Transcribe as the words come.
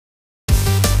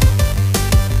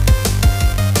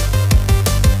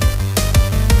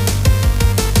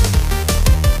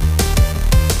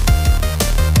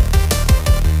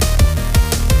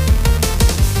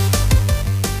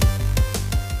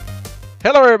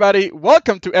everybody.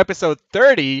 Welcome to episode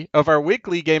 30 of our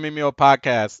weekly Gaming Meal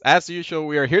podcast. As usual,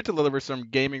 we are here to deliver some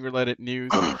gaming related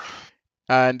news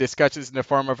and discussions in the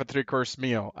form of a three-course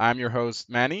meal. I'm your host,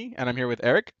 Manny, and I'm here with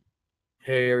Eric,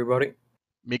 Hey everybody.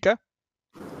 Mika,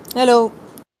 Hello.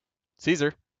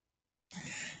 Caesar.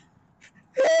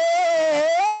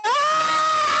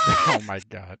 Oh my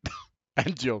god.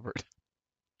 And Gilbert.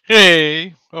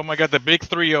 Hey! Oh my God, the big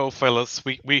 3-0, fellas.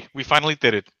 We finally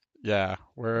did it. Yeah,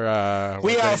 we're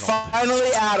We are getting old. finally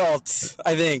adults,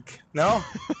 I think. No?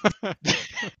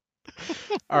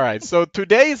 All right, so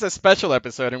today is a special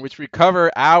episode in which we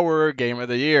cover our game of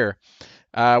the year.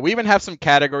 We even have some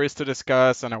categories to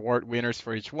discuss and award winners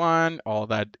for each one, all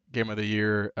that game of the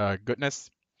year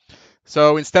goodness.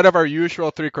 So instead of our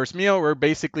usual three-course meal, we're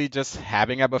basically just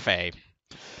having a buffet.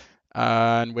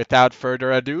 And without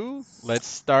further ado, let's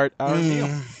start our meal.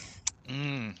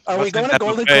 Are we What's in going to that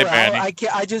Golden buffet, Corral? Manny?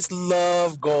 I just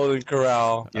love Golden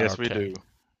Corral. Yes, we Okay. do.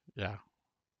 Yeah.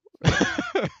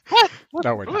 What?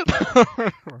 No, we're What?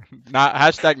 not. Not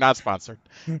hashtag not sponsored.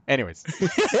 Anyways, You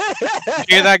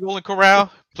hear that, Golden Corral?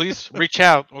 Please reach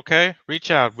out, okay? Reach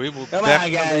out. We will Come on,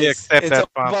 definitely guys. accept It's that a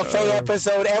buffet sponsor.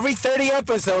 episode. Every 30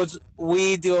 episodes,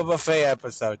 we do a buffet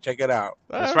episode. Check it out.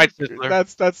 That's right, Sizzler.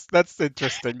 That's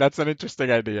interesting. That's an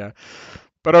interesting idea.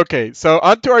 But okay, so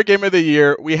on to our game of the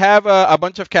year. We have a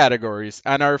bunch of categories,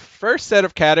 and our first set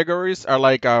of categories are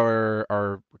like our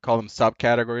we call them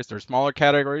subcategories. They're smaller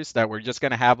categories that we're just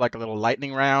gonna have like a little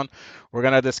lightning round. We're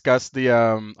gonna discuss the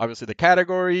obviously the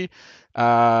category,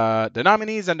 the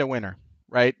nominees, and the winner,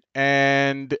 right?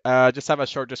 And just have a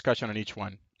short discussion on each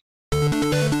one.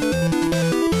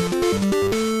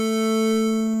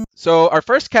 So our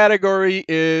first category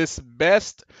is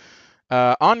best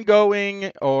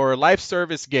ongoing or live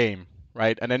service game,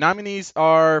 right? And the nominees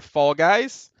are Fall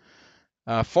Guys,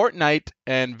 Fortnite,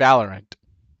 and Valorant,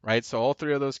 right? So all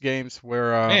three of those games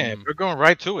were Man, we're going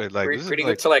right to it. Like Pretty, this is pretty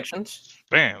like, good selections.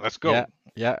 bam, let's go.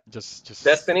 yeah, just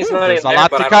Destiny's Ooh, not there's in a there,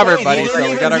 lot but to I don't cover, know. Wait, buddy, you so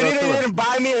didn't, we gotta even, go you through didn't it. even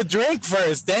buy me a drink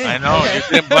first. Dang. I know, Okay. you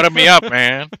didn't butter me up,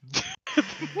 man.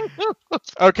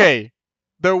 Okay,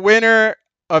 the winner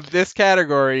of this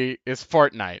category is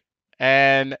Fortnite.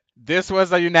 And this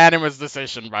was a unanimous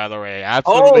decision, by the way.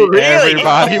 Absolutely really?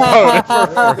 everybody voted for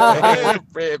Fortnite.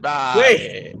 Everybody.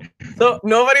 Wait. So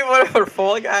nobody voted for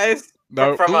Fall Guys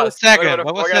No, from Who was us. second? Nobody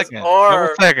What was voted for Fall Guys second? What was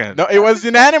Or second? no, it was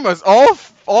unanimous. All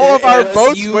of It our was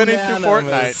votes went into unanimous.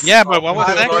 Fortnite. Yeah, but what was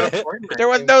I second? voted for Fortnite. There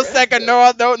was no second, no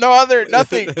other,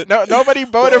 nothing. No, nobody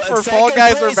voted for Fall second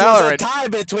Guys or place was a Valorant. tie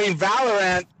between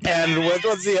Valorant and what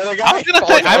was the other I guy? was gonna Fall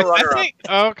say, Guys I runner-up. think.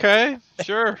 Okay,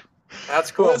 sure. That's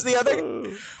Who cool. was the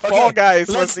other? Fall Okay, Guys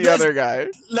was let's- the let's- other guy.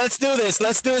 Let's do this.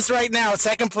 Let's do this right now.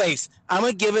 Second place. I'm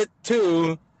gonna give it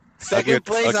to second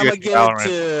place. I'll I'm gonna give it give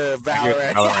to it to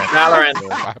Valorant. Valorant.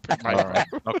 Valorant,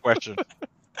 no question.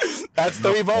 That's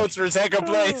 3 votes for second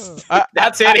place.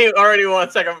 That's it. He already won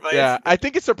second place. Yeah, I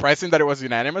think it's surprising that it was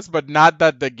unanimous, but not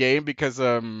that the game, because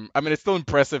I mean, it's still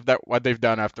impressive that what they've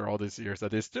done after all these years,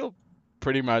 that they still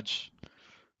pretty much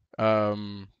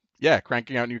yeah,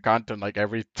 cranking out new content like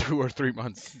every 2 or 3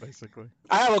 months, basically.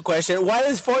 I have a question. Why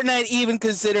is Fortnite even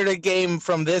considered a game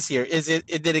from this year? Is it?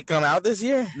 Did it come out this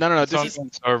year? No, It's this on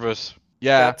is service.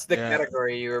 yeah, That's the yeah,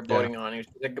 category you were voting on. It's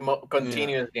the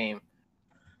continuous game.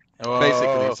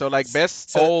 basically. Oh. So like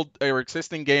best So- old or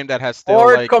existing game that has still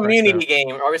Or like community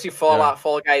game. Obviously,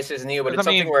 Fall Guys is new, but I it's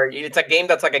something mean- where it's a game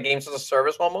that's like a games as a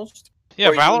service almost. Yeah,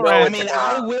 Or you know Valorant. I it's mean, like,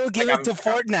 I will give like it to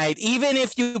Fortnite. Even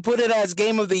if you put it as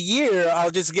game of the year,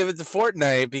 I'll just give it to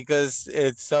Fortnite because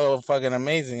it's so fucking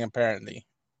amazing, apparently.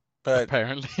 But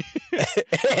apparently. it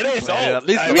is Played it old. at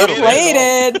least I a mean, You little it bit. is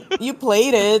played old. it. You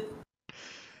played it.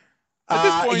 At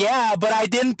this point- Yeah, but I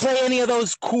didn't play any of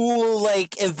those cool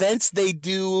like events they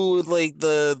do, like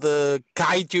the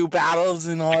kaiju battles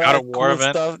and all God that of War cool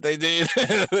event? stuff they did.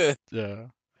 Yeah.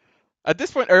 At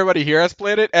this point, everybody here has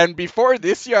played it, and before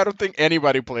this year, I don't think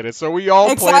anybody played it. So we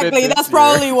all played it. Exactly. this That's year.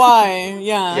 probably why.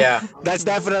 Yeah. Yeah. That's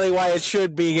definitely why it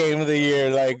should be game of the year.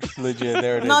 Like legit,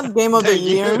 there it is. Not game of the Thank you.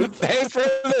 year. Thanks for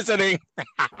listening.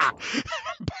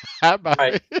 Bye.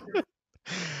 Right.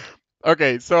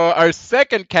 Okay, so our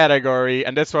second category,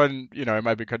 and this one, you know, it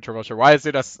might be controversial. Why is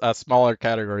it a smaller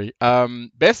category?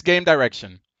 Best game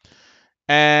direction,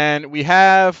 and we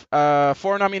have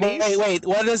 4 nominees. Wait.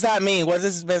 What does that mean? What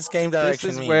does best game This direction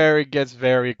is mean? where it gets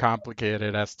very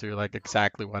complicated as to like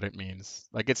exactly what it means.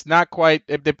 Like it's not quite.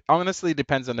 Honestly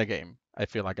depends on the game. I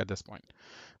feel like at this point,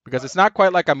 because it's not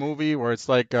quite like a movie where it's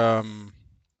like you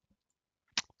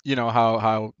know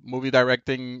how movie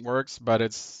directing works, but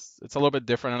it's a little bit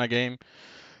different in a game.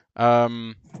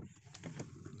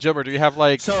 Gilbert, do you have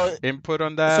like So, input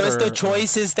on so that, it's the or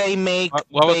choices they make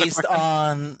What was the based question?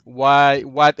 on.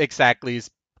 what exactly is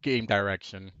game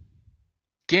direction?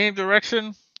 Game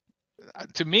direction?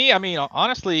 To me, I mean,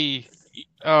 honestly,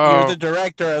 You're the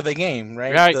director of the game,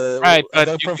 right? right, right. But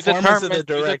The you performance of the you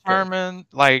director. determine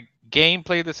like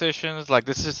gameplay decisions. Like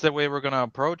this is the way we're gonna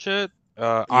approach it.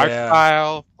 Art Yeah.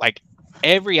 style, like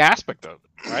every aspect of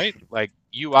it, right? Like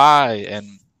UI and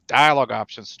dialogue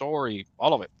options, story,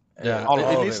 all of it. Yeah, all it, of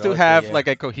it all of needs it. to Okay, have yeah. like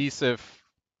a cohesive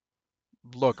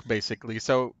look, basically.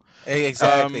 So,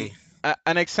 Exactly.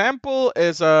 an example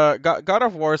is God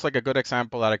of War is like a good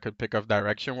example that I could pick of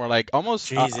direction, where like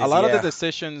almost a Jesus, lot of the yeah.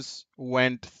 decisions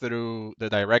went through the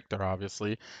director,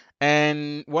 obviously.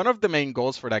 And one of the main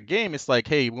goals for that game is like,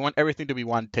 hey, we want everything to be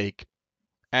one take.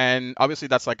 And obviously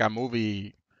that's like a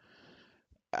movie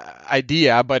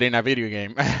idea, but in a video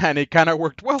game, and it kind of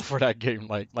worked well for that game.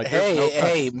 Like there's no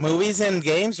Hey, cuts. movies and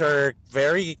games are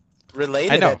very I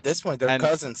related know, at this point. They're and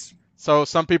cousins. so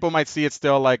some people might see it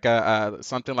still like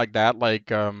something like that. Like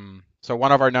so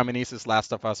one of our nominees is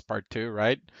Last of Us Part Two,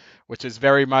 right? Which is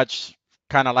very much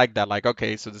kind of like that. Like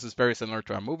okay, so this is very similar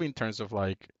to a movie in terms of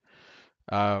like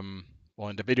well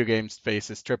in the video game space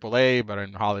it's AAA, but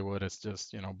in Hollywood it's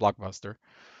just blockbuster.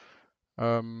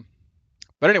 Um,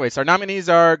 but anyways, our nominees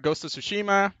are Ghost of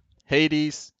Tsushima,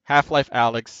 Hades, Half-Life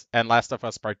Alyx, and Last of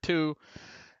Us Part 2.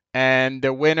 And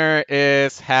the winner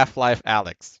is Half-Life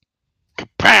Alyx.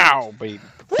 Pow, baby.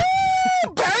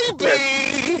 Woo,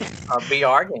 baby! A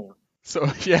VR game. So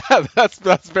yeah,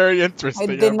 that's very I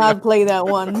interesting. did not play that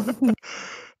one.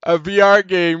 A VR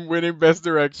game winning Best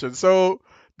Direction. So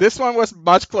this one was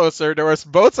much closer. There was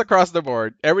votes across the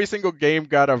board. Every single game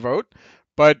got a vote,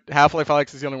 but Half-Life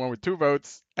Alyx is the only one with 2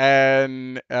 votes.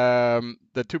 And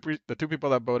the two people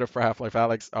that voted for Half-Life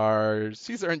Alyx are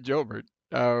Caesar and Gilbert.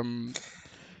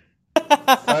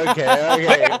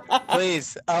 Okay.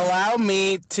 Please allow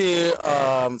me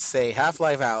to say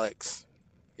Half-Life Alyx.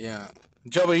 Yeah.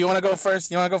 Joe, you want to go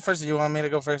first? You want to go first, or you want me to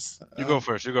go first? You go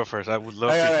first. You go first. I would love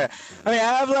Okay. to. I mean,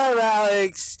 Half-Life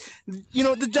Alyx.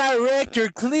 The director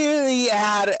clearly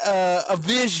had a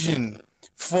vision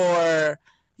for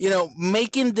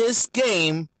making this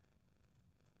game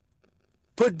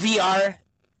put VR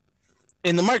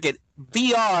in the market.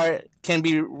 VR can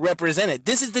be represented.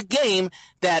 This is the game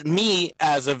that me,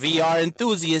 as a VR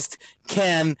enthusiast,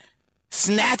 can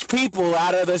snatch people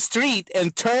out of the street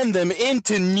and turn them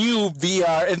into new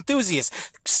VR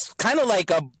enthusiasts. Kind of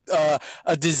like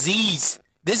a disease.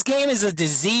 This game is a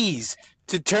disease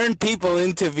to turn people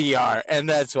into VR, and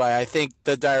that's why I think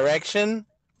the direction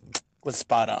was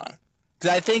spot on.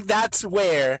 I think that's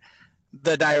where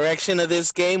the direction of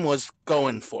this game was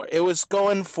going for. It was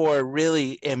going for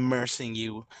really immersing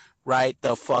you right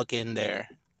the fuck in there.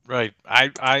 Right.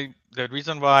 The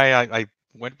reason why I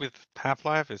went with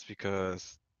Half-Life is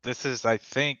because this is, I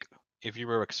think, if you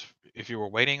were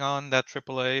waiting on that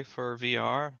AAA for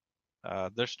VR,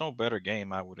 there's no better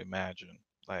game I would imagine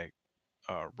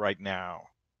right now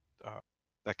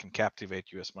that can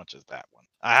captivate you as much as that one.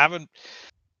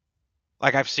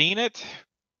 I've seen it.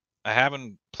 I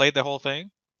haven't played the whole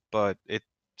thing, but it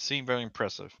seemed very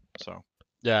impressive. So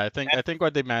Yeah, I think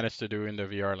what they managed to do in the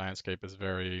VR landscape is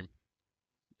very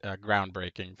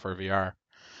groundbreaking for VR.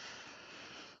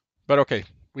 But okay,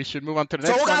 we should move on to the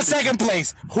So next who one. got second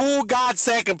place? Who got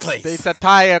second place? It's a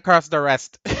tie across the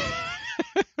rest.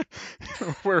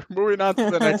 We're moving on to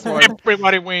the next one.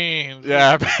 everybody wins.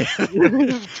 Yeah.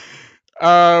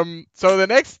 So the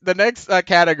next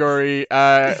category,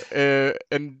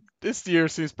 and this year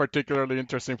seems particularly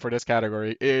interesting for this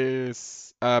category,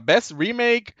 is best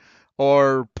remake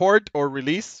or port or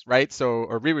release, right? So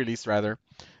or re-release rather,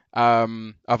 of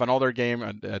an older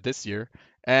game this year.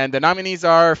 And the nominees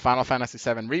are Final Fantasy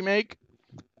VII Remake,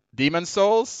 Demon's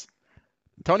Souls,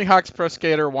 Tony Hawk's Pro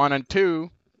Skater 1 and 2,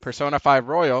 Persona 5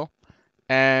 Royal,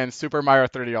 and Super Mario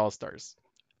 3D All-Stars.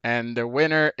 And the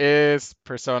winner is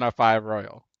Persona 5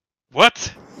 Royal.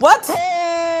 What? What?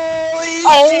 Holy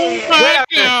Oh shit! my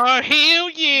god! Hell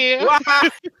yeah!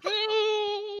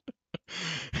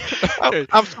 Okay.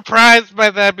 I'm surprised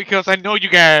by that because I know you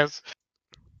guys.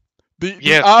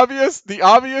 Yes. The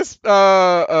obvious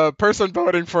person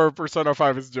voting for Persona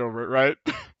 5 is Gilbert, right?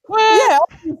 Yeah,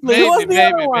 obviously. Who was the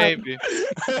other one? maybe.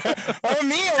 Oh,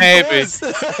 me, of Maybe. course.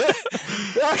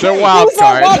 The wild Who's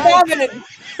on card. Bob Evans?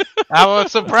 I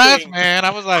was surprised, man. I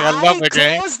was like, I love the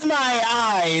game. closed my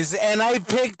eyes and I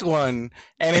picked one,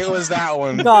 and it was that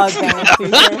one. God damn it,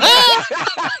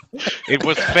 Caesar. It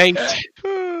was fate.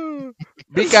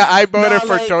 Mika, I voted No, for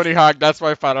like- Tony Hawk. That's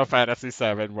why Final Fantasy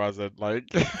VII wasn't like.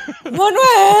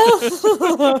 Manuel.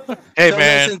 Hey So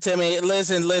man, listen to me.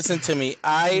 Listen to me.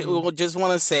 I will just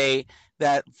want to say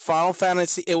that Final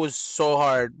Fantasy. It was so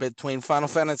hard between Final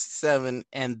Fantasy VII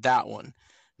and that one,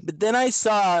 but then I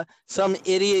saw some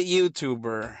idiot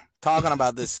YouTuber talking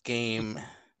about this game,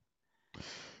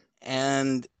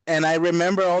 and I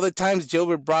remember all the times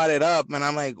Gilbert brought it up, and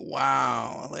I'm like,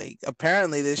 wow, like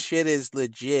apparently this shit is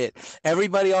legit.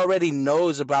 Everybody already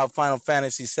knows about Final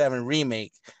Fantasy VII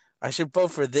Remake. I should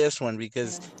vote for this one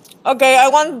because Okay, I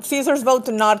want Caesar's vote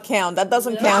to not count. That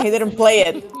doesn't count. He didn't play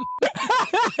it.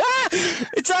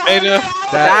 it's a Hey, hundred no,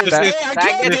 hours. that- Hey, that- I that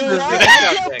can't gets do us that. the I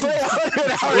next can't thing. play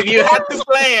 100 hours. If you have to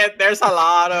play it, there's a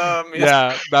lot of.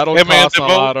 Yeah, that'll Hey, man, cost the a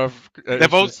vote- lot of. the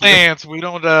vote stands. We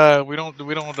don't. No,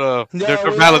 They're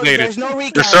validated. There's no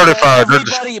recount. They're certified. They're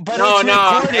Everybody, but No, it's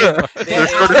no, recorded. They're At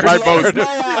certified least voters.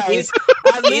 my eyes,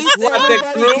 at It's least what the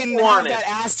everybody group can have wanted. that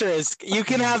asterisk. You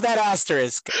can have that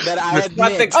asterisk that I It's what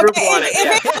the admit. group Okay, wanted. if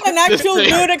Yeah. it had an actual state-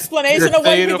 good explanation of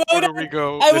why we voted,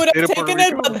 I would have taken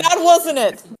it, but that wasn't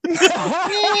it.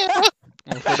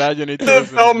 And for that, you need to. They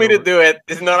listen told me to Gilbert. do it.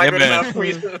 It's not a Yeah, good man. enough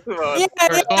reason to vote. Yeah,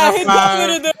 Persona yeah, he told me 5.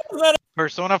 to do it. It's not-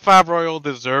 Persona 5 Royal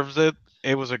deserves it.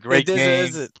 It was a great It game.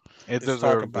 deserves it. It Let's talk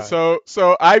deserves about it. it.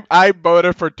 So I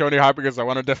voted for Tony Hawk because I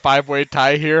wanted the 5-way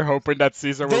tie here, hoping that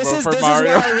Caesar will vote for This is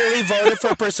Mario. why I really voted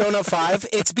for Persona 5.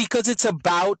 It's because it's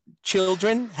about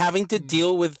children having to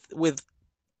deal with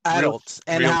adults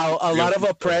and real- how a real lot of people.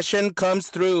 oppression comes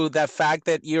through that fact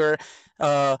that you're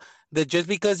that just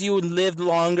because you lived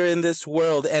longer in this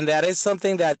world, and that is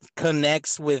something that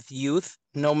connects with youth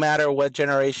no matter what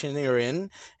generation you're in,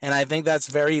 and I think that's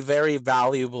very, very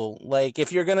valuable. Like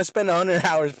if you're gonna spend 100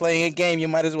 hours playing a game, you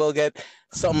might as well get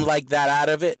something like that out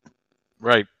of it.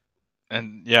 Right.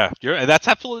 And yeah, that's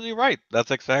absolutely right.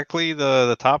 That's exactly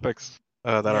the topics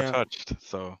that Yeah. are touched.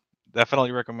 So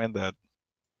definitely recommend that.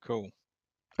 Cool.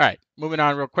 All right, moving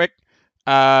on real quick.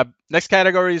 Next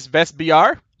category is best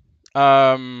BR,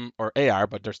 or AR,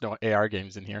 but there's no AR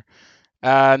games in here.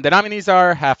 The nominees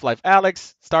are Half-Life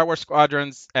Alyx, Star Wars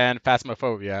Squadrons, and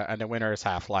Phasmophobia, and the winner is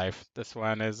Half-Life. This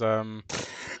one is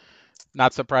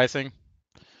not surprising.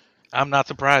 I'm not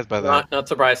surprised by that. Not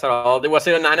surprised at all. Was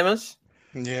it anonymous?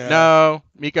 Yeah. No,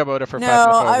 Mika voted for No,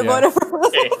 Phasmophobia. I voted for.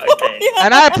 Okay, okay.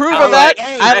 And I approve I'm of that. like,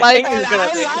 hey, I I like. think And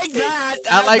I like that.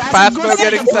 I like That's a good Phasmo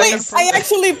getting second second. place. I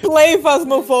actually play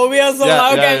Phasmophobia, so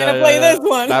Yeah, okay, yeah, I'm gonna yeah, play yeah. this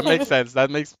one. That makes sense. That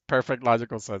makes perfect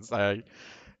logical sense.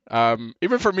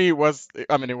 Even for me, it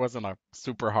wasn't a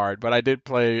super hard, but I did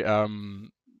play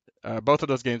both of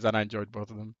those games and I enjoyed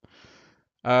both of them.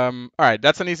 All right,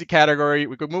 that's an easy category.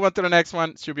 We could move on to the next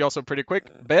one. Should be also pretty quick.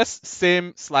 Best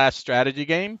sim/strategy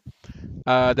game.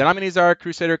 The nominees are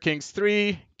Crusader Kings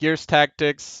 3, Gears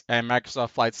Tactics, and Microsoft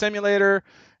Flight Simulator.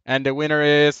 And the winner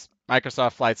is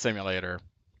Microsoft Flight Simulator.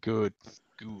 Good.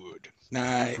 Good.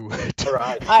 Nice. Good. All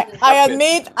right. I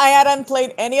admit I hadn't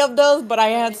played any of those, but I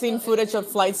had seen footage of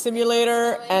Flight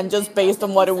Simulator, and just based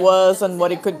on what it was and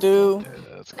what it could do,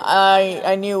 That's good.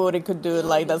 I knew what it could do.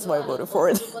 Like that's why I voted for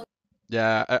it.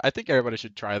 Yeah, I think everybody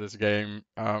should try this game.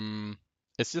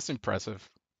 It's just impressive.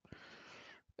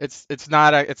 It's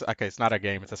not a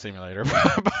game, it's a simulator,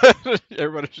 but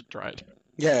everybody should try it.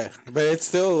 Yeah, but it's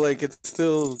still it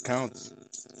still counts.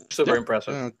 Super Yeah.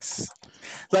 impressive. It's-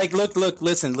 Like, look,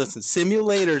 listen.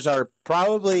 Simulators are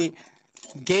probably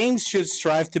games should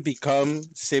strive to become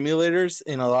simulators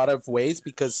in a lot of ways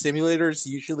because simulators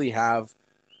usually have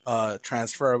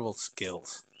transferable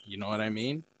skills. You know what I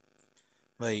mean?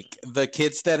 Like the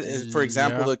kids that, for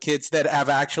example, Yeah. the kids that have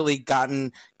actually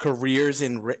gotten careers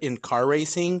in car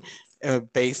racing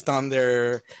based on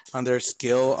their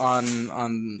skill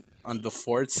on the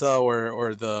Forza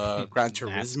or the Gran NASCAR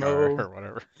Turismo. or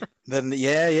whatever. Then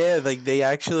like they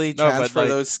actually No, but, transfer like,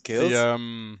 those skills.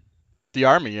 The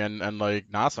army and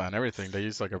like NASA and everything, they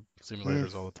use like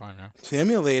simulators all the time now.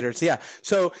 Simulators, yeah.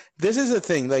 So this is the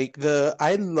thing. Like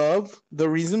I love the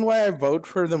reason why I vote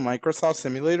for the Microsoft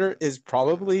Simulator is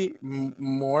probably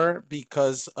more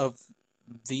because of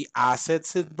the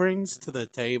assets it brings to the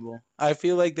table. I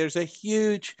feel like there's a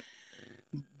huge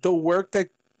the work that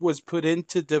was put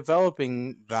into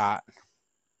developing that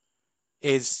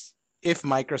is, if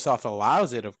Microsoft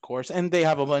allows it, of course, and they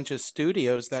have a bunch of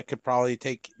studios that could probably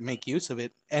make use of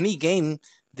it. Any game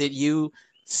that you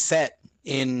set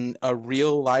in a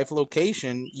real life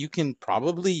location, you can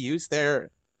probably use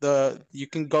you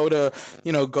can go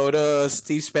to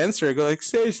Steve Spencer, go like,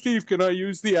 say, Steve, can I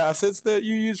use the assets that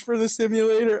you use for the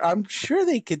simulator? I'm sure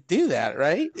they could do that,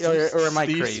 right? Or am I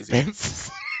Steve crazy? Spence.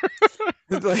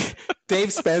 Like,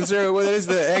 Dave Spencer. What is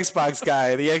the Xbox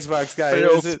guy? The Xbox guy.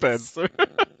 Phil Is it Spencer.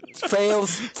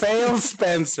 Fail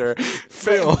Spencer.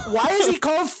 Phil. Why is he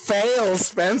called Fail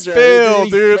Spencer? Phil,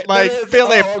 dude, like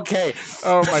Philip. Oh, okay.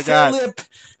 Oh my god. Philip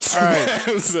All right.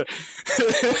 Spencer.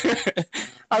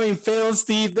 I mean, Phil,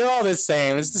 Steve, they're all the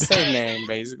same. It's the same name,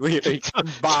 basically. Like,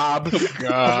 Bob.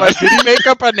 I'm like, did he make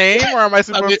up a name, or am I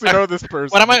supposed to know this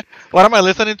person? What am I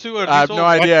listening to? Are I have these no all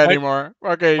idea white- anymore.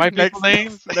 Okay, white next people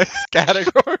names? next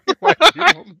category. White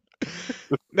people.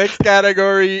 Next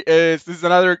category is this is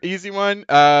another easy one.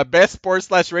 Best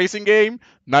sports/racing game.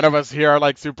 None of us here are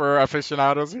like super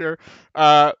aficionados here.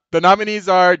 The nominees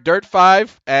are Dirt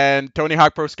 5 and Tony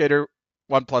Hawk Pro Skater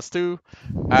 1+2.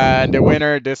 And the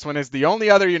winner, this one is the only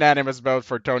other unanimous vote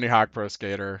for Tony Hawk Pro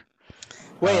Skater.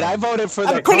 Wait, I voted for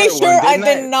the I'm pretty cart sure one, I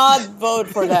didn't did not vote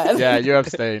for that. Yeah, you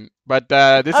abstained. But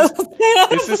this I is was saying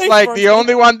this I is voted like for the it.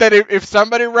 only one that if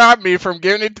somebody robbed me from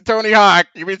giving it to Tony Hawk,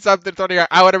 you mean something to Tony Hawk,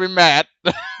 I would have been mad.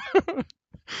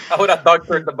 I would have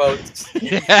doctored the boats.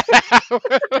 Yeah.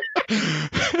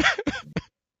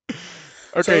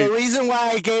 So Okay. the reason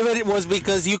why I gave it was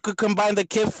because you could combine the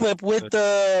kickflip with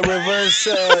the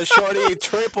reverse shorty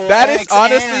triple. That is X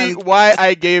honestly and- why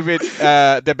I gave it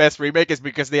the best remake, is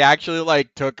because they actually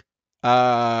like took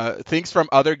things from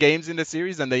other games in the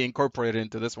series and they incorporated it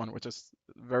into this one, which is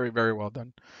very, very well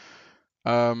done.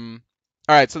 All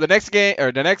right, so the next game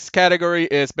or the next category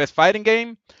is best fighting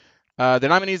game. The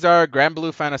nominees are Grand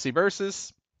Blue Fantasy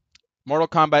Versus, Mortal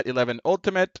Kombat 11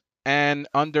 Ultimate, and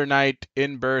Under Night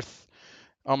In Birth.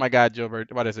 Oh my God,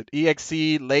 Gilbert, what is it?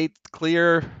 EXE Late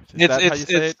Clear. Is that how you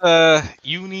say it? It's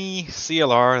Uni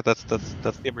CLR. That's the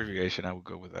abbreviation. I would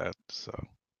go with that. So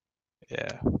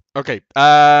yeah. Okay,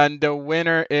 and the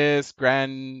winner is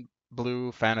Grand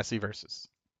Blue Fantasy Versus.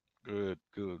 Good.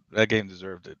 That game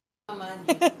deserved it.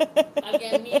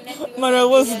 Manuel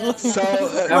was So,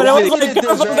 Manuel what was did like, it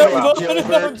deserve,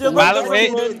 Gilbert? Gilbert? By the What way-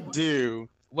 did it do?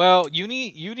 Well,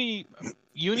 Uni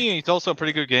is also a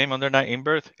pretty good game. Under Night In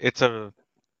Birth. It's a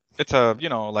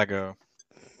like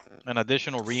an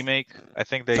additional remake. I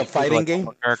think they It's a put, fighting like, game?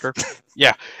 one character.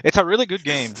 Yeah, it's a really good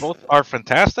game. Both are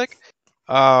fantastic.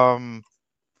 Grand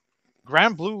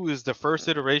Blue is the first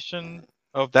iteration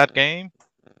of that game,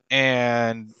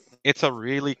 and it's a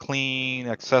really clean,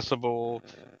 accessible.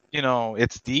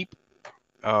 It's deep.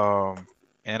 And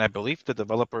I believe the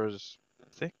developers,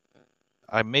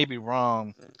 I may be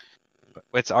wrong, but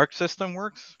its Arc System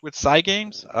works with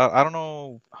Cygames. I don't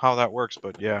know how that works,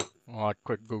 but yeah. Well, a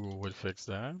quick Google would fix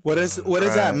that. What does that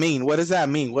Right. mean? What does that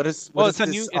mean? What is? Well, what it's is a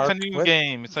this new what?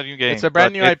 game. It's a new game. It's a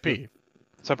brand but new IP,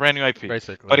 It's a brand new IP.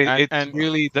 basically. But And- it's and-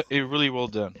 really well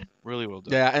done. Really well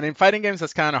done. yeah, and in fighting games,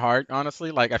 that's kind of hard,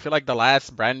 honestly. Like, I feel like the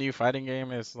last brand new fighting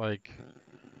game is like,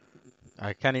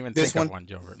 I can't even This think of one? one,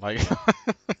 Gilbert. Like,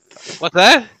 What's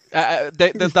that?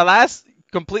 the last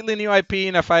completely new IP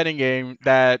in a fighting game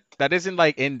that isn't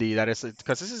like indie, that is,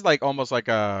 because this is like almost like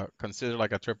considered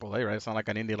like a AAA, right? It's not like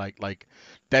an indie like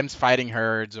Them's Fighting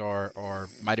Herds or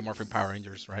Mighty Morphin Power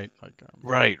Rangers, right? Like,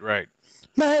 Right.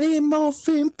 Mighty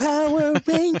Morphin Power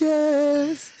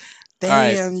Rangers.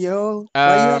 right. Damn, yo.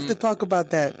 Why you have to Um, talk about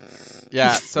that?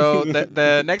 Yeah, so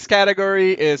the next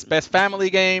category is Best Family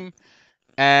Game,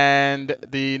 and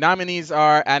the nominees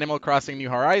are Animal Crossing New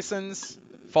Horizons,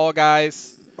 Fall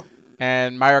Guys,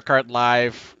 and Mario Kart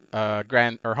Live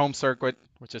Grand or Home Circuit,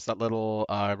 which is that little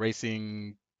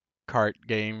racing kart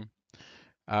game.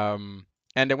 And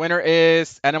the winner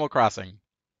is Animal Crossing.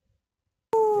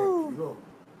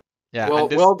 Yeah, well, and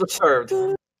this, well deserved.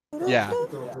 yeah,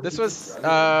 this was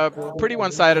pretty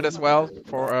one-sided as well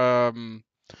for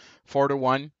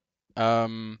 4-1.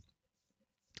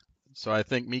 So I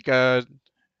think Mika,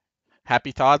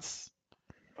 happy thoughts?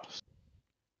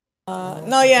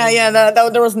 No, yeah,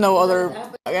 there was no other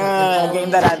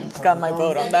game that had got my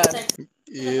vote on that.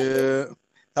 Yeah.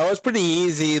 That was pretty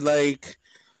easy. Like,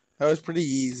 that was pretty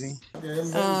easy.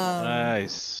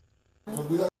 Nice.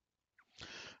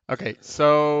 Okay,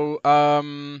 so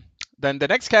then the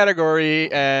next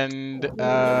category, and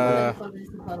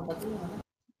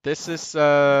this is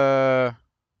the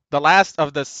last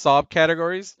of the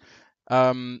subcategories,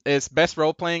 is best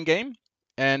role-playing game,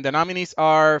 and the nominees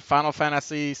are Final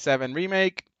Fantasy VII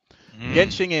Remake,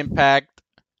 Genshin Impact,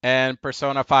 and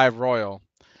Persona 5 Royal.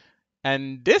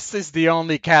 And this is the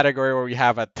only category where we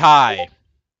have a tie.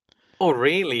 Oh,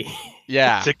 really?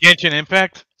 Yeah. It's a Genshin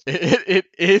Impact.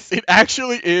 It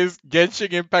actually is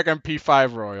Genshin Impact and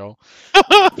P5 Royal.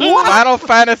 Final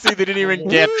Fantasy didn't even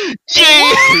get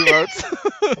 2 votes.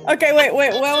 Okay, wait,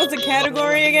 what was the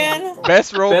category again?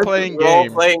 Best role-playing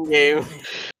game. Role-playing game.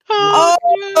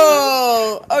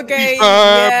 Oh, okay. P5,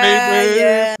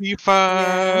 Yeah, baby. yeah.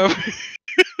 P5.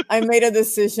 I made a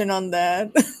decision on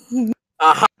that.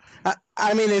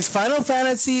 I mean, is Final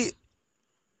Fantasy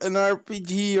an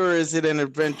RPG or is it an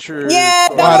adventure? Yeah,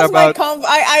 story? that What was my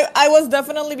about- I was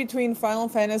definitely between Final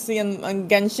Fantasy and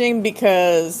Genshin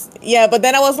because but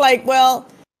then I was like, well,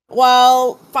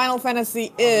 while Final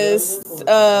Fantasy is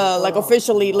like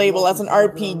officially labeled as an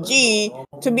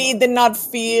RPG, to me it did not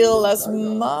feel as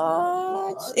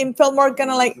much. It felt more kind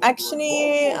of like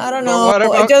actiony. I don't know. what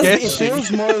about it just It Genshin?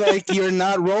 feels more like you're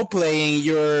not role playing.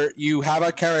 You have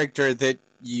a character that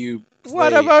you.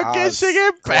 What play about as Genshin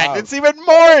Impact? Cloud. It's even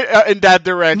more in that No,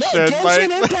 direction. Genshin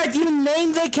like, Impact. You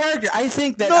name the character. I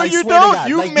think that. no, I you swear to don't. God,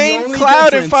 You like, the main only Cloud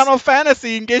in difference- Final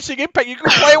Fantasy. In Genshin Impact, you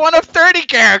can play one of 30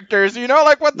 characters. You know,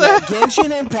 like what the No, hell? Genshin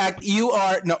Impact, you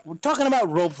are no. We're talking about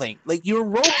role playing. Like you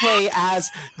role play as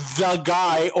the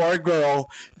guy or girl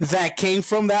that came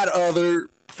from that other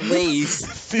place,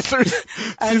 Caesar's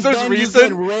and Caesar's then you get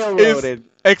reason railroaded.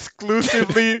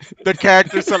 exclusively the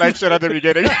character selection at the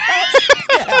beginning.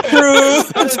 true.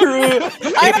 True.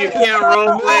 If you can't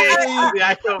roleplay the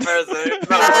actual person,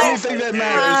 The only thing that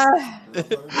matters.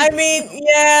 I mean,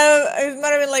 yeah, it's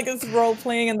not even like it's role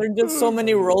playing, and there's just so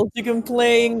many roles you can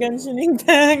play in Genshin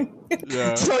Impact.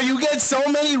 Yeah. So you get so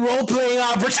many role playing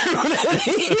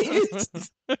opportunities.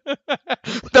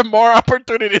 The more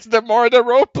opportunities, the more the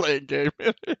role playing game.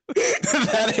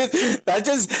 that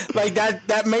just like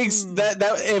that makes that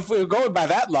if we're going by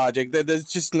that logic, that there's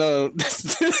just no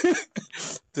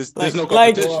there's no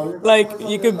competition. like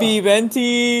you could be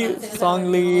Venti,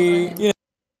 Songli, you know.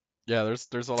 Yeah,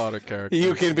 there's a lot of characters.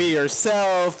 You can be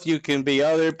yourself. You can be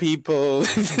other people.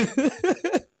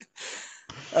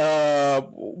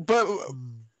 But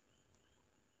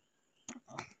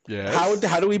Yes.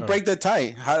 how do we Oh. break the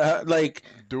tie? How like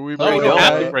do we No, break we we the don't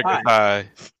have tie? to break a tie.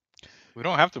 We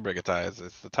don't have to break a tie. It's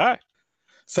the tie.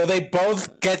 so they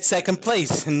both get second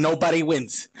place and nobody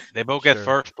wins. They both get Sure.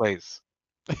 first place.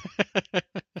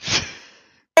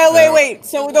 Wait.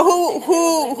 So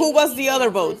who was the other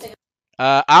vote?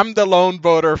 I'm the lone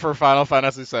voter for Final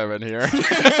Fantasy VII here.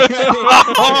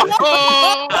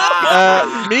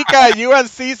 Mika, you and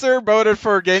Caesar voted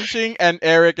for Genshin, and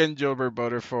Eric and Gilbert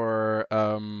voted for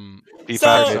P5,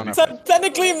 So, baby. so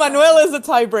technically, Manuel is the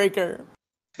tiebreaker.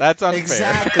 That's unfair.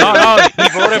 Exactly. No, he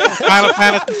voted for Final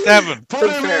Fantasy VII. Put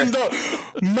him in the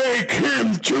make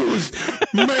him choose.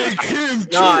 Make him choose.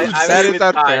 No, I That believe is it's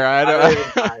not tied. fair. I believe don't.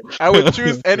 it's tied. I would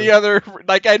choose any other.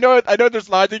 Like I know there's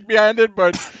logic behind it,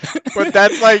 but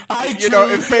that's like I you know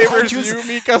it choose- favors I choose- you,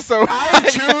 Mika. So I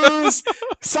choose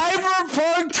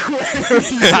Cyberpunk 20.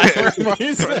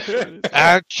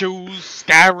 I choose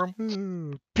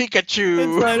Skyrim.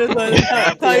 Pikachu. It's fine.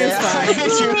 Tie is fine.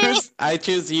 I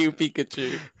choose you,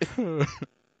 Pikachu. That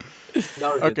was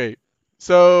it. Okay,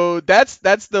 so that's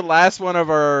the last one of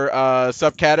our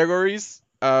subcategories.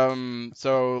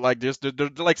 So like they're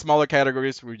like smaller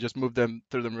categories. We just moved them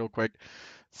through them real quick.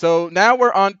 So now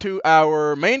we're on to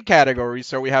our main category.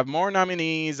 So we have more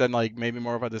nominees and like maybe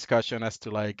more of a discussion as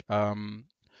to like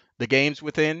the games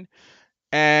within.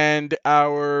 And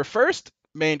our first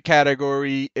main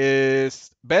category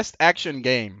is best action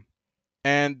game.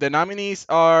 And the nominees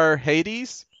are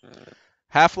Hades,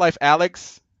 Half-Life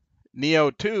Alyx,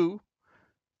 Neo 2,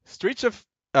 Streets of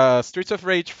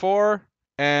Rage 4,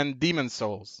 and Demon's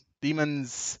Souls.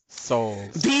 Demons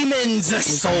souls.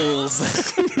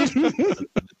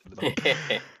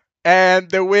 And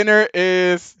the winner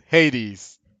is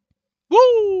Hades.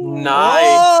 Woo! Nice.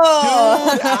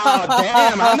 Oh!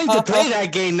 Damn! I need to play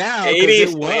that game now. 'cause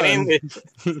 80s it won. winning.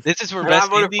 This is for I best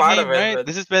voted indie part game, of it, right? but-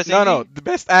 This is best No, indie? no, the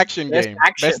best action Best game.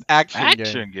 action. Best action game.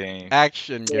 Action game.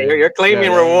 Action Yeah, game. you're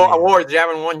claiming Yeah, yeah. awards you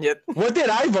haven't won yet. What did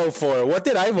I vote for?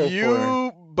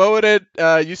 You voted.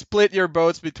 You split your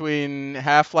votes between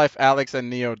Half-Life Alyx and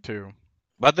Neo 2.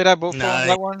 What did I vote for Nah, on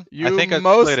that one? You I think I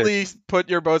split it. mostly put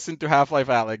your votes into Half-Life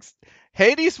Alyx.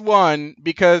 Hades won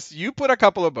because you put a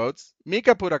couple of votes,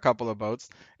 Mika put a couple of votes,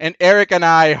 and Eric and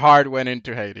I hard went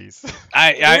into Hades.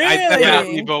 I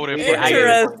definitely Really? voted for Hades.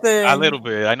 Interesting. A little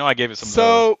bit. I know I gave it some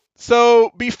love. So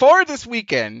before this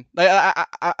weekend, like,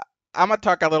 I'm gonna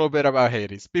talk a little bit about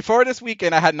Hades. Before this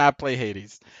weekend, I had not played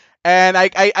Hades, and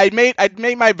I made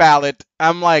my ballot.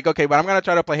 I'm like, okay, but I'm gonna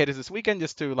try to play Hades this weekend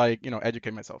just to like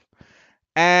educate myself.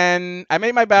 And I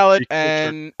made my ballot, Be cultured.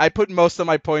 and I put most of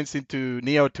my points into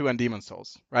Neo 2 and Demon's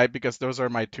Souls, right? Because those are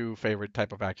my two favorite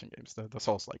type of action games, the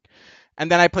Souls-like. And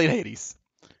then I played Hades,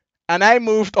 and I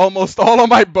moved almost all of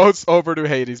my votes over to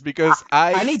Hades because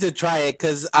I need to try it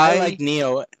because I I- like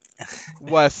Neo.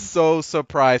 was so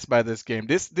surprised by this game.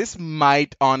 This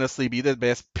might honestly be the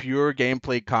best pure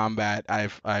gameplay combat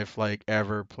I've like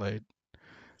ever played.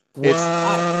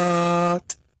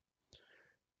 What?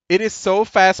 It is so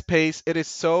fast paced. It is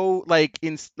so like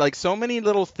like so many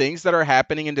little things that are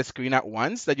happening in the screen at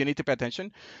once that you need to pay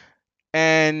attention.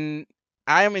 And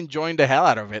I am enjoying the hell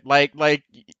out of it. Like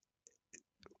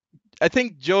I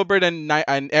think Gilbert and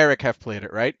Eric have played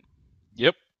it, right?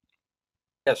 Yep.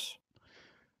 Yes.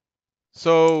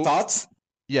 So Thoughts?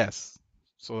 yes,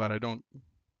 so that I don't.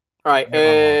 All right.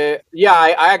 Yeah,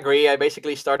 I agree. I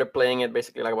basically started playing it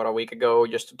basically like about a week ago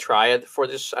just to try it for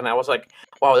this, and I was like,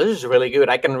 "Wow, this is really good."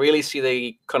 I can really see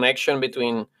the connection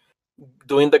between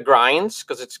doing the grinds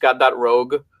because it's got that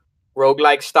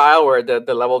rogue-like style where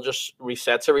the level just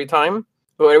resets every time.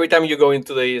 But every time you go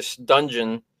into this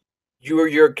dungeon,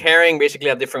 you're carrying basically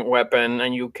a different weapon,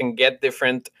 and you can get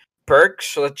different perks,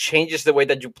 so that changes the way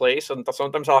that you play. So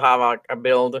sometimes I'll have a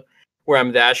build where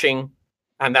I'm dashing,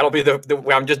 and that'll be the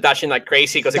where I'm just dashing like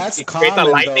crazy because That's it creates a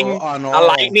common, though, on all.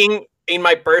 lightning in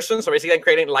my person. So basically, I'm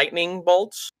creating lightning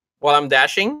bolts while I'm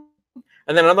dashing,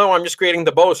 and then another one I'm just creating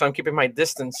the bow, so I'm keeping my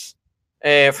distance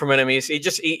from enemies.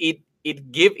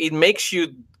 It makes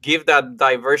you give that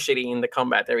diversity in the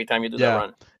combat every time you do that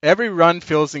run. Every run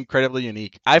feels incredibly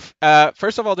unique. I've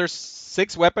first of all, there's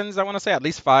 6 weapons. I want to say at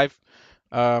least 5.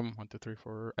 1, 2, 3,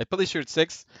 4. I'm pretty sure it's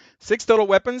 6. 6 total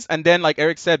weapons, and then like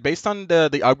Eric said, based on the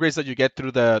upgrades that you get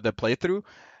through the playthrough,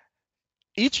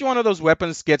 each one of those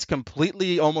weapons gets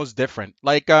completely almost different.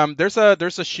 Like there's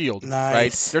a shield, right?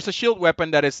 Nice. There's a shield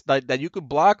weapon that is like that you could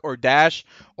block or dash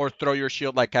or throw your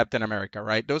shield like Captain America,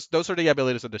 right? Those are the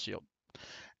abilities of the shield.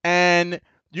 And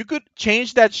you could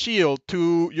change that shield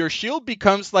to your shield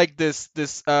becomes like this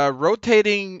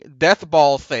rotating death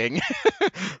ball thing.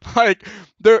 Like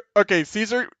okay,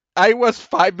 Caesar, I was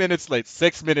 5 minutes late,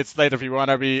 6 minutes late if you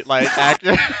want to be like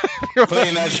accurate.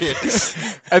 Playing that shit.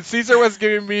 And Caesar was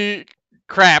giving me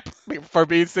crap for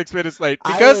being 6 minutes late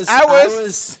because I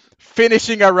was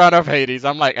finishing a run of Hades.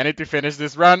 I'm like, I need to finish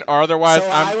this run, or otherwise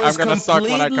I'm gonna suck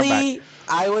when I come back.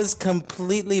 I was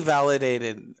completely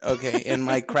validated, okay, in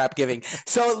my crap giving.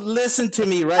 So listen to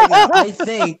me right now. I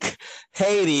think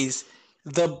Hades,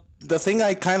 the thing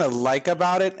I kind of like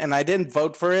about it, and I didn't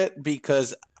vote for it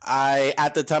because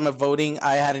at the time of voting,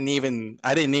 I didn't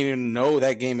even know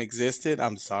that game existed.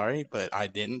 I'm sorry, but I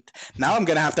didn't. Now I'm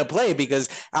gonna have to play because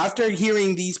after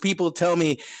hearing these people tell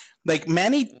me, like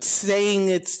Manny saying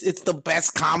it's the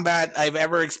best combat I've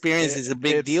ever experienced is a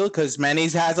big deal because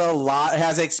Manny's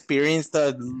has experienced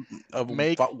a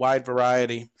wide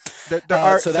variety.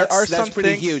 That's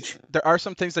pretty huge. There are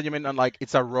some things that you may not like.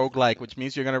 It's a roguelike, which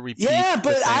means you're gonna repeat. Yeah,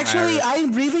 but actually, I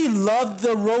really love the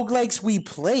roguelikes we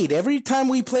played. Every time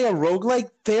we play a roguelike,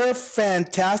 they're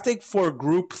fantastic for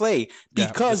group play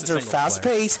because they're fast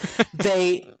paced.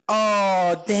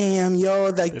 Oh damn, yo,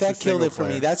 like that killed it for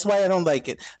me. That's why I don't like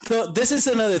it. So this is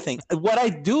another thing. What I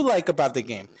do like about the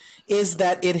game is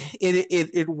that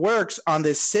it works on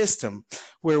this system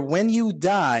where when you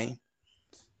die,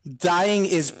 dying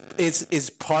is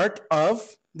part of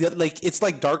like it's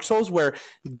like Dark Souls where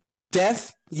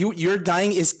death, your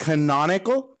dying is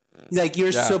canonical. Like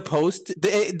you're supposed to,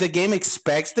 the game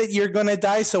expects that you're gonna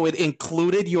die, so it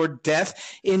included your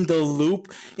death in the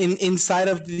loop inside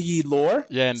of the lore.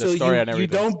 Yeah, in the story and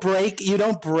everything. You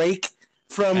don't break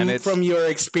from your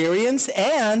experience,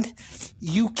 and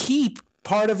you keep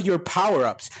part of your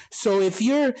power-ups. So if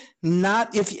you're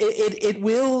not, if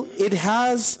it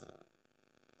has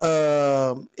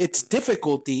its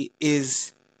difficulty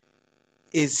is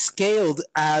scaled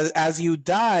as you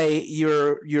die,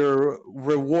 you're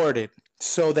rewarded,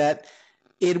 so that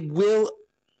it will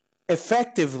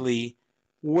effectively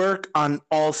work on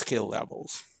all skill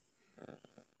levels.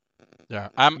 Yeah,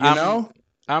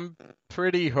 I'm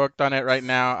pretty hooked on it right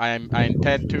now. I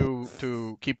intend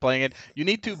to keep playing it. You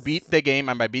need to beat the game,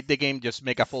 and by beat the game, just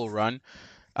make a full run.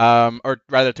 Or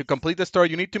rather, to complete the story,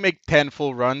 you need to make 10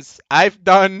 full runs. I've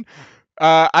done.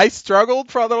 I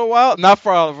struggled for a little while, not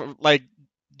for like.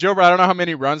 Gilbert, I don't know how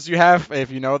many runs you have, if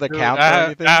you know the count or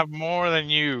anything. I have more than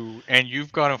you, and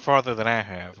you've gone farther than I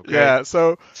have. Okay? Yeah,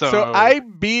 so I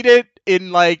beat it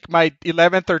in like my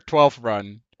 11th or 12th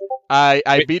run.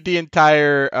 I beat the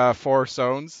entire 4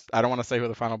 zones. I don't want to say who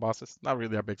the final boss is. Not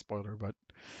really a big spoiler, but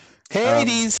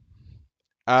Hades.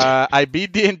 I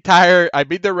beat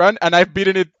the run, and I've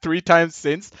beaten it 3 times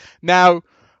since. Now,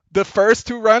 the first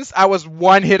 2 runs, I was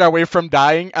 1 hit away from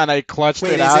dying, and I clutched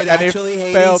it out. Is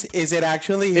it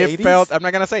actually Hades? I'm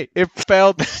not gonna say. It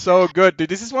felt so good, dude.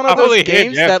 This is one of those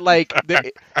games that, like,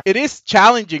 it is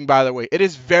challenging. By the way, it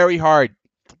is very hard,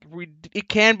 it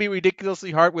can be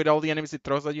ridiculously hard with all the enemies it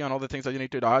throws at you and all the things that you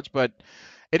need to dodge, but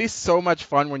it is so much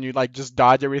fun when you like just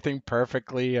dodge everything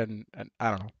perfectly, and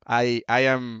I don't know. I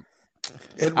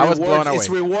was blown away. It's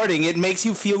rewarding. It makes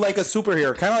you feel like a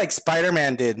superhero, kind of like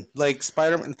Spider-Man did. Like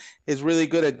Spider-Man is really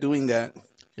good at doing that.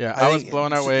 Yeah, I was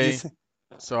blown away.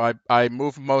 So I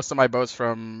moved most of my boats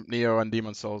from Neo and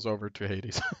Demon Souls over to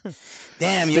Hades.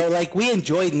 Damn, yo, like we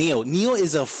enjoyed Neo. Neo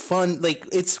is a fun, like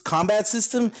its combat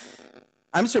system.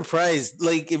 I'm surprised,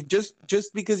 like if just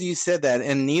because you said that,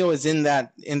 and Neo is in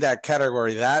that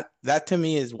category. That to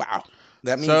me is wow.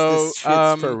 That means this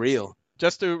shit's for real.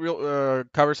 Just to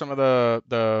cover some of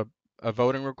the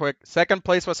voting real quick. Second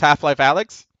place was Half-Life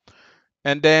Alyx,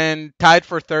 and then tied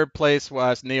for third place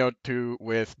was Neo 2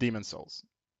 with Demon Souls.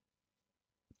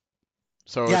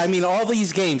 So yeah, I mean all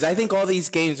these games. I think all these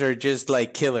games are just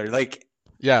like killer. Like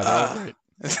yeah,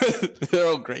 they're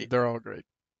all great. They're all great.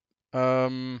 They're all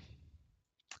great.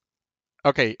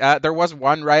 Okay, there was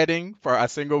one writing for a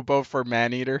single vote for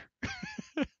Maneater.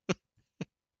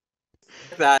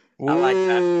 That I like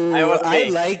that. I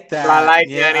like that. I like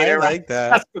yeah, Maneater. I like that.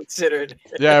 That's considered.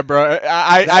 Yeah, bro.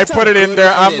 I That's put a it in good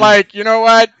there. I'm writing. like, you know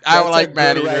what? I That's a like good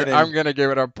Maneater. writing. I'm gonna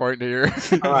give it a point here.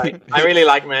 All right, I really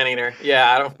like Maneater.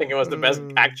 Yeah, I don't think it was the best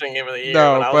action game of the year.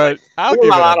 No, but I'll give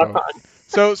it a vote.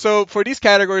 Fun. So for these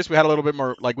categories, we had a little bit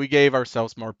more. Like we gave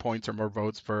ourselves more points or more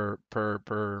votes per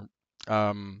to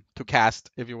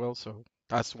cast, if you will. So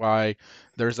that's why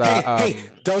there's a. Hey,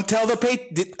 don't tell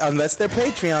unless they're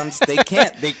Patreons, they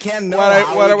can't know.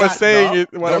 What I was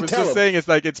saying is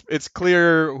like it's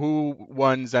clear who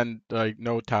wins and like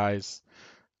no ties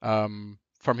from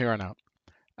here on out.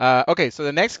 Okay, so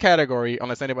the next category,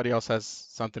 unless anybody else has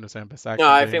something to say on best action.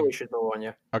 No, I think we should move on.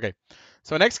 Yeah. Okay,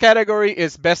 so next category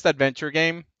is best adventure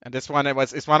game, and this one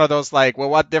it's one of those like, well,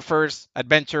 what differs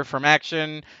adventure from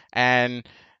action and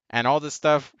all this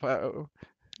stuff.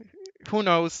 Who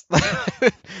knows?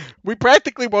 We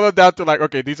practically boiled it down to like,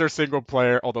 okay, these are single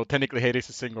player, although technically Hades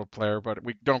is single player, but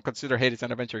we don't consider Hades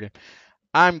an adventure game.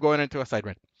 I'm going into a side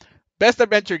rant. Best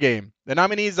adventure game. The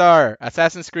nominees are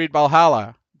Assassin's Creed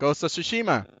Valhalla, Ghost of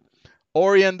Tsushima,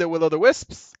 Ori and the Will of the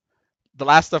Wisps, The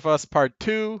Last of Us Part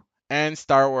 2, and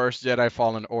Star Wars Jedi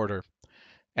Fallen Order.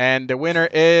 And the winner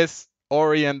is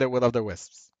Ori and the Will of the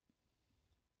Wisps.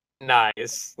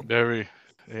 Nice.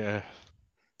 Yeah.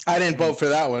 I didn't vote for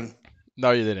that one.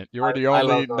 No, you didn't. You were the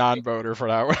only non-voter for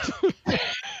that one.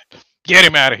 Get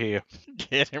him out of here.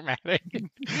 Get him out of here.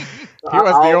 He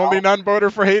was the only non-voter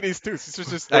for Hades too. So this was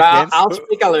just against. I'll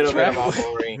speak a little bit about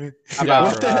Ori.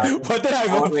 What did I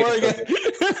vote for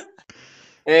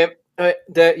again?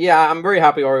 I'm very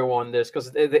happy Ori won this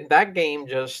because that game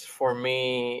just for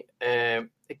me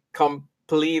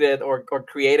completed or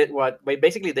created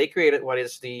basically they created what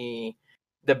is the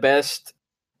best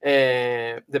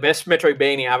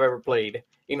Metroidvania I've ever played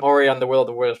in Ori and the Will of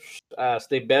the Wisps as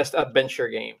the best adventure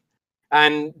game.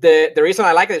 And the reason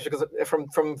I like it is because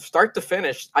from start to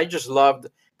finish, I just loved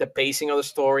the pacing of the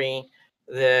story,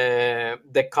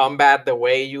 the combat, the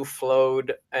way you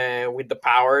flowed with the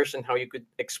powers and how you could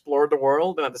explore the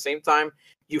world, and at the same time,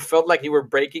 you felt like you were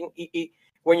breaking.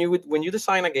 When you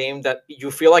design a game that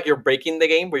you feel like you're breaking the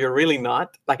game, but you're really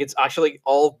not. Like it's actually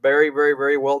all very, very,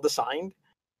 very well designed,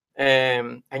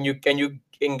 and you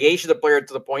engage the player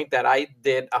to the point that I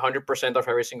did 100% of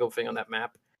every single thing on that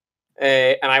map.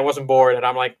 And I wasn't bored, and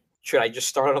I'm like, should I just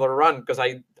start another run? Because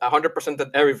I 100% did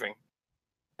everything,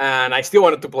 and I still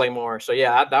wanted to play more. So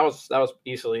yeah, that was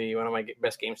easily one of my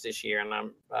best games this year, and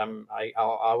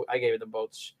I gave it the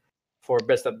votes for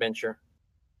best adventure.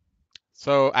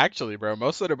 So actually, bro,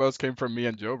 most of the votes came from me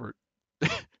and Jobert.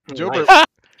 Jobert,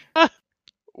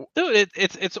 dude,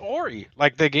 it's Ori.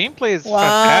 Like the gameplay is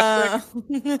fantastic.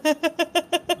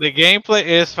 The gameplay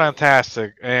is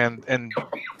fantastic, and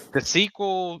the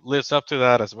sequel lives up to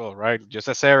that as well, right? Just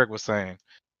as Eric was saying.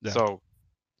 Yeah. So,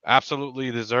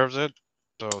 absolutely deserves it.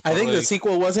 So totally... I think the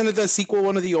sequel wasn't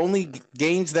one of the only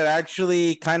games that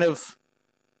actually kind of.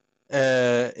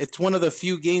 It's one of the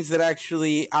few games that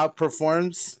actually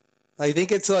outperforms. I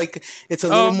think it's a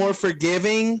little more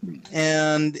forgiving,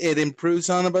 and it improves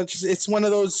on a bunch. It's one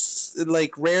of those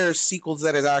like rare sequels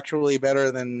that is actually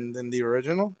better than the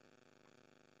original.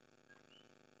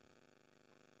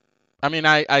 I mean,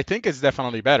 I think it's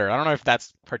definitely better. I don't know if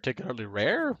that's particularly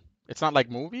rare. It's not like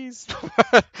movies.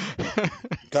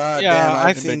 God damn,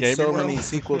 I've seen so many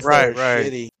sequels that are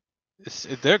shitty.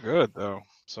 They're good though.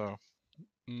 So.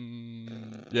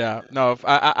 Yeah. No.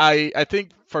 I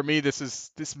think for me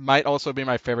this might also be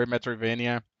my favorite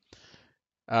Metroidvania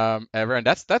ever, and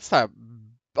that's a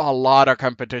lot of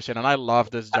competition, and I love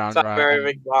this genre. That's a very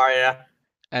big bar, yeah.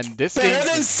 And this Better game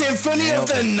than just Symphony of nailed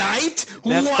the it. Night?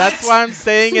 That's why I'm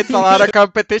saying it's a lot of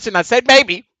competition. I said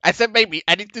maybe. I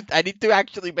need to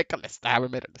actually make a list. I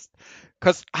haven't made a list.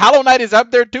 Because Hollow Knight is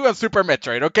up there too, and Super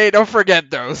Metroid. Okay, don't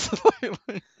forget those.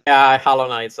 Yeah, Hollow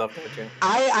Knight's up there too.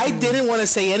 I didn't want to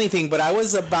say anything, but I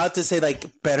was about to say like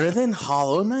better than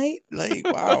Hollow Knight. Like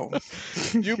wow.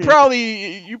 you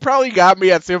probably got me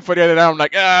at Symphony, and I'm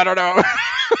like, I don't know.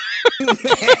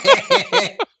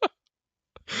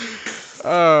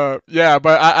 Yeah,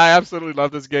 but I absolutely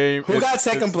love this game. Who got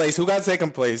second place? Who got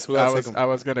second place? Who got second place? I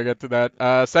was gonna get to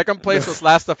that. Second place was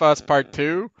Last of Us Part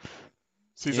 2.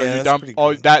 Caesar, Yeah, you that's dumb. pretty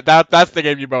Oh, good. that's the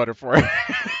game you voted for.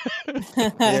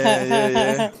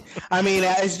 Yeah. I mean,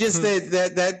 it's just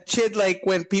that shit. Like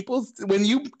when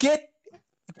you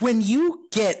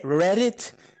get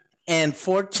Reddit and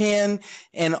 4chan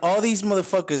and all these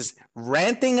motherfuckers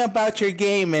ranting about your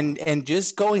game and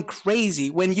just going crazy.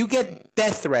 When you get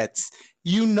death threats,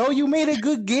 you know you made a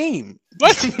good game.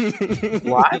 What?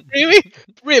 What?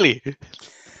 Really?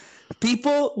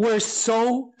 People were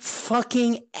so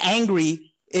fucking angry.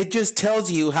 It just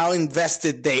tells you how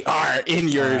invested they are in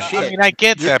your I shit. mean, I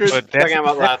get You that, could- but that's Talking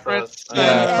about Last of Us. Yeah,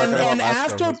 And- talking about and Last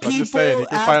of after Us. I'm just saying, you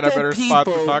can find a after better spot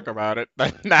to people- talk about it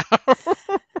than now.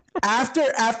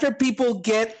 after people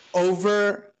get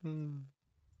over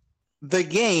the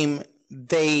game,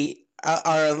 they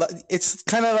are. It's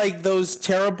kind of like those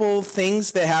terrible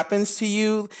things that happens to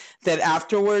you that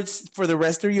afterwards, for the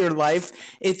rest of your life,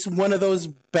 it's one of those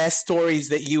best stories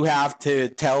that you have to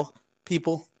tell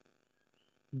people.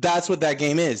 That's what that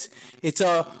game is. It's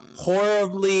a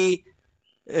horribly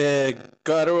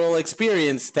guttural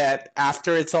experience that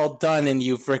after it's all done and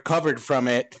you've recovered from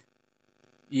it,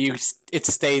 it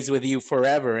stays with you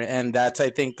forever, and that's, I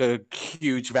think, a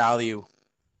huge value.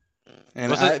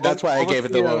 And that's why I gave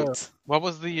it the vote. What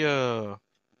was the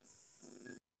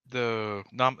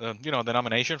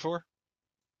nomination for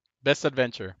Best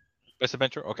Adventure. Best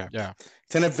Adventure? Okay. Yeah.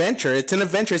 It's an adventure. It's an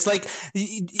adventure. It's like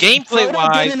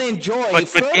Gameplay-wise, didn't enjoy. but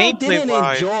Frodo didn't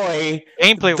gameplay-wise- enjoy.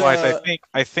 Gameplay-wise, The-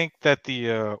 I think that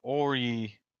the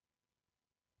Ori.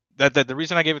 That the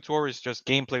reason I gave it to Ori is just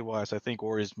gameplay-wise. I think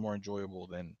Ori is more enjoyable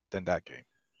than that game.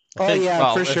 Oh think- yeah,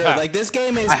 well, for in sure. fact, Like this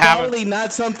game is I haven't- probably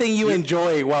not something you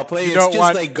enjoy while playing. you It's don't just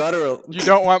want- like guttural. You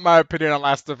don't want my opinion on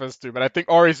Last of Us 2, but I think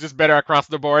Ori is just better across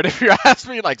the board. If you ask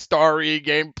me, like story,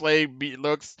 gameplay,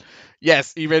 looks,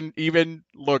 yes, even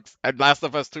looks. And Last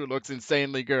of Us 2 looks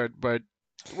insanely good, but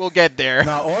we'll get there.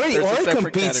 No, Ori There's a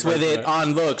separate competes category with for it that.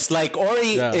 on looks. Like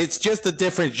Ori, Yeah. it's just a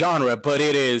different genre, but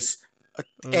it is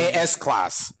a S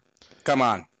class. Come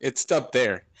on, it's up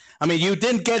there. I mean, you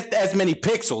didn't get as many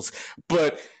pixels,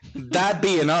 but that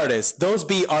be an artist. Those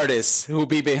be artists who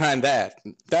be behind that.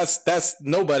 That's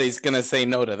nobody's gonna say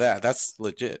no to that. That's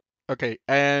legit. Okay,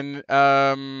 and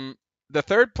the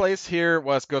third place here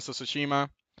was Ghost of Tsushima.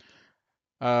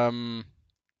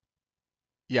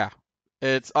 Yeah,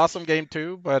 it's awesome game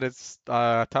too, but it's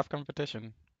tough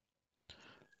competition.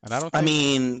 And I don't I think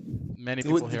mean, many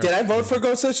people here. did I vote for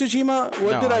Ghost of Tsushima?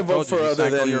 What No, did I I vote told you, for you other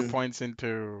sank all than your points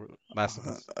into Last of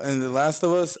Us? And The Last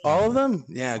of Us? All of them?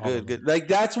 Yeah, All of good, them. good. Like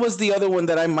that was the other one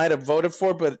that I might have voted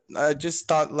for, but I just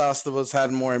thought Last of Us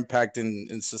had more impact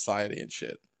in society and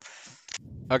shit.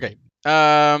 Okay.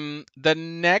 The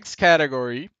next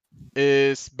category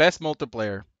is Best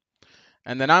Multiplayer.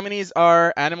 And the nominees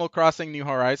are Animal Crossing New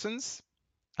Horizons,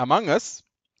 Among Us,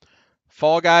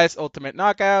 Fall Guys Ultimate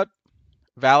Knockout,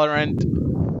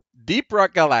 Valorant, Deep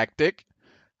Rock Galactic,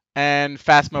 and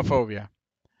Phasmophobia.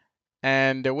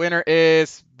 And the winner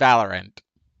is Valorant.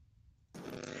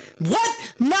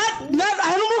 What? Not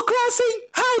Animal Crossing?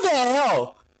 How the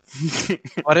hell?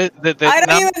 What is the I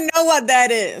don't even know what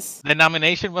that is. the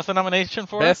nomination? What's the nomination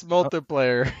for? Best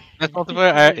Multiplayer. Best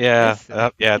multiplayer.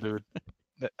 Yeah, dude.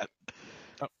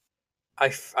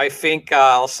 I think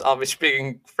I'll be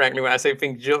speaking frankly when I say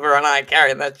think Jilver and I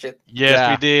carried that shit. Yes,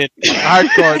 Yeah. we did.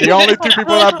 Hardcore. The only two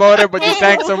people that voted, but you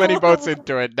sank so many votes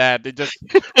into it that it just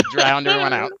drowned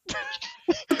everyone out.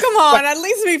 Come on, at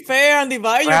least be fair and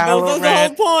divide your votes.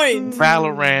 That's the whole point.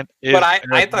 Valorant is But I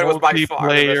a thought it was by far the best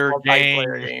multiplayer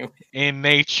multiplayer game game. in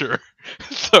nature.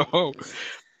 So,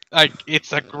 like,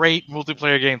 it's a great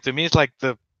multiplayer game. To me, it's like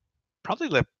probably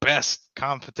the best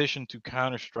competition to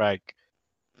Counter-Strike.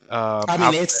 I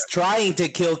mean, it's trying to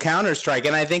kill Counter-Strike,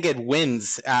 and I think it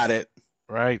wins at it.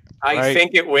 right, I right,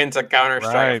 think it wins a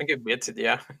Counter-Strike. I Right. think it beats it,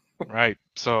 yeah. right.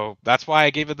 So that's why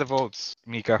I gave it the votes,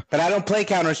 Mika. But I don't play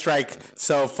Counter-Strike,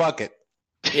 so fuck it.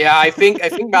 Yeah, I think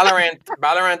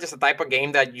Valorant is the type of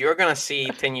game that you're gonna see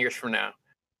 10 years from now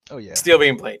Oh yeah, still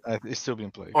being played. it's still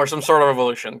being played. Or some sort of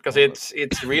evolution because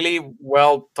it's really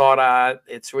well thought out.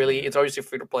 It's obviously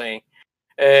free to play,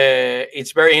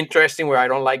 It's very interesting. Where I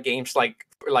don't like games like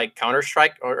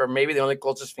Counter-Strike, or maybe the only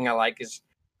closest thing I like is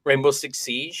Rainbow Six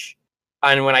Siege.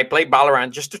 And when I play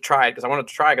Valorant, just to try it, because I wanted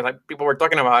to try it, because people were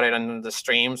talking about it and the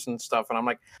streams and stuff, and I'm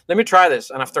like, let me try this.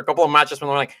 And after a couple of matches, I'm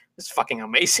like, this is fucking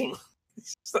amazing.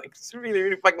 It's really,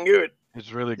 really fucking good.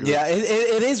 It's really good. Yeah,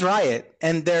 it is Riot,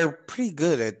 and they're pretty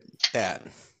good at that.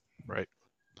 Right.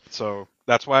 So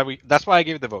that's why I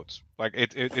gave the votes. Like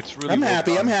it's really. I'm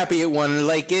happy. I'm happy it won.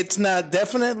 Like it's not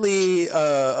definitely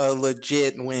a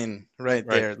legit win right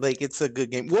there. Like it's a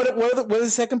good game. What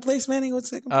is second place, Manny? What's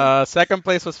second place? Second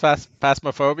place was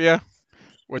Phasmophobia,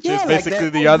 which Yeah, is I like basically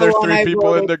that. the other The one three I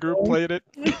people in voted the group for. played it.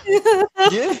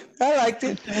 Yeah, I liked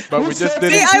it. But we Who's just third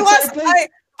didn't- place?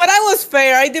 But I was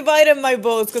fair. I divided my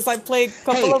votes because I played a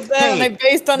couple of them and I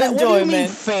based on What do you mean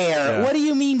enjoyment. fair? Yeah. What do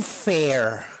you mean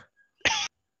fair?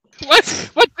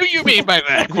 What do you mean by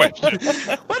that question?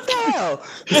 What the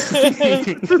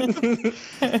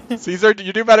hell? Caesar,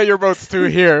 you do better your votes too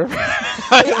here.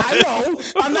 I know.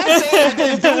 I'm not saying I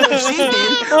didn't do what she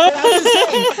did, but I'm just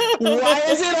saying, why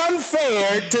is it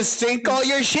unfair to sink all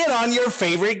your shit on your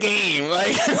favorite game?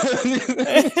 Like,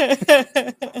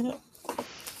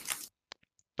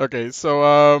 Okay, so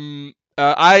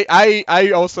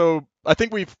I also I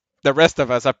think the rest of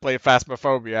us have played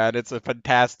Phasmophobia, and it's a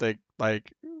fantastic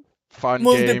fun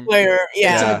game. Multiplayer,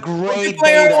 yeah. it's Yeah. a great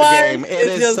Multiplayer beta one game. It is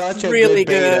is just such a really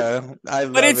good beta. I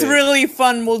love But it's it. really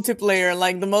fun multiplayer.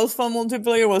 Like the most fun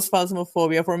multiplayer was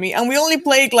Phasmophobia for me, and we only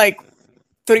played like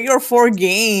 3 or 4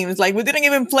 games. Like we didn't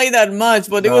even play that much,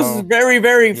 but it was No. very,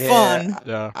 very Yeah. fun.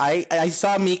 Yeah. I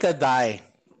saw Mika die,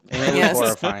 and it was Yes.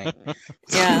 horrifying.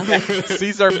 Yeah.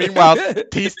 Caesar, meanwhile,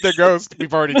 teased the ghost.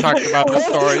 We've already talked about the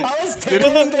story. I was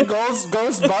tickling the ghost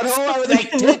butthole. I was like,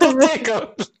 tickle,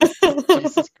 tickle.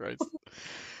 Jesus Christ.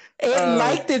 It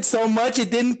liked it so much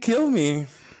it didn't kill me.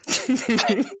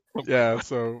 Yeah,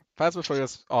 so Phasmophobia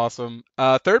is awesome.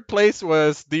 Third place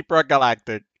was Deep Rock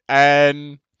Galactic,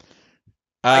 and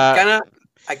I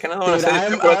kind of want to Dude, say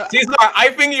I'm- this, but Caesar, I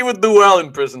think you would do well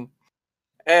in prison.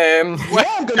 Yeah,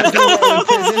 I'm gonna do well in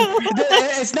prison.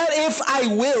 It's not if I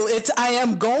will, it's I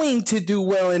am going to do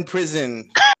well in prison.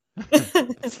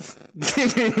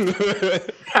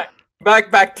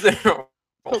 back to the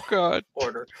Oh God.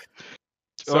 order.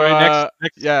 so Sorry,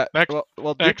 next. yeah, next,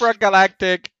 well, next. Deep Rock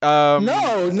Galactic. No,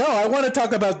 I want to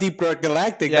talk about Deep Rock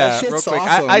Galactic. Yeah, that real shit's quick.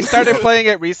 awesome. I started playing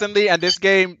it recently, and this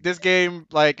game,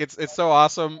 like it's so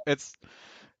awesome.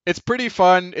 It's pretty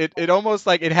fun. It almost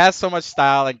like it has so much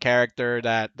style and character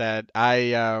that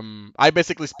I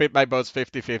basically split my votes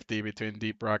 50-50 between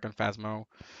Deep Rock and Phasmo.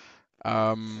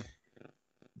 I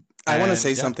want to and say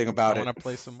yeah, something about I it. want to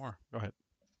play some more. Go ahead.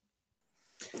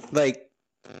 Like,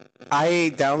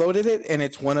 I downloaded it, and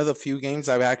it's one of the few games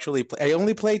I've actually played. I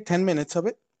only played 10 minutes of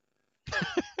it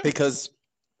because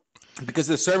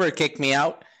the server kicked me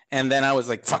out, and then I was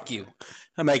like, "Fuck you."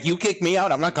 I'm like, "You kicked me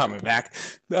out. I'm not coming back."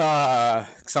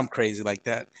 Some crazy like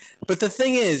that. But the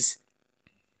thing is,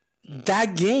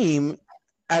 that game,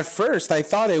 at first, I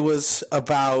thought it was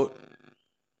about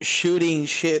shooting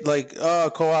shit, like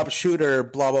co-op shooter,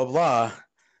 blah blah blah.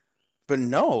 But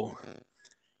no,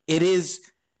 it is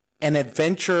an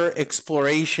adventure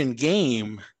exploration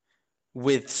game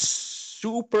with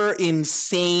super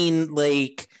insane,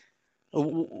 like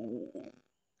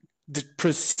the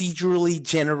procedurally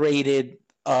generated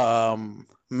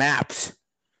maps,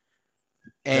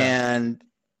 and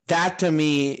that to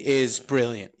me is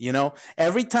brilliant. You know,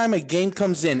 every time a game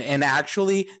comes in and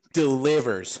actually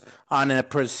delivers on a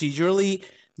procedurally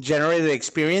generated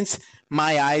experience,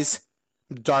 my eyes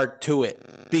dart to it,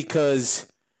 because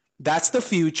that's the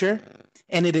future,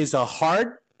 and it is a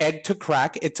hard egg to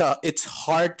crack. It's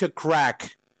hard to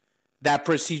crack that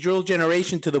procedural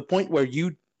generation to the point where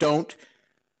you don't,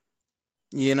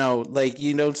 you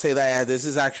don't say that this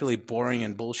is actually boring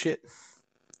and bullshit.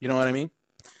 You know what I mean?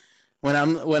 When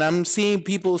I'm seeing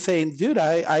people saying, dude,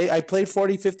 I played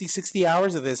 40, 50, 60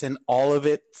 hours of this, and all of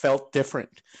it felt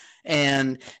different.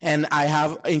 And I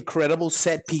have incredible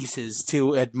set pieces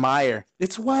to admire.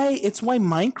 It's why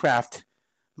Minecraft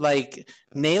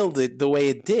nailed it the way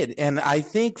it did. And I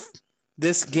think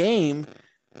this game,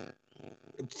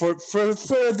 for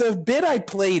the bit I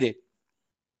played it,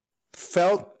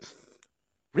 felt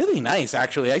really nice.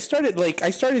 Actually, I started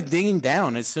digging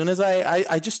down as soon as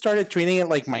I just started treating it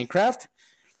like Minecraft.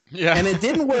 Yeah. And it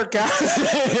didn't work out.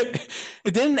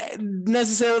 It didn't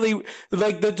necessarily,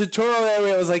 like the tutorial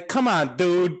area. I was like, come on,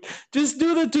 dude, just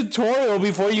do the tutorial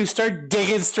before you start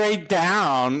digging straight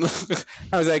down.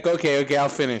 I was like, okay, I'll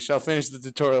finish the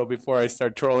tutorial before I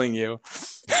start trolling you.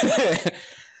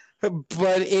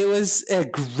 But it was a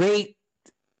great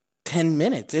 10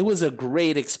 minutes. It was a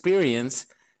great experience,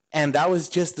 and that was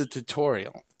just the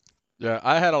tutorial. Yeah,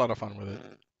 I had a lot of fun with it.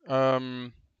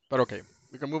 But okay,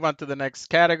 we can move on to the next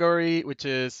category, which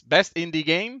is best indie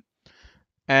game.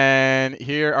 And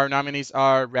here our nominees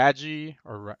are Raji,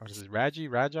 or what is it, Raji?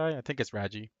 I think it's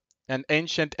Raji. And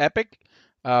Ancient Epic,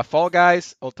 Fall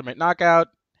Guys, Ultimate Knockout,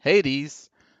 Hades,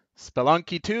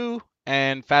 Spelunky 2,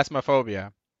 and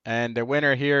Phasmophobia. And the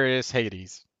winner here is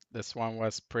Hades. This one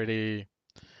was pretty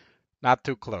not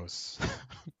too close.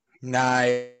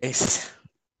 Nice.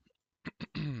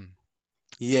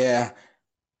 Yeah.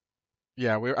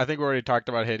 Yeah, I think we already talked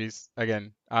about Hades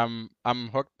again. I'm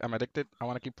hooked. I'm addicted. I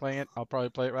want to keep playing it. I'll probably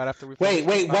play it right after we Wait.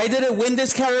 Why did it win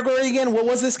this category again? What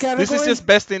was this category? This is just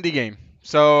best indie game.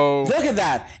 So look at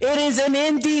that. It is an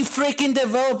indie freaking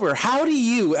developer. How do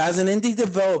you, as an indie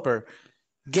developer,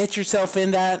 get yourself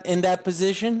in that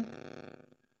position?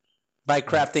 By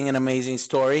crafting an amazing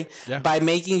story, by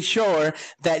making sure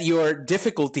that your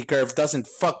difficulty curve doesn't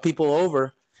fuck people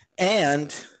over,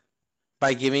 and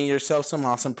by giving yourself some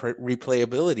awesome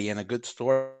replayability and a good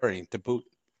story to boot.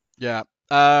 Yeah.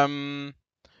 I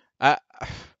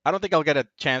don't think I'll get a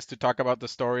chance to talk about the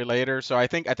story later, so I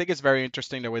think it's very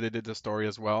interesting the way they did the story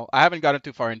as well. I haven't gotten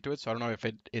too far into it, so I don't know if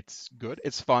it's good.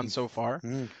 It's fun so far.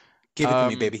 Give it to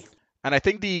me, baby. And I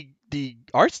think the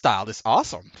art style is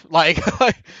awesome.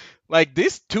 Like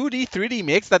this 2D 3D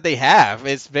mix that they have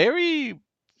is very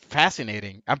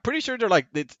fascinating. I'm pretty sure they're like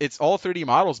it's all 3D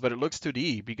models, but it looks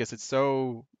 2D because it's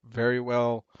so very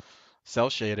well cel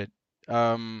shaded.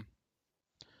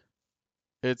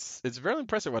 It's very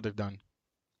impressive what they've done.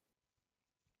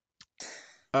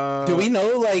 Do we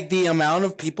know like the amount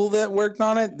of people that worked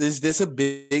on it? Is this a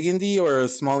big indie or a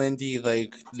small indie?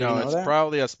 Like, no, it's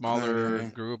probably a smaller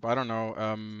group. I don't know.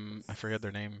 I forget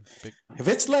their name. If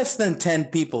it's less than 10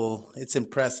 people, it's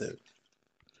impressive.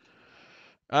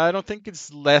 I don't think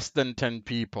it's less than 10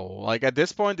 people. Like at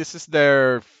this point, this is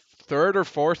their third or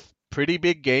fourth pretty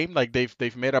big game. Like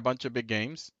they've made a bunch of big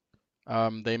games.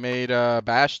 They made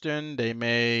Bastion, they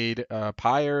made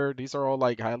Pyre. These are all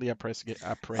like highly appraised.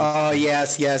 Oh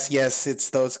yes, it's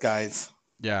those guys.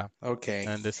 Yeah. Okay.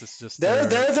 And this is just they're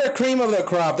the cream of the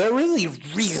crop. They're really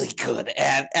good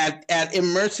at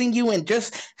immersing you and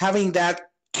just having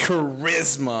that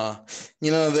charisma.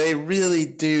 You know, they really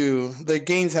do. The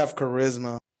games have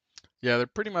charisma. Yeah, they're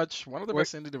pretty much one of the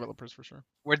best indie developers for sure.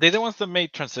 Were they the ones that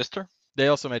made Transistor? They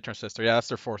also made Transistor. Yeah, that's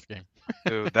their fourth game.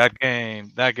 Dude, that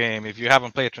game. If you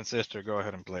haven't played Transistor, go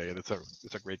ahead and play it. It's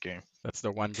a great game. That's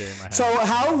the one game I have. So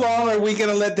how long are we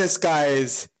gonna let this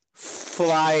guys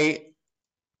fly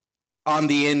on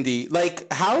the indie?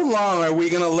 Like, how long are we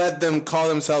gonna let them call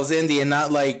themselves indie and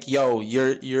not like, yo,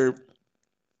 you're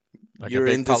like your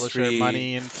industry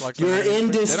money and your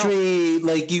industry,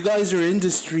 like you guys are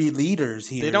industry leaders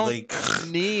here. They don't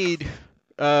need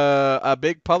a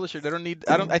big publisher. They don't need.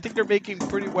 I think they're making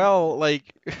pretty well,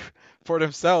 like for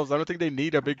themselves. I don't think they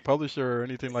need a big publisher or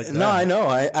anything like that. No, I know.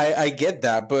 I get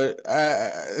that, but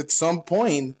at some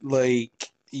point, like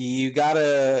you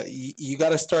gotta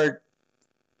start,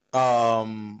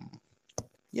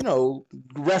 you know,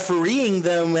 refereeing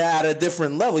them at a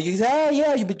different level. You say, oh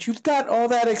yeah, but you've got all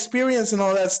that experience and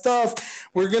all that stuff.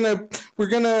 We're not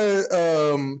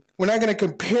gonna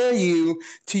compare you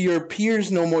to your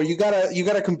peers no more. You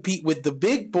gotta compete with the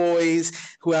big boys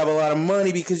who have a lot of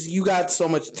money because you got so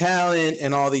much talent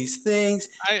and all these things.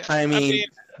 I mean,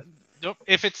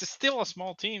 if it's still a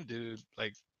small team, dude,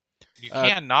 like. You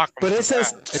can't knock. But it's a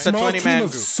small team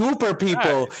of super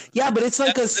people. Yeah, but it's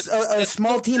like a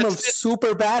small team of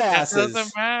super badasses. It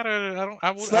doesn't matter.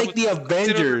 It's like the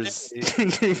Avengers.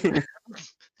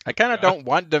 I kind of don't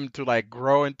want them to like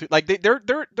grow into like they're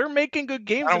making good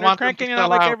games and they're cranking it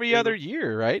out like every other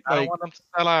year, right? I don't want them to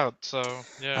sell out. So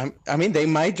yeah. I mean, they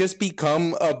might just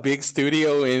become a big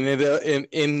studio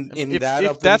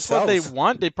if that's what they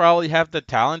want. They probably have the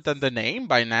talent and the name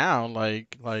by now.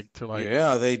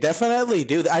 Yeah, they definitely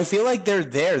do. I feel like they're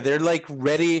there. They're like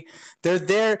ready. They're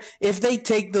there. If they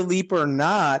take the leap or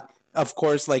not, of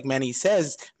course, like Manny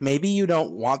says, maybe you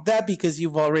don't want that because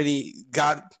you've already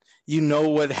got. You know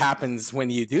what happens when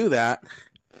you do that.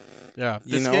 Yeah,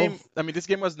 this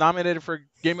game was nominated for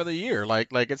Game of the Year. Like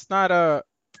it's not a.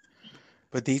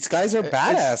 But these guys are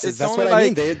badasses. That's what I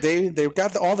mean. They've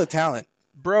got all the talent.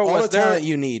 Bro, all the talent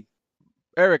you need.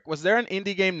 Eric, was there an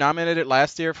indie game nominated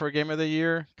last year for Game of the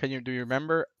Year? Do you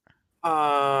remember?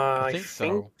 I think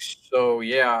so. so.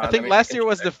 Yeah. I think last year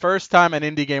was the first time an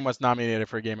indie game was nominated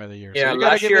for Game of the Year. Yeah, so you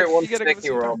gotta last give year it, it won you gotta give it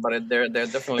some Sekiro, time. but there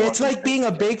definitely It's wasn't like being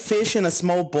a big fish in a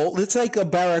small bowl. It's like a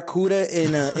barracuda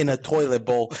in a toilet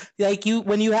bowl. Like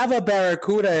when you have a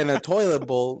barracuda in a toilet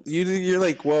bowl, you're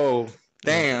like, whoa,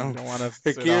 damn. You don't want to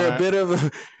Like sit you're on a it. bit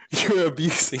of you're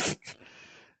abusing.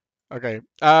 Okay.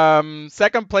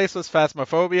 Second place was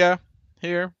Phasmophobia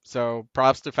here. So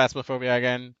props to Phasmophobia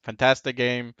again. Fantastic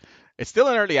game. It's still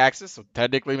in early access, so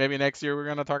technically maybe next year we're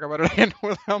gonna talk about it again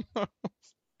with them.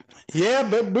 Yeah,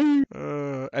 baby.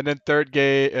 And then third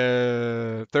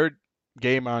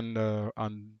game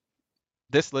on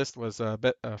this list was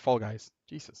Fall Guys.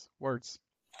 Jesus, words.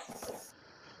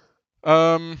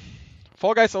 Fall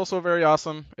Guys also very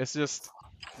awesome. It's just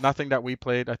nothing that we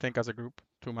played, I think, as a group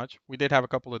too much. We did have a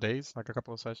couple of days, like a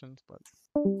couple of sessions,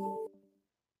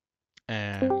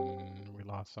 and we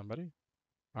lost somebody.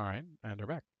 All right, and they're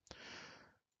back.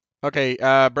 Okay,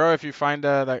 bro, if you find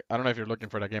that, I don't know if you're looking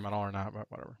for that game at all or not, but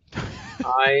whatever.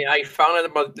 I found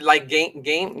it, but like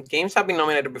games have been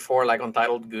nominated before, like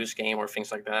Untitled Goose Game or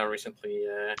things like that recently.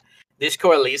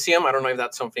 Disco Elysium. I don't know if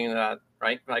that's something that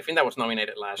right. I think that was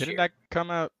nominated last Didn't year. that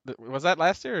come out? Was that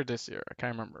last year or this year? I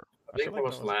can't remember. I think it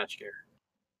was last year.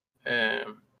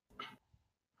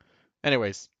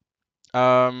 Anyways,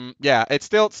 yeah, it's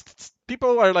still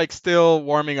people are like still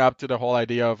warming up to the whole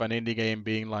idea of an indie game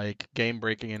being like game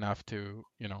breaking enough to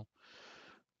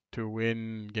to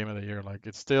win Game of the Year. Like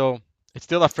it's still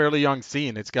a fairly young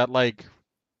scene. It's got like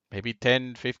maybe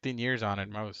 10, 15 years on it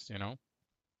most.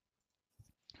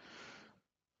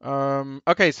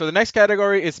 Okay, so the next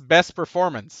category is Best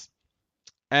Performance.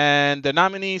 And the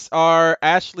nominees are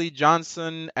Ashley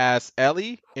Johnson as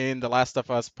Ellie in The Last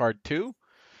of Us Part 2.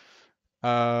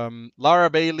 Laura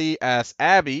Bailey as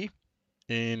Abby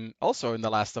also in The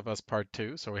Last of Us Part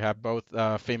 2. So we have both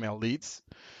female leads.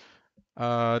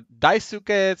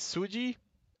 Daisuke Tsuji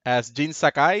as Jin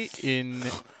Sakai in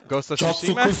Ghost of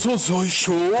Tsushima.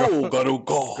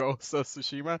 Ghost of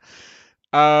Tsushima.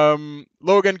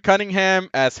 Logan Cunningham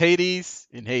as Hades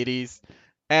in Hades,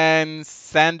 and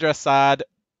Sandra Saad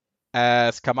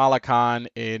as Kamala Khan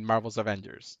in Marvel's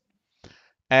Avengers.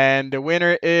 And the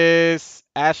winner is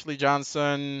Ashley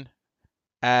Johnson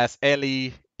as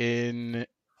Ellie in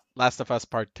Last of Us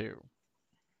Part 2.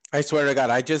 I swear to God,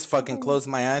 I just fucking closed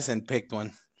my eyes and picked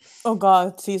one. Oh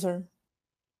God, Caesar.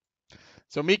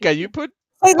 So Mika, you put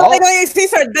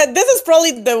Caesar, this is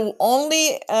probably the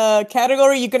only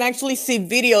category you can actually see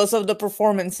videos of the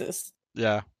performances.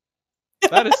 Yeah,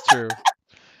 that is true.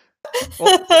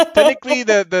 Well, technically,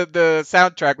 the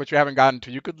soundtrack, which we haven't gotten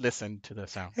to, you could listen to the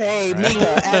sound. Hey, right?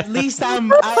 Mika, at least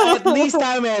I'm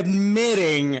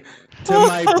admitting to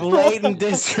my blatant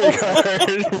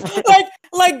disregard.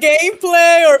 like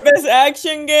gameplay or best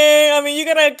action game. I mean,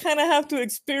 you're gonna kind of have to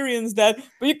experience that,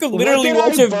 but you could literally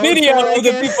watch a video of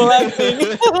the people acting.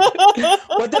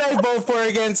 What did I vote for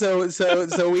again? So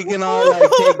we can all like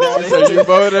take that. So you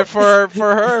voted for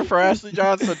her, for Ashley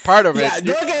Johnson. Part of it. Yeah,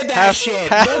 look at that shit.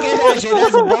 Look at that shit.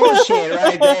 That's bullshit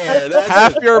right there. That's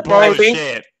half your vote.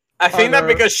 bullshit. I think that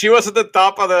because she was at the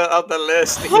top of the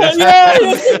list. Yeah,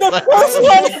 the first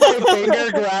one. My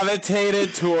finger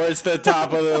gravitated towards the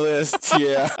top of the list.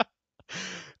 Yeah.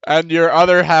 And your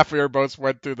other half of your votes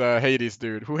went to the Hades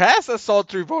dude, who has a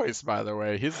sultry voice, by the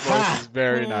way. His voice is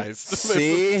very nice.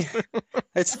 See?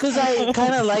 It's because I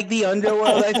kind of like the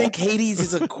underworld. I think Hades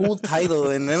is a cool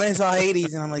title. And then I saw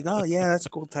Hades, and I'm like, oh, yeah, that's a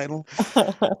cool title.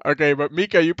 Okay, but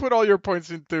Mika, you put all your points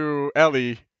into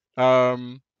Ellie.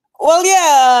 Well,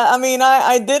 yeah, I mean,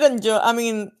 I did enjoy. I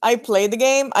mean, I played the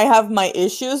game. I have my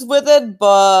issues with it,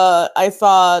 but I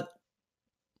thought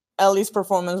Ellie's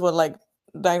performance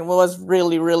was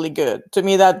really, really good. To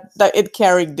me, that it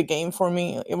carried the game for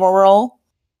me overall.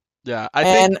 Yeah,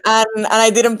 and I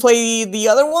didn't play the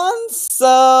other ones,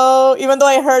 so even though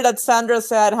I heard that Sandra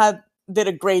Saad did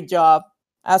a great job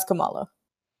as Kamala.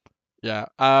 Yeah.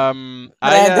 I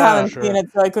haven't seen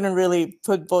it, so I couldn't really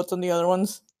put votes on the other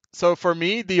ones. So for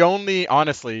me, the only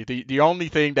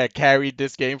thing that carried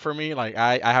this game for me, like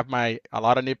I have a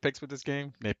lot of nitpicks with this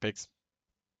game, nitpicks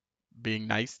being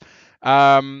nice,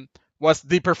 was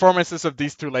the performances of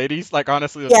these two ladies. Like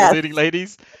honestly, the two leading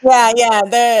ladies.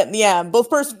 Yeah, both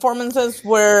performances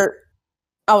were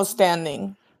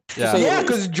outstanding. Yeah,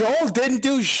 because Joel didn't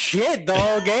do shit the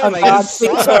whole game. Oh, like God,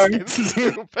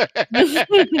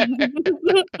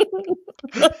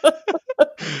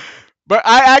 But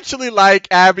I actually like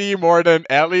Abby more than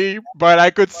Ellie, but I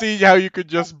could see how you could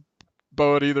just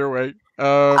vote either way.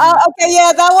 Okay,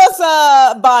 yeah, that was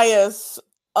a bias,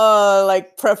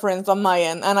 like preference on my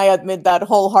end, and I admit that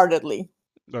wholeheartedly.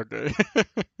 Okay.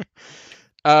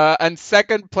 And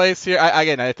second place here,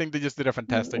 I think they just did a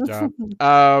fantastic job.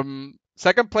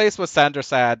 Second place was Sandra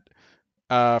Sad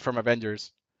from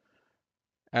Avengers.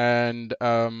 And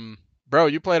bro,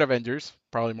 you played Avengers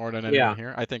probably more than anyone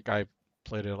here. I think I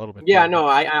played it a little bit. Yeah, too, no,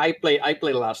 I played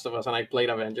Last of Us and I played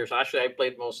Avengers. Actually, I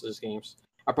played most of these games.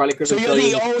 I probably couldn't. So you're tell the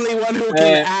you only one who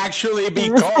can actually be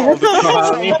called.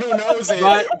 Someone who knows it.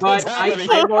 But I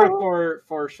voted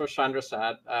for Chandra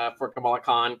Sad, for Kamala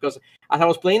Khan, because as I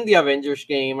was playing the Avengers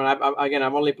game, and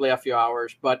I've only played a few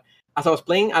hours, but as I was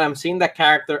playing and I'm seeing that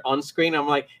character on screen, I'm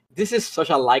like, this is such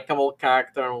a likable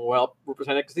character and well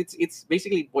represented, because it's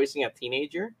basically voicing a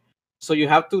teenager, so you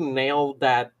have to nail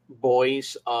that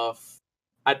voice of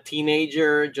a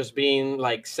teenager just being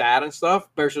like sad and stuff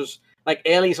versus like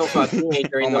Ellie's also a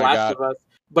teenager in Oh The my Last God. of Us,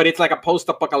 but it's like a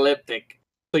post-apocalyptic.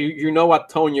 So you know what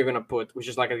tone you're gonna put, which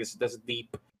is like this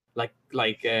deep, like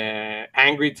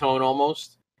angry tone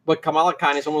almost. But Kamala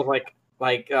Khan is almost like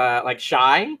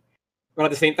shy, but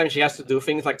at the same time she has to do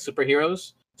things like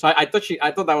superheroes. So I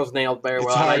thought that was nailed very It's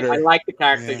well. And I harder. like the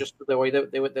character, Yeah. just the way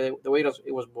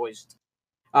it was voiced.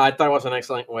 I thought it was an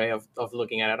excellent way of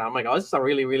looking at it. I'm like, oh, this is a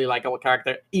really, really likable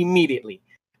character immediately.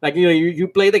 Like, you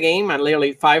play the game and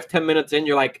literally 5-10 minutes in,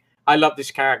 you're like, I love this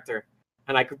character.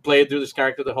 And I could play through this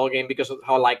character the whole game because of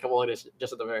how likable it is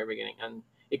just at the very beginning. And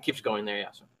it keeps going there, yeah.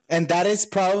 So. And that is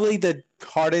probably the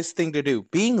hardest thing to do.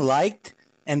 Being liked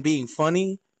and being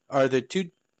funny are the two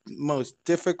most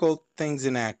difficult things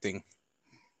in acting.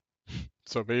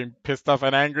 So being pissed off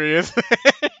and angry is.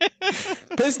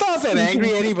 Pissed off and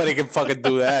angry, anybody can fucking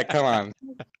do that. Come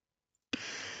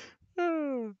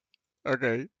on.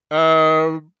 Okay.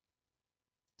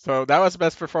 So that was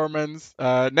best performance.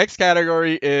 Next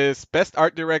category is best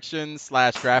art direction /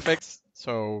 graphics.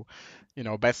 So,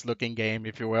 best looking game,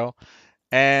 if you will.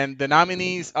 And the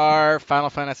nominees are Final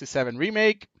Fantasy VII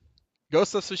Remake,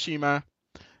 Ghost of Tsushima,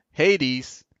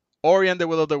 Hades, Ori and the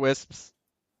Will of the Wisps,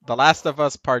 The Last of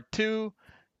Us Part 2,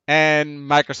 and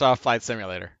Microsoft Flight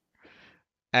Simulator.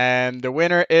 And the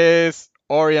winner is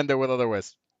Ori and the Will of the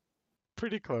Wisp.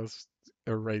 Pretty close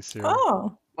a race here.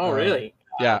 Oh. Oh, really?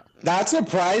 Yeah. That's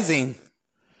surprising.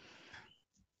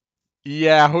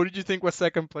 Yeah, who did you think was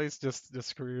second place?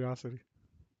 Just curiosity.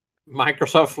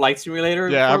 Microsoft Flight Simulator?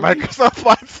 Yeah, for me? Microsoft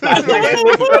Flight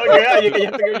Simulator. Yeah, you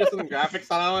have to give just some graphics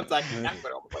on that one. It's like, yeah,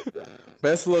 but I'll play that.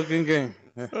 Best looking game.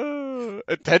 Yeah.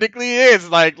 It technically is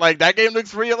like that game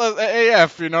looks real as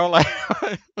AF, like.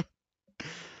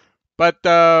 But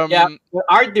Yeah, the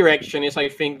art direction is, I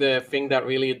think, the thing that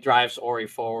really drives Ori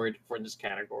forward for this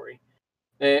category.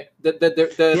 The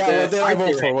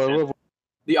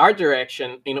art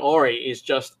direction in Ori is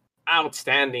just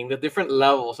outstanding. The different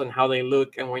levels and how they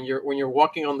look, and when you're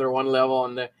walking under one level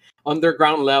on the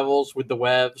underground levels with the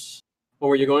webs, or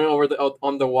when you're going over the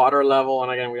underwater level,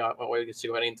 and again we can see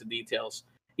right into details.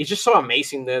 It's just so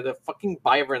amazing, the fucking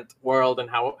vibrant world and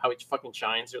how it fucking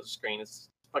shines through the screen. It's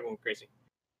fucking crazy.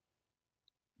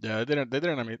 Yeah, they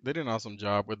did an awesome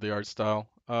job with the art style.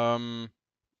 And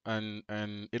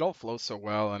it all flows so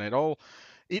well, and it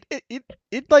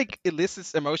like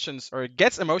elicits emotions, or it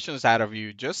gets emotions out of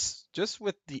you just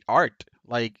with the art.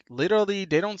 Like literally,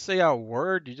 they don't say a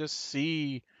word. You just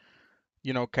see,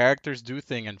 characters do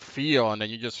thing and feel, and then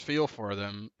you just feel for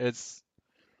them. It's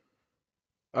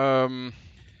so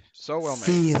well made.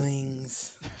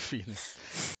 Feelings. Feelings.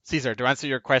 Caesar, to answer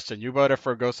your question, you voted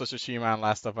for Ghost of Tsushima and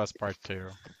Last of Us Part 2.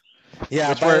 Yeah,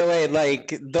 Which by were the way, like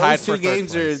tied those for two third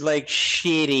games are place. like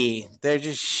shitty. They're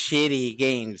just shitty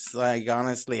games. Like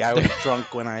honestly, I was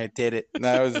drunk when I did it. And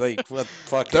I was like, what the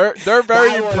fuck? They're very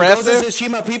That one, impressive. Ghost of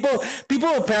Tsushima,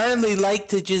 people apparently like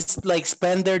to just like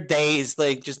spend their days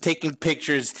like just taking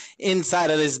pictures inside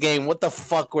of this game. What the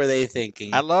fuck were they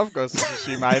thinking? I love Ghost of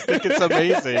Tsushima. I think it's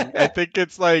amazing. I think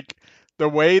it's like the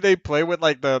way they play with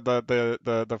like the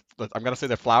I'm gonna say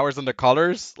the flowers and the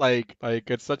colors. Like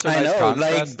it's such a I nice know,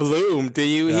 contrast. like bloom. Do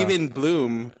you Yeah. even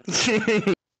bloom?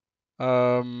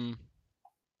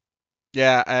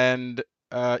 Yeah, and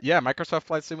yeah, Microsoft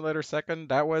Flight Simulator second.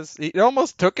 That was it.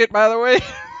 Almost took it, by the way.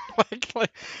 like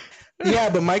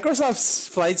Yeah, but Microsoft's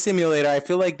Flight Simulator, I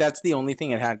feel like that's the only thing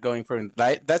it had going for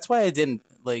it. That's why I didn't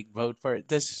like vote for it.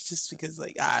 That's just because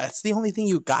like it's the only thing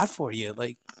you got for you.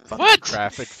 Like fuck. What?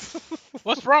 graphics.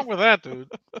 What's wrong with that, dude?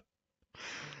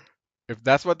 If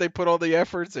that's what they put all the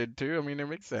efforts into, I mean, it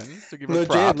makes sense to give them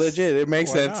props. Legit. It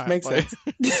makes Why sense. not? Makes Like-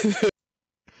 sense.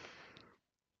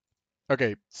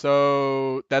 Okay,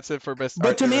 so that's it for best. But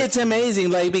art to me, it's direction. amazing,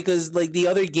 like because like the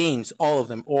other games, all of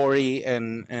them, Ori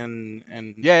and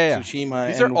Yeah. Tsushima,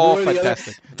 These and are all what the other-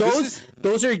 fantastic. This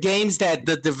Those are games that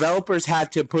the developers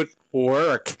had to put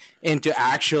work into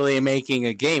actually making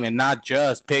a game, and not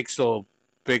just pixel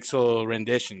pixel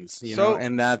renditions, you So- know,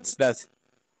 and that's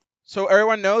So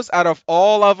everyone knows, out of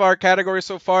all of our categories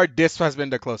so far, this has been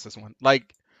the closest one.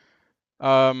 Like,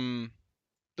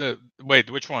 Wait,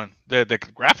 which one? The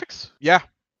graphics? yeah,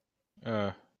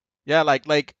 Uh, yeah, like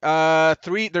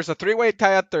three. There's a three-way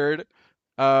tie at third.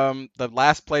 The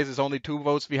last place is only 2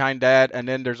 votes behind that, and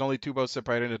then there's only 2 votes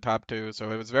separating the top two.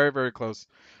 So it was very, very close,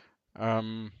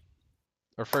 or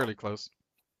fairly close.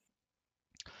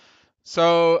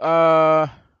 So, all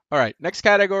right, next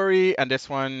category, and this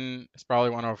one is probably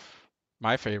one of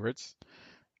my favorites.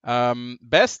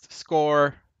 Best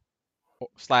score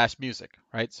 / music,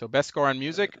 right? So best score on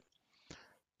music.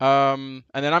 And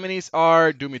the nominees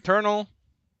are Doom Eternal,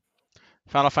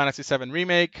 Final Fantasy VII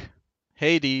Remake,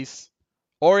 Hades,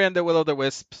 Ori and the Will of the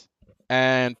Wisps,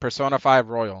 and Persona 5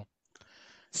 Royal.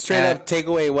 straight up take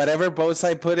away whatever votes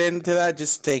I put into that.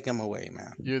 Just take them away,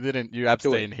 man. You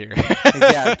abstain here.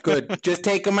 Yeah, good. Just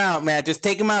take them out, man. Just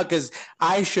take them out, because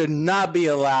I should not be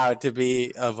allowed to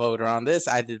be a voter on this.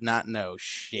 I did not know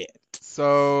shit.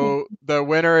 So the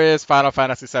winner is Final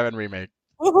Fantasy VII Remake.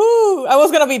 Woohoo! I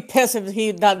was gonna be pissed if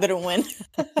that didn't win.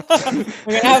 We're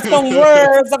gonna have some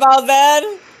words about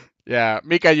that. Yeah,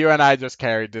 Mika, you and I just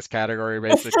carried this category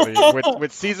basically,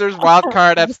 with Caesar's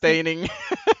wildcard abstaining.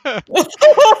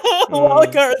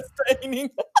 Wildcard training.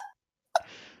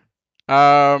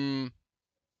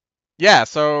 Yeah.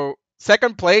 So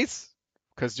second place,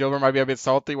 because Gilbert might be a bit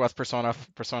salty, was Persona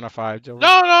 5. Gilbert.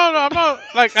 no, I'm not.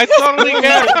 Like, I totally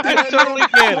get it. I totally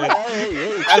get it.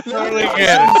 I totally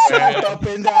get it. Up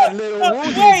in that little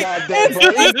wound you Wait, got there,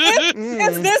 buddy.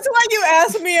 Is this why you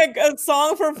asked me a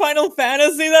song for Final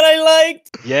Fantasy that I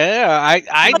liked? Yeah,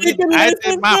 I did can my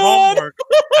listen to it. homework.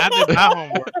 I did my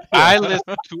homework. I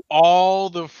listened to all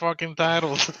the fucking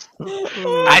titles.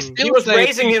 I He still was say,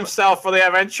 bracing himself for the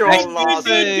eventual I Like, still loss.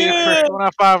 say Yeah.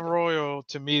 Persona 5 Royal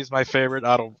to me is my favorite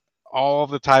out of all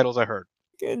of the titles I heard.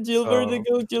 Gilbert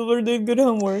did good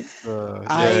homework.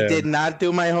 I did not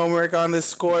do my homework on the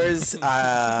scores,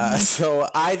 so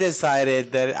I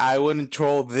decided that I wouldn't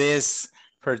troll this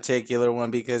particular one,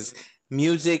 because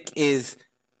music is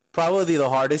probably the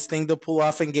hardest thing to pull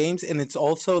off in games, and it's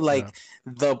also like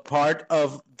the part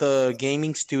of the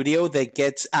gaming studio that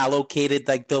gets allocated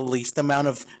like the least amount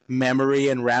of memory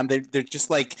and RAM. They're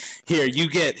just like, here, you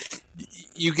get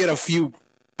a few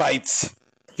bytes.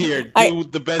 Here, do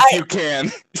the best you can.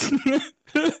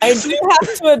 I do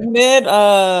have to admit,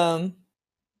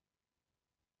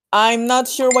 I'm not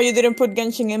sure why you didn't put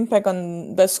Genshin Impact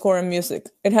on best score in music.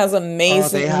 It has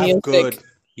amazing they have music. good.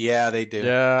 Yeah, they do.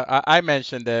 Yeah, I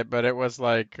mentioned it, but it was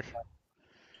like.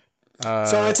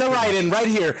 So it's a write-in right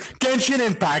here. Genshin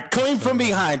Impact, coming from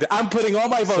behind. I'm putting all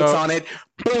my votes on it.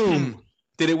 Boom.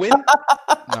 Did it win?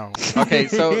 No. Okay,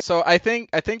 so I think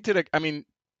I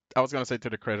was gonna say to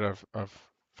the credit of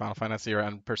Final Fantasy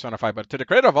and Persona 5, but to the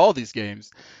credit of all these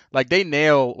games, like they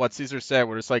nail what Caesar said,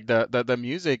 where it's like the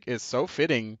music is so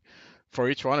fitting for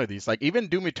each one of these. Like even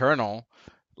Doom Eternal,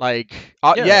 like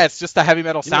yeah, it's just a heavy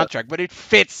metal soundtrack, but it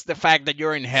fits the fact that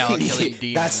you're in hell killing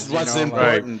demons. That's what's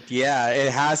important. Yeah,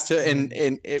 it has to, and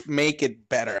it make it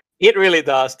better. It really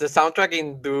does. The soundtrack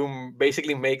in Doom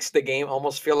basically makes the game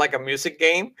almost feel like a music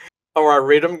game or a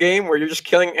rhythm game where you're just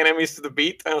killing enemies to the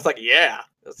beat. And it's like, yeah,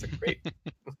 that's a great.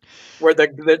 Where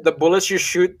the bullets you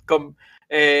shoot come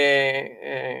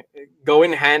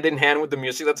going hand in hand with the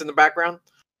music that's in the background.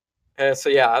 So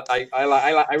yeah, I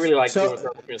really like Doom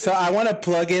Eternal music. So I want to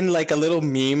plug in like a little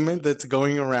meme that's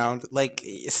going around, like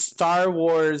Star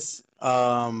Wars.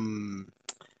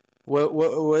 What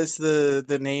was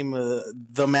the name of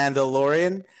The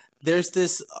Mandalorian? There's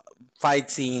this fight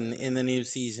scene in the new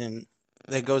season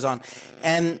that goes on,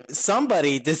 and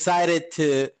somebody decided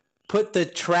to put the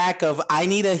track of "I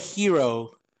Need a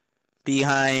Hero"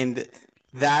 behind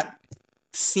that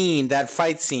scene, that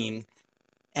fight scene,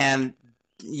 and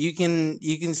you can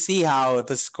see how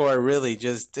the score really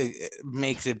just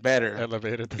makes it better.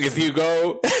 Elevated. If you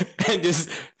go and just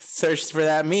search for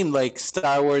that meme, like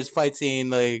Star Wars fight scene,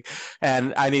 like,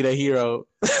 and I Need a Hero,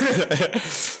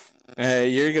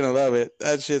 you're gonna love it.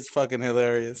 That shit's fucking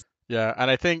hilarious. Yeah, and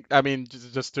I think,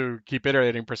 just to keep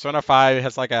iterating, Persona 5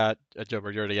 has like a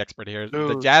Gilbert, you're the expert here. The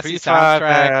Dude, jazzy P5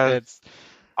 soundtrack, has it's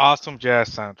awesome jazz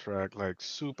soundtrack, like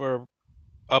super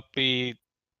upbeat.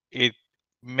 It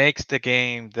makes the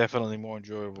game definitely more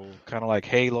enjoyable. Kind of like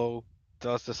Halo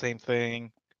does the same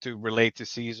thing to relate to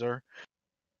Caesar.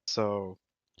 So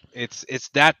it's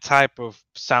that type of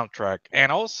soundtrack, and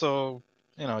also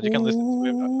you can listen to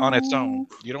it on its own.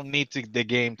 You don't need the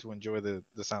game to enjoy the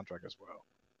soundtrack as well.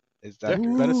 Is that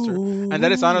that is true, and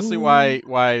that is honestly why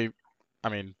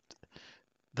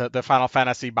the Final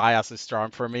Fantasy bias is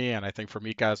strong for me, and I think for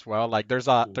Mika as well. Like there's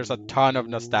a ton of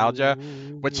nostalgia,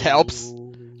 which helps.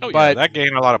 Oh yeah, But that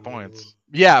gained a lot of points.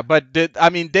 yeah, but I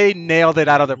mean they nailed it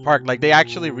out of the park. Like they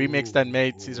actually remixed and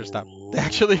made Caesar stop. They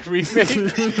actually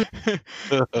remade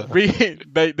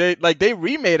they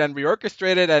remade and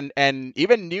reorchestrated and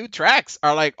even new tracks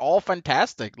are like all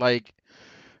fantastic. Like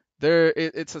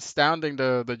it's astounding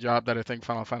the job that I think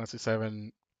Final Fantasy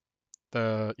VII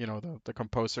the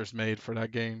composers made for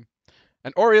that game.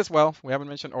 And Ori as well. We haven't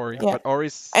mentioned Ori, Yeah. but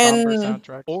Ori's somber And-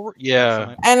 soundtrack. Or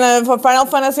yeah, excellent. And for Final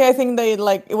Fantasy, I think they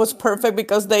like it was perfect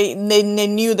because they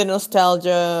knew the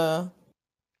nostalgia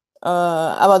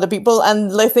about the people, and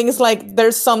the thing is like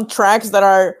there's some tracks that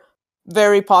are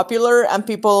very popular and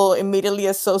people immediately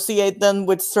associate them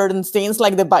with certain scenes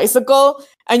like the bicycle,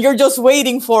 and you're just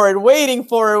waiting for it,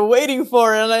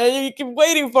 and you keep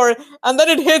waiting for it, and then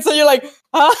it hits and you're like,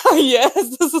 yes,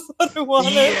 this is what I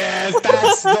wanted.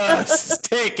 Yes, that's the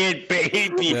ticket,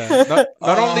 baby. Yeah.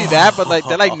 Not only that, but like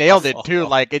they like nailed it too.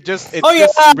 Like it's just Oh, yeah.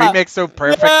 remixed so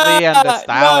perfectly and the Yeah.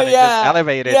 style No, and it yeah. just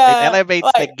elevated. Yeah. It elevates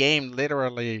the Like- game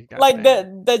literally. Like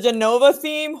Goddamn. the Genova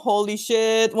theme, holy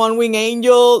shit! One Wing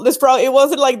Angel. It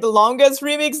wasn't like the longest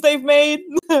remix they've made.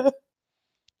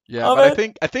 Yeah, of but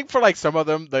it. I think for like some of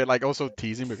them they like also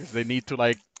teasing because they need to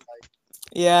like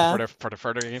Yeah. for the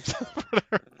further games.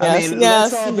 I Yes, mean,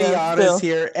 yes, let's all be yeah, honest still.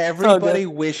 here. Everybody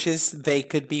wishes they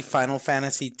could be Final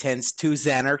Fantasy X's to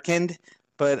Xanarkand,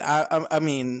 but I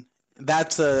mean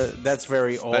that's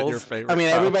very Is that your old. favorite I mean,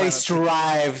 Final everybody Fantasy?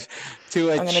 strives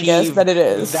to I'm gonna guess achieve that it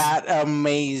is. that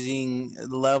amazing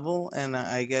level, and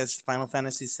I guess Final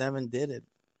Fantasy VII did it.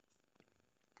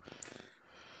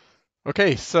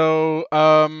 Okay, so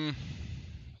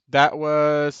that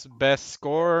was best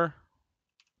score.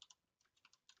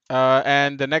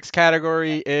 And the next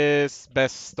category is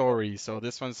best story. So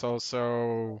this one's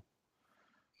also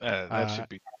that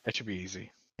should be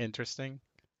easy. interesting.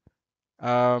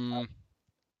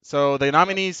 So the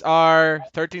nominees are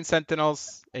 13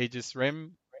 Sentinels, Aegis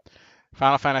Rim,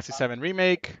 Final Fantasy VII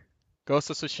Remake,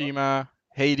 Ghost of Tsushima,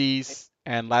 Hades,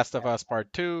 and Last of Us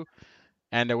Part 2.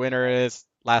 And the winner is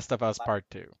Last of Us Part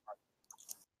 2.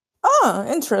 Oh,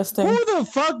 interesting. Who the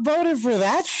fuck voted for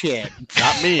that shit?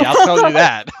 Not me, I'll tell you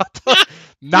that.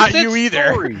 Not It said you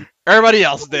either. Story. Everybody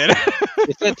else did.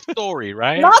 It said story,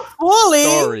 right? Not fully.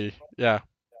 Story. Yeah.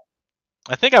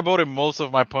 I think I voted most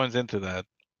of my points into that.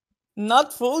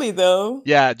 Not fully though.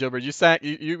 Yeah, Gilbert, you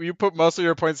put most of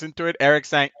your points into it. Eric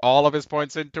sank all of his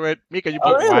points into it. Mika, you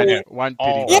put really? one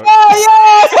Oh. pity Yeah, vote.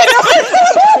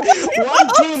 yeah. One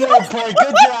teamwork point.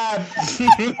 Good job.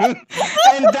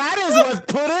 And that is what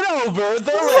put it over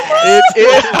the rest.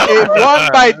 It won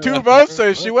by 2 votes, so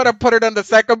if she would have put it on the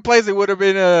second place, it would have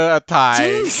been a tie.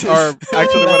 Jesus Or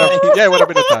actually, it would have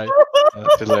been a tie.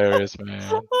 That's hilarious,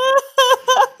 man.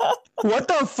 What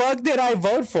the fuck did I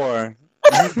vote for?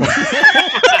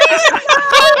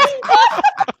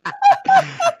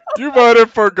 You voted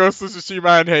for Ghost of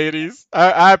Tsushima and Hades.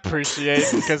 I appreciate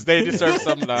it because they deserve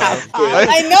some love.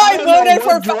 I know I don't know voted for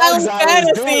what drugs Final I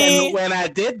was doing Fantasy. when I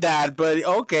did that, but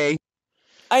okay.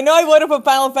 I know I voted for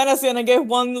Final Fantasy and I gave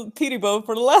one pity vote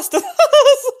for The Last of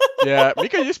Us. Yeah,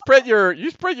 Mika, you spread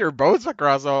your votes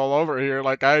across all over here.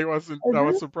 Like I was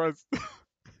surprised.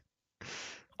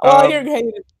 Oh, Um, you're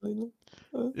hated.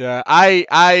 Yeah,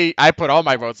 I put all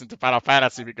my votes into Final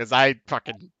Fantasy because I'm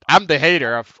the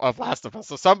hater of Last of Us.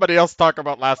 So somebody else talk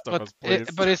about Last of Us, please.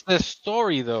 But it's the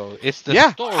story though. It's the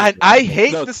yeah, story. and I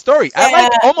hate Look, the story. I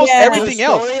like Yeah, almost yeah. everything The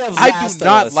else. story of I Last do of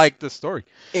not Us like the story.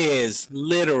 is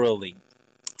literally,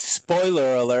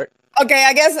 spoiler alert, Okay,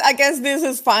 I guess this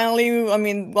is finally. I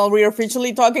mean, well, we're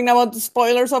officially talking about the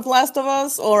spoilers of Last of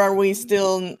Us, or are we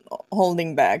still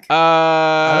holding back?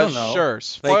 don't know. Sure. Like,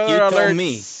 Spoiler you tell alert.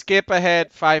 me. Skip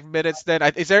ahead 5 minutes. Then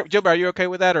is there Gilbert? Are you okay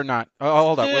with that or not? Oh,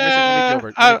 hold up. Let me Yeah,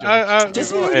 Gilbert. Let me Gilbert.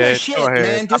 just go move ahead, your shit, go ahead.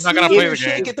 man. Just I'm not gonna move play your the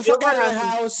shit. game. Get the fuck out of the Gilbert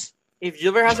house. If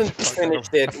Gilbert hasn't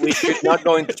finished it, we should not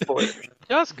go into spoilers.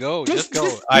 Just go. Just go.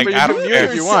 just- Like, Gilbert, I you don't can mute care.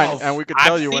 if you want, yourself. and we can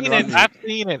tell I've you when seen to it. unmute. I've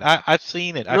seen it. I've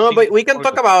seen it. No, but we can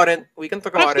talk about it. We can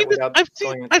talk about I've it seen, this, without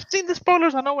going. I've seen the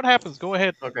spoilers. I know what happens. Go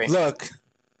ahead. Okay. Look,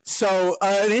 so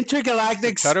an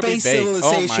intergalactic Try to be space vague. Oh my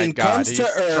civilization God, comes he's to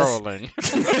Earth. trolling.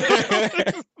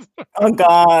 Oh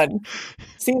God,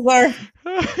 Caesar.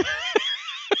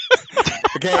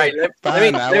 Okay, All right, let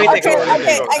fine, me I take won't over. go Okay,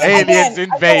 there. okay. Aliens Again.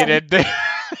 invaded.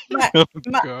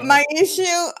 God. My issue,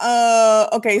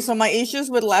 okay, so my issues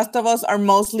with Last of Us are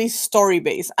mostly story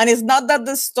based, and it's not that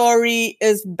the story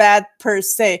is bad per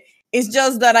se. It's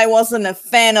just that I wasn't a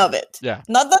fan of it. Yeah.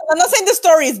 I'm not saying the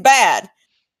story is bad.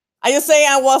 I just say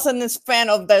I wasn't a fan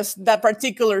of that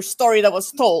particular story that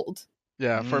was told.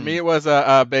 Yeah, for me it was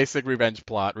a basic revenge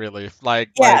plot, really. Like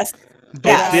Yes. But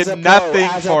Yeah. did as a nothing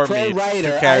pro, as for a pro me to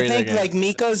writer, I carry the think game. like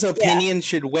Miko's opinion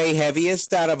should weigh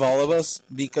heaviest out of all of us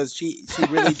because she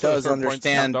really So does her points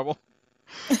count understand. double.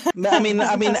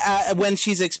 When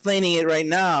she's explaining it right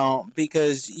now,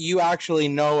 because you actually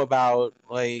know about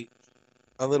like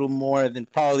a little more than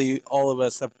probably all of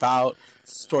us about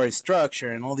story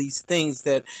structure and all these things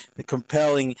that the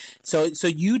compelling. So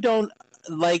you don't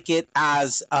like it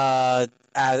as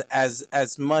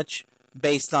much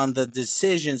based on the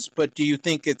decisions, but do you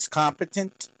think it's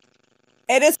competent?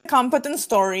 It is a competent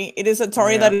story. It is a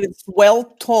story Yeah. that is well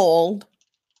told.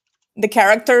 The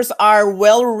characters are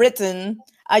well written.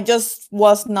 I just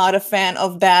was not a fan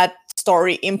of that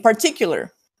story in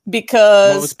particular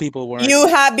because Most people weren't.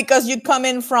 because you come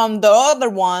in from the other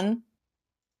one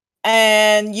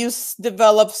and you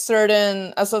develop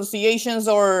certain associations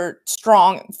or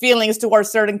strong feelings towards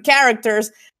certain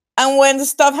characters, and when the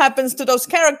stuff happens to those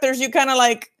characters, you kind of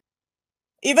like,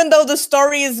 even though the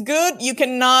story is good, you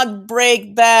cannot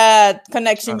break that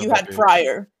connection Out you of had it.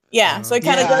 prior. Yeah, so it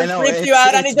kind of Yeah, I just know. rips you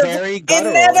out, and It's it just very it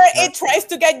guttural. never it tries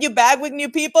to get you back with new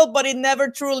people, but it never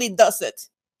truly does it.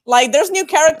 Like there's new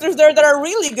characters there that are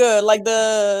really good, like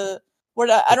I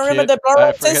don't remember kid. the brother I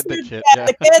and forget sister. the kid. Yeah, Yeah.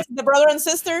 the kids, the brother and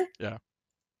sister. Yeah.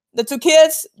 The two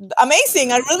kids,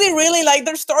 amazing. I really, really like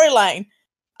their storyline.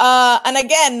 And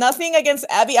again, nothing against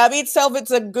Abby. Abby itself,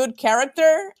 it's a good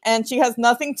character, and she has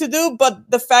nothing to do. But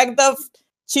the fact of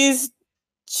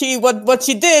what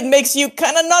she did makes you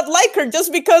kind of not like her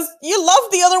just because you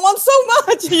love the other one so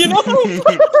much, you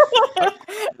know.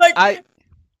 Like,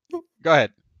 Go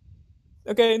ahead.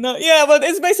 okay, no, yeah, but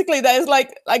it's basically that. It's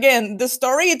like, again, the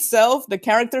story itself, the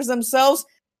characters themselves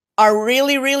are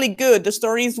really, really good. The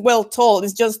story is well told.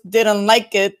 It's just didn't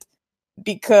like it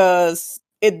because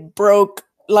it broke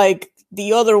like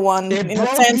the other one It in a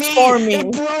broke sense me. for me.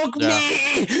 It broke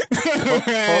me.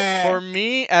 For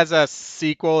me, as a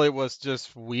sequel, it was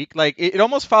just weak. Like it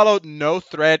almost followed no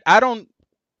thread. I don't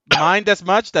mind as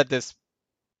much that this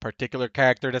particular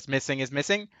character that's missing is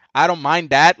missing. I don't mind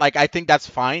that. Like I think that's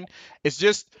fine. It's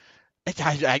just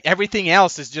everything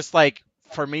else is just like,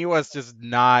 for me, was just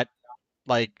not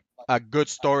like a good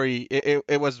story.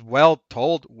 It was well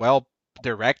told, well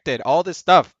directed, all this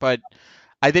stuff, but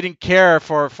I didn't care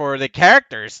for the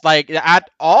characters like at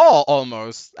all.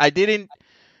 Almost I didn't.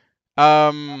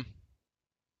 um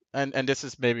and this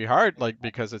is maybe hard, like,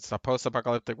 because it's a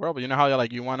post-apocalyptic world, but you know how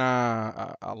like you want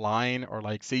to align or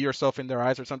like see yourself in their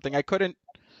eyes or something. I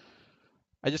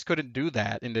just couldn't do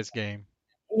that in this game.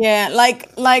 Yeah,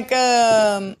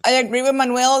 I agree with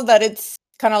Manuel that it's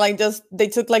kind of like just they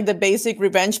took like the basic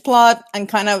revenge plot and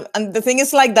the thing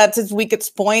is like that's its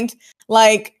weakest point.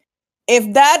 Like if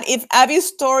Abby's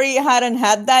story hadn't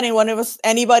had that and when it was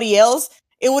anybody else,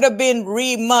 it would have been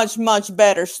much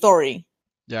better story.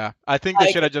 Yeah, I think they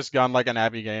Like- should have just gone like an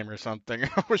Abby game or something.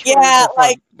 Which would've Yeah, been more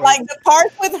fun. like the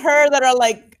parts with her that are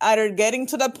like either getting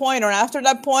to that point or after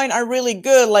that point are really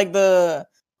good. Like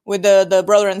with the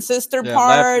brother and sister Yeah,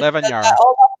 part, Lev and Yara.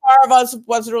 all that part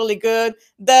was really good.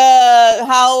 The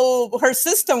how her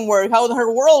system worked, how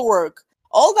her world worked,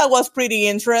 all that was pretty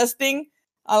interesting.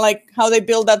 I like how they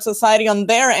build that society on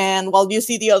their end, while you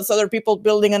see the other people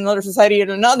building another society at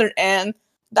another end.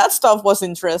 That stuff was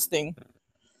interesting.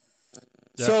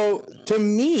 Yeah. So to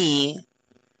me,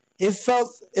 it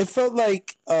felt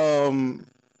like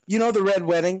the Red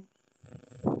Wedding.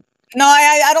 No,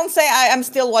 I don't say I'm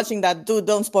still watching that. Dude,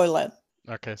 don't spoil it.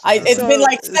 Okay. So It's So- been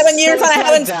like 7 years so and I it's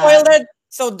haven't like spoiled that. it,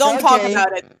 so don't talk Okay.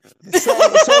 about it. So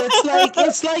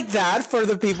it's like that for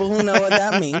the people who know what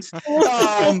that means.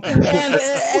 And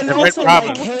The Red also Robin.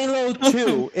 like Halo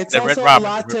 2. It's The Red also Robin, a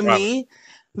lot the to Red Robin. me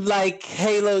like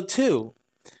Halo 2.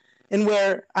 And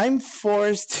where I'm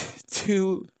forced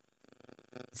to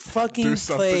fucking Do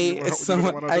something you play don't- you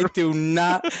someone don't wanna I do. do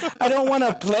not I don't want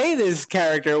to play this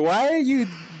character. Why are you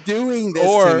doing this to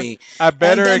Or me? a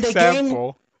better then the game-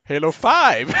 example, Halo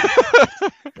 5.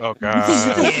 Oh god.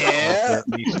 Yeah, Let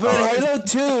me but start. Halo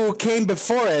 2 came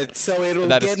before it, so it'll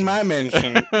That is get true. my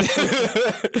mention.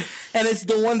 And it's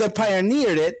the one that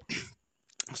pioneered it,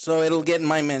 so it'll get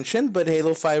my mention, but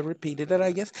Halo 5 repeated it,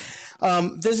 I guess.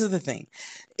 This is the thing.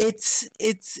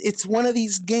 It's one of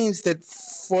these games that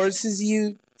forces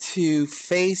you to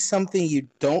face something you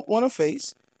don't want to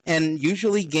face. And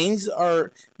usually games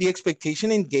are, the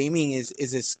expectation in gaming is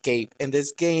escape, and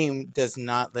this game does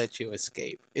not let you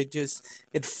escape.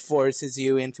 It forces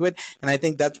you into it, and I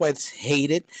think that's why it's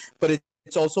hated, but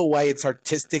it's also why it's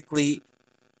artistically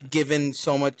given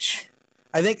so much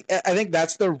I think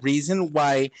that's the reason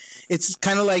why it's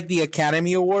kind of like the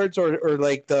Academy Awards or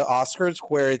like the Oscars,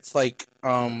 where it's like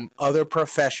other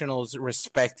professionals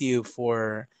respect you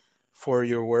for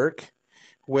your work,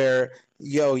 where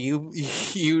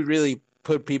you really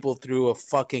put people through a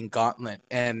fucking gauntlet,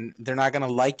 and they're not gonna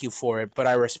like you for it, but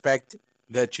I respect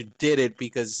that you did it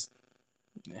because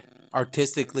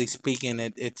artistically speaking,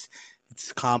 it's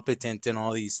competent in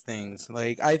all these things.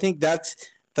 Like I think that's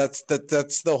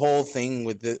the whole thing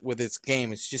with this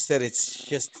game. It's just that it's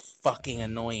just fucking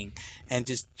annoying, and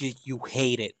just you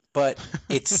hate it, but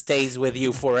it stays with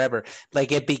you forever.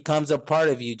 Like it becomes a part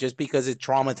of you just because it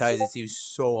traumatizes you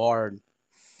so hard.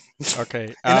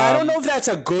 Okay. And I don't know if that's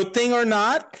a good thing or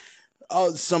not.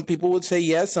 Some people would say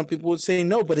yes, some people would say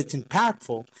no, but it's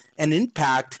impactful. And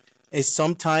impact is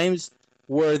sometimes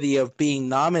worthy of being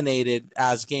nominated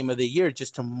as Game of the Year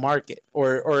just to mark it,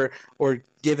 or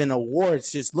given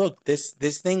awards. Just look, this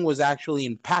thing was actually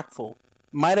impactful.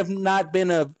 Might have not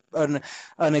been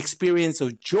an experience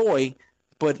of joy,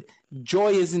 but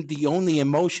joy isn't the only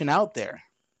emotion out there.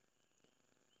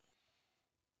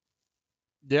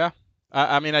 Yeah.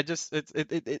 I mean, I just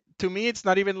it to me it's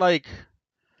not even like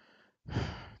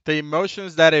the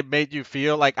emotions that it made you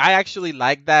feel. Like I actually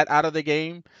like that out of the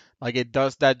game. Like it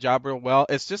does that job real well.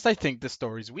 It's just I think the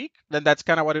story's weak. Then that's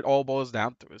kind of what it all boils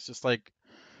down to. It's just like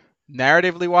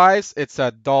narratively wise, it's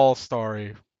a dull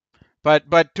story.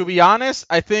 But to be honest,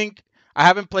 I think I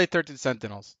haven't played 13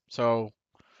 Sentinels, so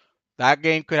that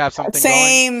game could have something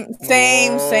going.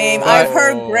 Same. I've But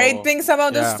heard great things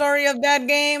about the yeah, story of that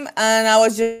game, and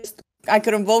I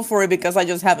couldn't vote for it because I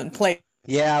just haven't played.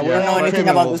 Yeah, I we're don't know yeah, all anything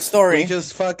about the criminals. story. We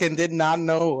just fucking did not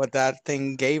know what that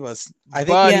thing gave us. I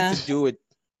think we but need Yeah. to do it.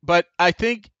 but I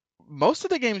think most of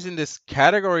the games in this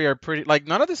category are pretty like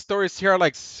none of the stories here are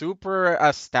like super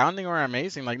astounding or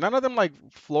amazing. Like none of them like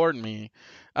floored me.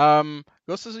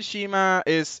 Ghost of Tsushima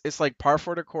is like par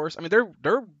for the course. I mean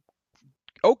they're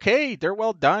okay, they're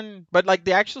well done, but like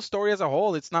the actual story as a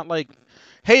whole, it's not like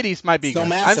Hades might be It's no good.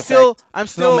 Mass Effect. I'm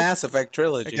It's no still Mass Effect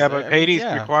trilogy. Yeah, I but mean, Hades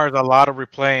yeah. requires a lot of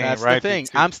replaying, That's the right? thing.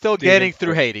 To I'm still dig getting into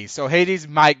through it. Hades, so Hades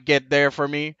might get there for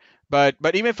me. But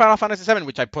even Final Fantasy VII,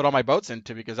 which I put all my votes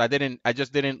into because I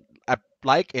just didn't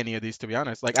like any of these to be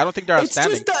honest. Like I don't think they're It's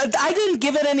outstanding. just I didn't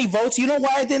give it any votes. You know why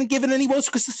I didn't give it any votes?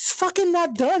 Because it's fucking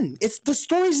not done. It's the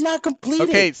story's not completed.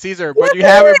 Okay, Caesar, but you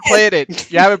haven't played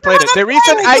it. You haven't played it. The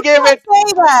reason I gave it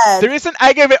The reason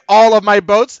I gave it all of my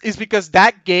votes is because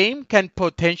that game can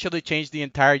potentially change the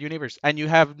entire universe, and you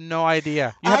have no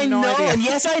idea. You have I no know, idea. and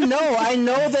yes, I know. I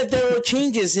know that there were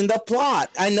changes in the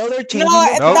plot. I know they're No, changing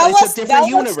the No. plot. It's a that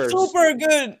different was universe. super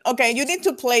good. Okay, you need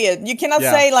to play it. You cannot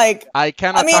Yeah. say like I I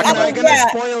cannot mean, talk I'm about not it. gonna yeah.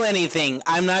 spoil anything.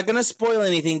 I'm not gonna spoil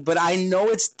anything, but I know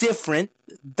it's different.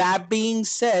 That being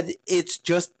said, it's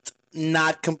just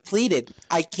not completed.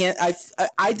 I can't.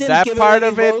 I didn't That give it part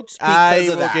any of it, votes because I of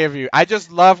will that. give you. I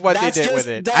just love what they That's did with just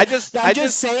it. that. I I'm just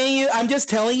just. saying you. I'm just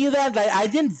telling you that I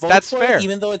didn't vote That's for fair. it,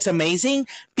 even though it's amazing,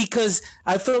 because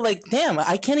I feel like, damn,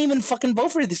 I can't even fucking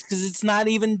vote for this because it's not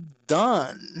even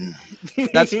done.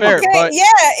 That's fair, Okay, but yeah,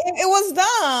 it was done.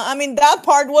 I mean, that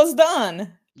part was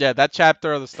done. yeah, that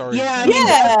chapter of the story is Yeah, I done. mean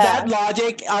Yeah. that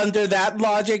logic under that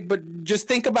logic, but just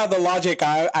think about the logic.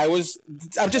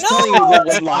 I'm just telling you No,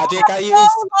 what logic I no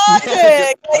used.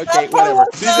 logic. Like, Okay, that part whatever. was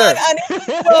done, Caesar, and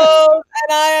it was,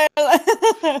 and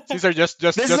I. Caesar,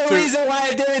 This is just the to reason why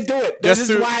I didn't do it. This just is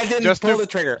to why I didn't just pull to the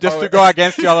trigger. just Oh, to go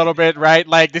against you a little bit, right?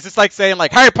 Like this is like saying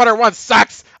like Harry Potter 1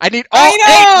 sucks. I need all I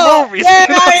know. 8 movies. Yeah,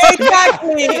 yeah,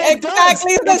 exactly. it does.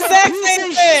 Exactly. It's the It's a exact piece same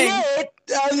of thing. shit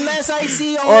unless I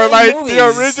see all Or eight like movies. the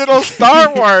original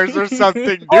Star Wars or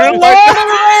something, dude. Or Lord Like of the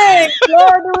Rings.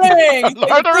 Lord of the Rings.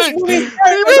 Lord of the This Rings. movie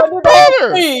started Even under the better.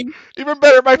 movie. Even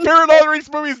better. My favorite Lord of the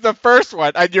Rings movie is the first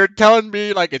one, and you're telling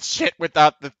me like it's shit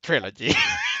without the trilogy.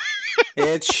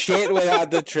 It's shit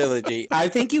without the trilogy. I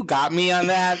think you got me on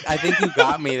that. I think you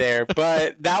got me there.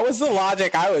 But that was the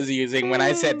logic I was using when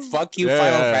I said "fuck you,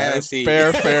 Final Fantasy."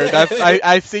 Fair. That's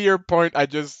I see your point. I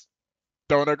just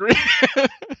don't agree.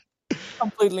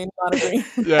 Completely not agree.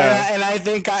 Yeah. And I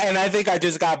think I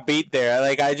just got beat there.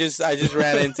 Like I just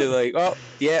ran into like, oh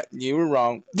yeah, you were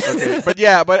wrong. Okay, but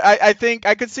yeah, but I think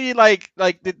I could see like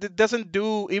it doesn't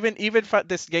do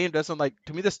this game doesn't like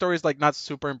to me the story is like not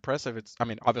super impressive. It's I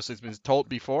mean obviously it's been told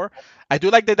before. I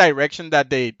do like the direction that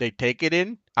they take it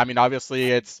in. I mean obviously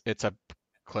it's a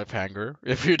cliffhanger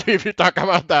if you talk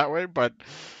about it that way, but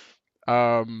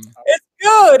um It's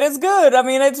good. It's good. I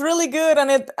mean, it's really good, and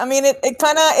it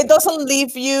kind of it doesn't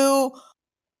leave you.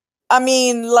 I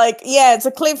mean, like, yeah, it's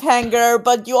a cliffhanger,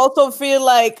 but you also feel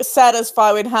like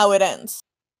satisfied with how it ends.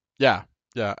 yeah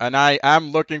Yeah, and I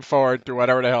am looking forward to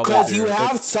whatever the hell they Because do. you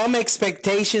have some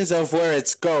expectations of where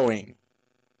it's going.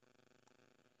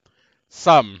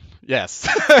 Some, yes,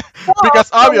 Well, because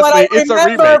from what I obviously it's a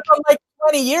remember remake. from like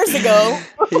 20 years ago.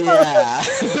 Yeah.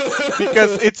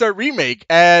 Because it's a remake,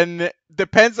 and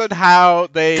depends on how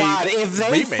they God, if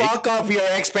they remake. fuck up your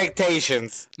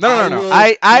expectations, No. will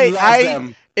I love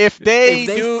them. if they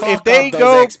they do, if fuck they up those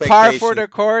go par for expectations. the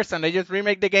course and they just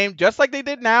remake the game just like they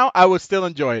did now, I would still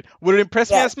enjoy it. Would it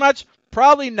impress me Yeah. as much?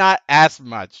 Probably not as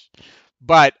much,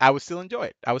 but I would still enjoy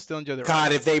it. I would still enjoy the ride.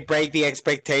 God, if they break the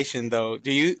expectation, though, It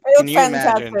can was you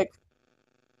imagine? fantastic.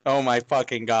 Oh my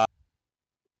fucking God!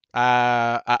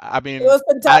 I It mean, was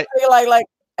fantastic. Like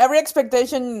every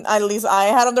expectation, at least I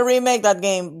had on the remake, that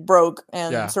game broke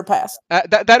and Yeah. surpassed.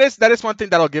 that is one thing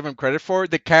that I'll give him credit for.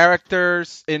 The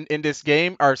characters in this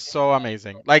game are so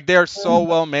amazing. Like they're so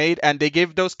well made, and they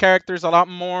give those characters a lot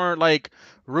more like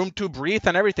room to breathe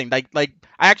and everything. Like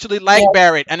I actually like Yeah.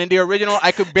 Barrett, and in the original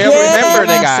I could barely Yeah. remember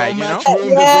the So guy. You much know? room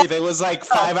Yeah. to breathe. It was like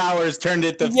 5 hours turned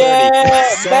into 30. Yeah,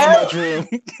 So Barrett- much room.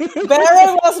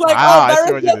 Barrett was like, Wow, I see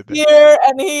Barrett's what you did just there. here,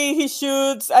 and he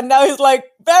shoots, and now he's like,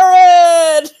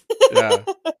 Barrett! Yeah.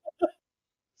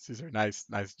 Caesar, nice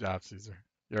job, Caesar.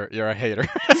 You're a hater.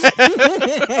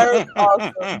 Barrett's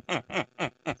awesome.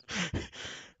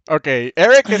 Okay,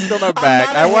 Eric is still not I'm back.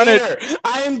 not I a wanted hater.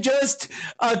 I am just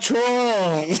a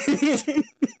troll.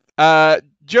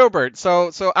 Jobert,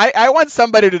 so I want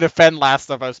somebody to defend Last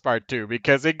of Us Part 2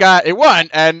 because it won,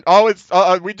 and always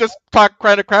we just talk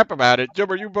kind of crap about it.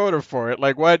 Jobert, you voted for it.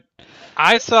 Like what?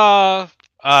 I saw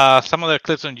some of the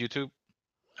clips on YouTube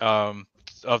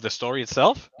of the story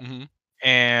itself, Mhm.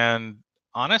 and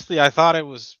honestly, I thought it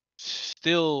was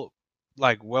still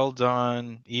like well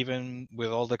done, even with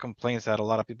all the complaints that a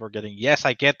lot of people are getting. Yes,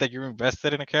 I get that you're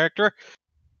invested in a character.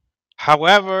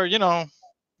 However,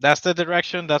 that's the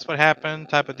direction, that's what happened,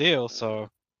 type of deal. So,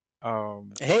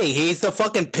 Hey, he's the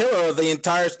fucking pillar of the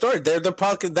entire story. They're the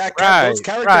those Right,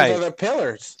 characters right. are the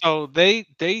pillars. so they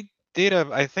did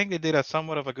I think they did a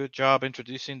somewhat of a good job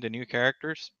introducing the new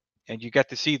characters, and you get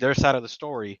to see their side of the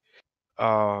story.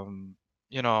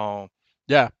 You know,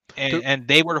 Yeah. and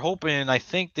they were hoping. I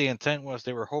think the intent was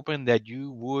they were hoping that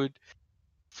you would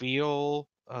feel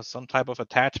some type of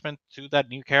attachment to that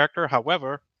new character.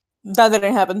 However, That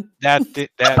didn't happen. that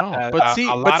No, but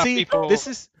a lot of see, people this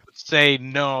is say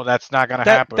no, that's not gonna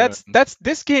that happen. that's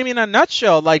this game in a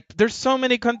nutshell. Like there's so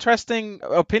many contrasting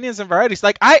opinions and varieties.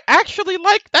 Like I actually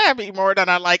like Abby more than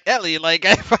I like Ellie. Like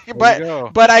There you but go.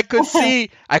 but I could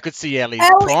see Ellie's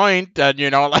Ellie- point, and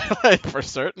like for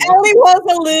certain. Ellie was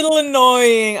a little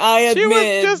annoying, I She was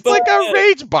admit. just but like a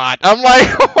rage bot. I'm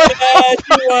like, what?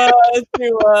 yeah,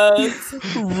 she was.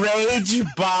 Rage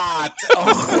bot.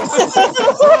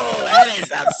 Oh, that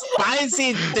is a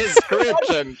spicy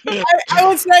description. I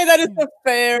would say that is a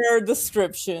fair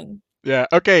description. Yeah.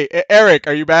 Okay, Eric,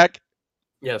 are you back?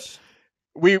 Yes.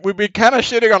 We've been kind of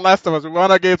shitting on Last of Us. We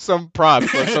want to give some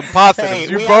props or some positives. Hey,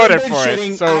 You we voted haven't been for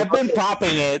shitting. it, so I've been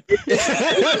popping it.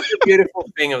 The beautiful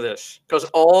thing of this, because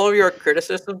all of your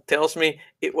criticism tells me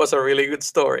it was a really good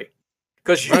story.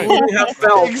 Because you Right. wouldn't have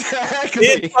felt this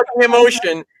Exactly. fucking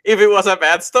emotion if it was a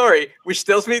bad story, which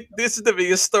tells me this is the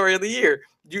biggest story of the year.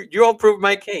 You all proved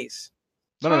my case.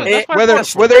 no. That's my Whether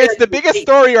point. whether it's the biggest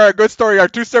story or a good story are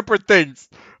two separate things.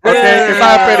 Okay, Yeah, in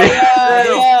my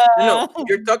opinion. No,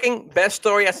 you're talking best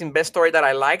story as in best story that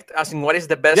I liked, as in what is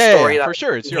the best Yeah, story yeah, that for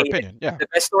sure. It's you your hated. opinion. Yeah. The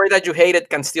best story that you hated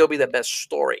can still be the best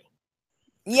story.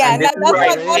 Yeah, And that's this is where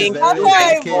I think- what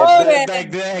I voted.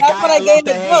 That's what I gave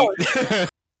the vote.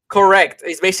 Correct.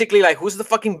 It's basically like, who's the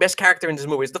fucking best character in this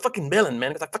movie? It's the fucking villain,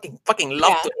 man. Because I fucking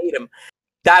love Yeah. to hate him.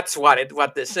 That's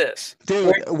what this is.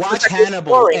 Dude, watch It's a good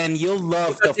Hannibal story. and you'll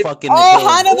love the Because it- fucking Oh,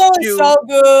 villain. Hannibal is You- so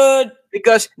good.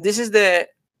 Because this is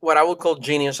what I would call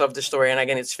genius of the story. And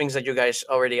again, it's things that you guys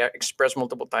already expressed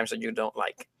multiple times that you don't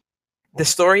like. The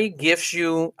story gives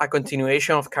you a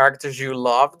continuation of characters you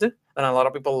loved and a lot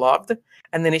of people loved.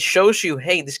 And then it shows you,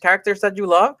 hey, these characters that you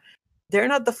love, they're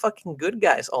not the fucking good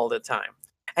guys all the time.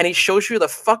 And it shows you the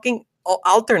fucking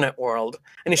alternate world.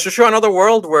 And it shows you another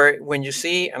world where when you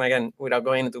see, and again, without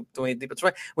going into too many deep,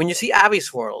 when you see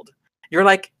Abby's world, you're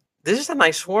like, this is a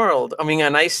nice world. I mean, a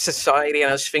nice society and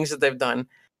nice things that they've done.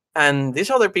 And these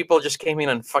other people just came in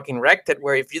and fucking wrecked it,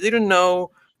 where if you didn't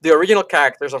know the original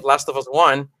characters of Last of Us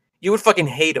 1, you would fucking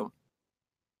hate them.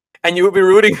 And you would be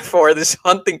rooting for this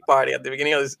hunting party at the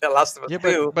beginning of this Last of Us Yeah,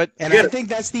 2. but And Yeah. I think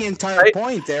that's the entire Right?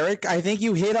 point, Eric. I think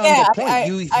you hit on Yeah, the point.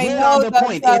 You I hit know on the that's-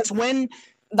 point. that's- It's when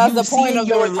That's you the see point in of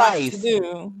your your life. life. To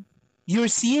do. You're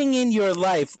seeing in your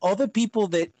life all the people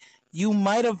that you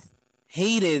might have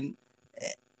hated,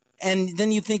 and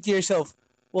then you think to yourself,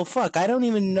 well, fuck, I don't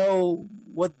even know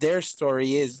what their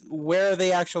story is. Where are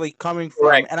they actually coming from?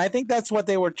 Correct. And I think that's what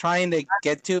they were trying to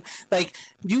get to. Like,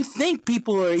 you think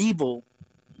people are evil,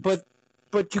 but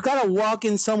you gotta walk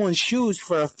in someone's shoes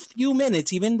for a few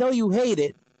minutes, even though you hate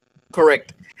it,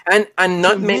 Correct. And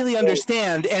not to really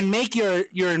understand and make your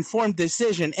informed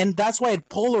decision. And that's why it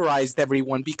polarized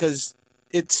everyone, because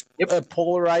it's a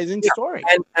polarizing story.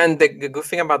 And the good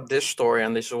thing about this story,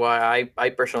 and this is why I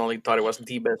personally thought it was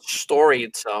the best story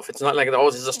itself. It's not like, oh,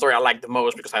 this is the story I like the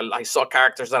most because I saw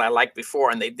characters that I liked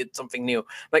before and they did something new.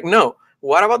 Like, no,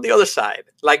 what about the other side?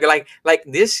 Like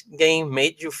this game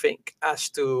made you think as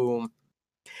to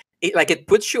it, like it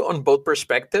puts you on both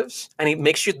perspectives and it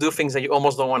makes you do things that you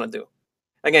almost don't want to do.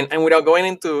 Again, and without going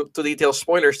into detailed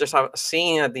spoilers, there's a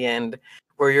scene at the end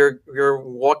where you're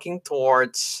walking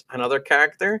towards another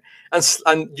character,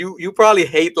 and you probably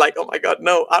hate, like, oh my god,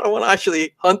 no, I don't want to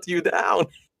actually hunt you down,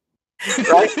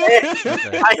 right?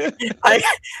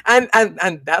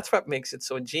 And that's what makes it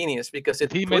so genius, because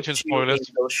it He puts mentioned you in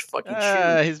spoilers. those fucking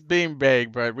shoes. He's being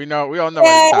vague, but we all know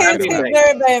Yeah, what he's he's talking being about.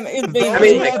 very bad. He's being I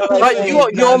mean, very bad. but you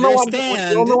all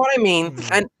know what I mean.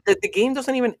 Understand. And the game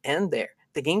doesn't even end there.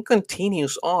 The game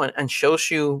continues on and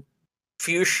shows you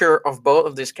future of both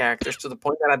of these characters, to the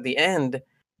point that at the end,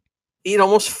 it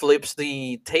almost flips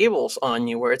the tables on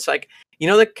you, where it's like, you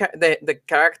know, the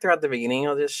character at the beginning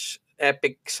of this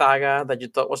epic saga that you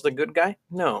thought was the good guy?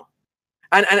 No.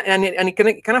 And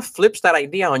it kind of flips that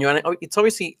idea on you, and it's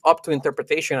obviously up to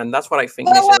interpretation, and that's what I think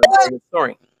makes it a very good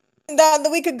story. That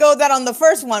we could go that on the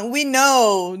first one. We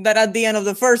know that at the end of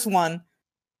the first one,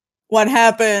 what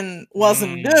happened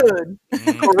wasn't good.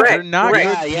 Correct. They're not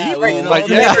correct. good Yeah, people. we know Like,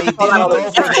 that yeah. they didn't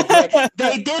go for the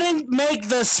they didn't make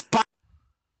the spy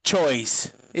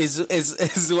choice. Is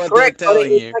what Correct. they're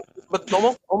telling you. But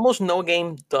almost no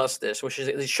game does this, which is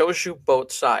it shows you both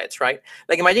sides, right?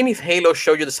 Like, imagine if Halo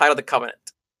showed you the side of the Covenant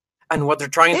and what they're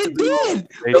trying to It do. did.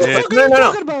 They What the did. fuck are you No.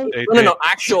 talking about? No,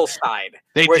 actual side.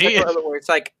 They where did. it's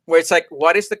like,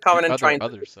 what is the Covenant trying to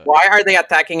do? Other side. Why are they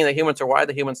attacking the humans, or why are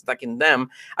the humans attacking them?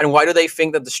 And why do they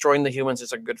think that destroying the humans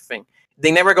is a good thing? They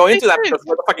never go into that because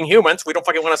we're the fucking humans. We don't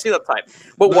fucking want to see that side.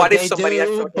 But what if they somebody do,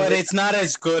 actually? but it's not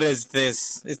as good as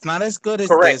this. It's not as good as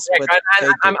Correct. this. Yeah, But they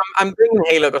do. I'm bringing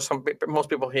Halo because most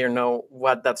people here know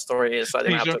what that story is, so I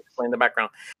didn't have to explain the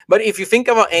background. But if you think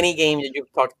about any game that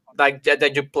you've talked, like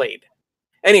that you played,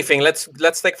 anything, let's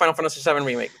take Final Fantasy VII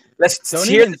Remake. Let's Don't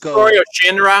hear even the go. story of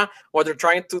Shinra, what they're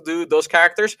trying to do, those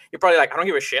characters. You're probably like, I don't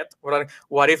give a shit.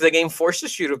 What if the game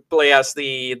forces you to play as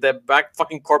the back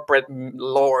fucking corporate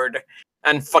lord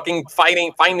and fucking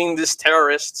finding these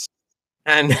terrorists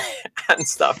and and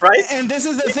stuff, right? And this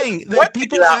is the thing What that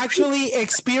people did that- actually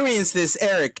experience this,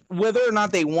 Eric, whether or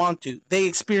not they want to. They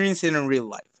experience it in real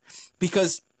life,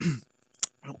 because,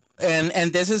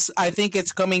 and this is, I think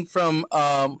it's coming from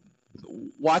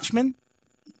Watchmen,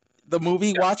 the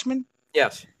movie Watchmen.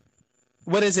 Yes.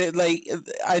 What is it like?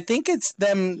 I think it's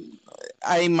them.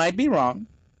 I might be wrong.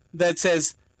 That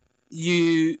says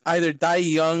you either die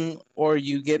young or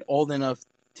you get old enough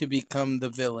to become the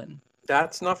villain.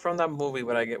 That's not from that movie,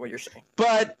 but I get what you're saying.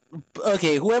 But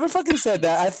okay, whoever fucking said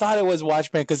that, I thought it was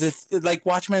Watchmen, because it's like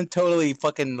Watchmen totally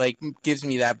fucking like gives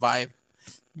me that vibe.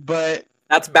 But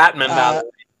That's Batman, by the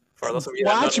way, for those of you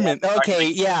that don't know. Watchmen, okay,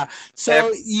 yeah.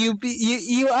 So you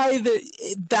either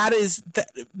that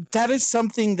is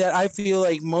something that I feel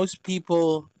like most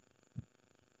people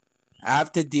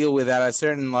have to deal with at a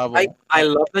certain level. I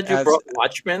love that you As- brought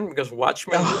Watchmen, because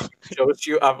Watchmen shows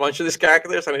you a bunch of these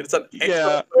characters, and it's an excellent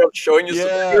Yeah. way of showing you Yeah.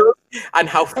 superheroes and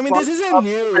how. I mean, this fucked isn't up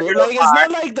new. superheroes Like, it's are.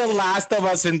 not like The Last of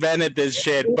Us invented this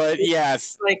shit, but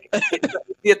yes. Like it's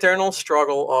the eternal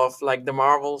struggle of like the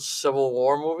Marvel Civil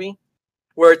War movie,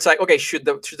 where it's like, okay, should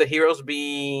the heroes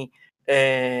be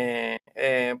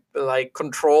like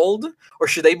controlled, or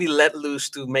should they be let loose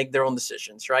to make their own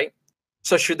decisions, right?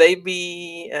 So should they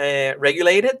be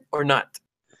regulated or not?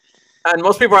 And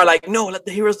most people are like, no, let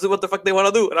the heroes do what the fuck they want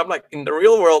to do. And I'm like, in the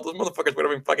real world, those motherfuckers would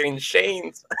have been fucking in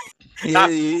chains.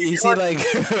 You see, like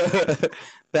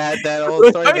that old Don't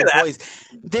story tell me of the that. boys.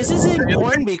 This is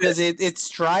important because it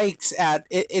strikes at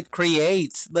it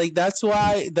creates, like, that's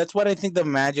what I think the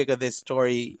magic of this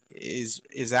story is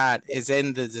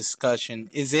in the discussion,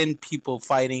 is in people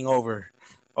fighting over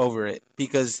it,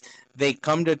 because they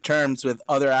come to terms with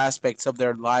other aspects of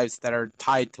their lives that are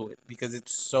tied to it, because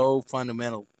it's so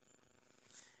fundamental.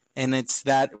 And it's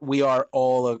that we are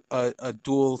all a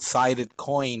dual-sided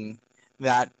coin,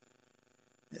 that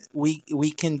we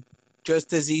can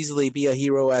just as easily be a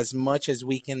hero as much as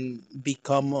we can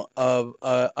become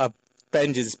a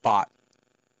vengeance bot.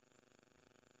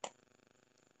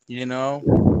 You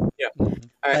know? Yeah. Mhm.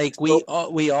 All right, Like so,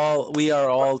 we are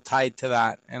all tied to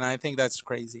that, and I think that's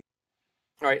crazy.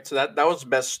 all right, so that was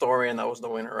best story, and that was the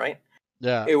winner, right?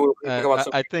 Yeah. We'll talk about I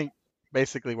something. think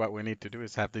basically what we need to do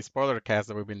is have the spoiler cast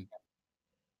that we've been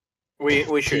We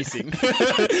should. teasing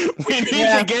We need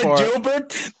Yeah. to get For- Gilbert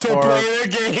to for play the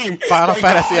game. Final Like,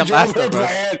 Fantasy and Last Gilbert, of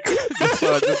Us.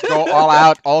 man. just go all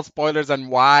out, all spoilers and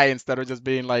why instead of just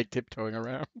being like tiptoeing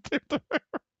around.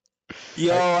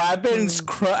 Yo, I've been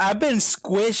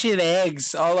squishing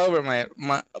eggs all over my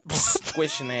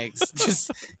squishing eggs.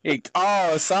 Just like,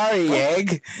 oh, sorry,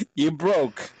 egg, you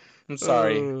broke. I'm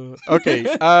sorry. Okay.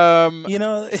 You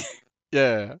know,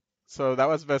 Yeah. So that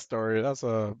was best story. That's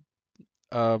a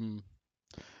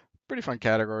pretty fun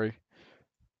category.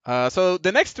 So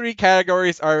the next three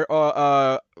categories are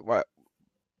what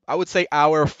I would say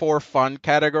our for fun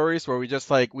categories where we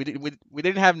just like we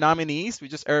didn't have nominees. We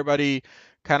just everybody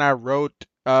kind of wrote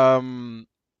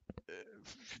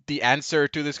the answer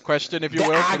to this question, if you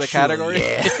will, for the category.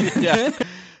 Yeah.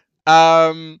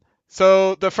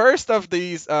 So the first of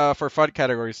these for fun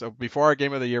categories. So before our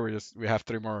game of the year, we have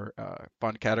three more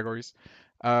fun categories.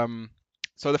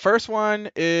 So the first one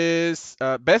is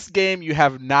best game you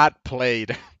have not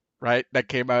played, right? That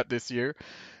came out this year.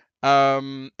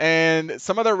 And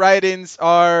some of the write-ins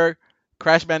are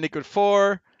Crash Bandicoot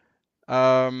 4,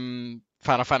 Final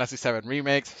Fantasy 7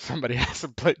 remakes. Somebody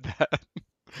hasn't played that.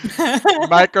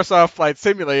 Microsoft Flight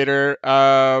Simulator,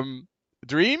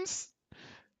 Dreams,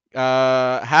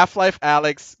 Half-Life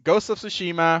Alyx, Ghost of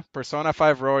Tsushima, Persona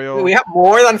 5 Royal. We have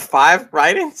more than 5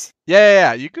 write-ins.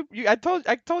 Yeah. I told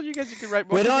you guys you could write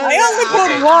more. We don't- I only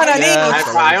Okay. put one on Yeah. each.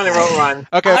 I only wrote one.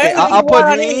 Okay. I only I'll put put.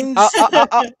 one on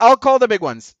each. I'll call the big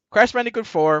ones. Crash Bandicoot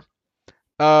 4,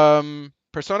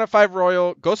 Persona 5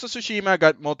 Royal, Ghost of Tsushima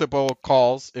got multiple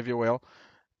calls, if you will,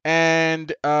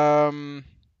 and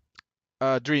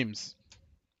Dreams.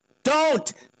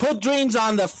 Don't put Dreams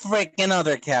on the freaking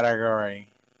other category.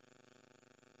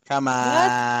 Come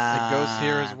on. It goes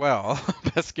here as well.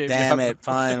 Best game. you Damn have- it!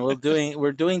 Fine, we're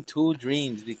doing 2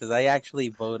 Dreams because I actually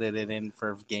voted it in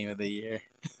for Game of the Year.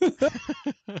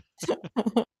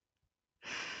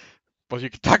 Well, you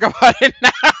can talk about it now.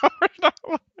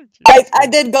 I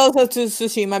did go to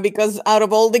Tsushima because out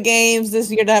of all the games this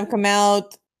year that have come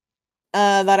out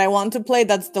that I want to play,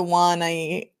 that's the one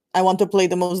I want to play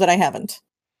the most that I haven't.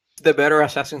 The better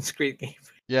Assassin's Creed game.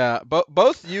 Yeah,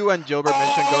 both you and Gilbert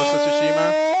mentioned Ghost of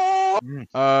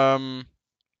Tsushima.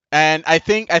 And I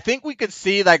think we could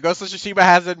see that Ghost of Tsushima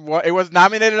hasn't won. It was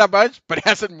nominated a bunch, but it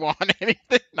hasn't won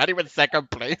anything. Not even second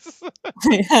place.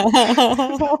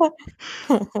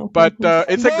 But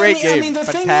it's a Well, great game. I mean, the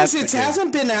Fantastic thing is, it game.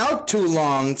 hasn't been out too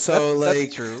long, so That's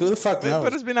like, true. who the fuck knows?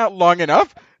 But it's been out long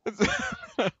enough.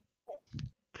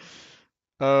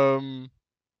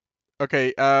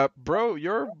 Okay, bro,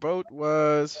 your vote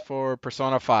was for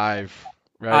Persona 5,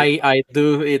 right? I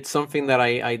do. It's something that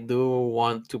I do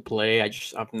want to play.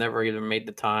 I've never even made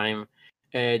the time.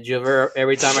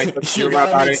 Every time I talk to You you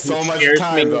gotta about make it, so he much scares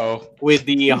time, me though. with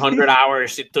the 100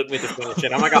 hours it took me to finish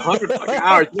it. I'm like 100 fucking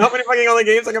hours. You know how many fucking other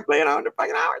games I can play in 100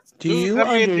 fucking hours? Do Dude, you I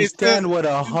mean, it's understand just- what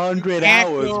 100 can't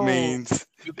hours go- means?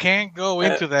 You can't go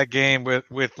into that game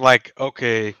with like,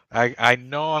 okay, I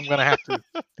know I'm gonna have to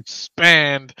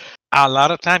spend a lot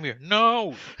of time here.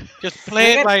 No, just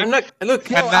play it like Look,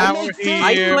 Yo, an I hour make here,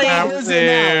 30 an hour hours an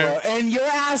there. hour, and you're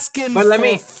asking But let for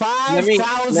me-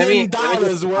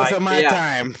 $5,000 worth of my yeah.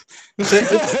 time. So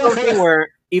it's something where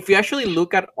if you actually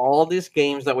look at all these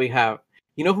games that we have,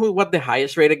 you know what the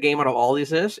highest rated game out of all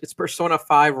these is? It's Persona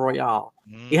 5 Royale.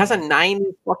 It has a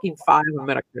 95 on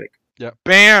Metacritic.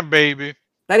 Bam, baby.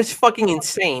 That is fucking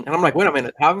insane. And I'm like, wait a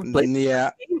minute, haven't played this Yeah.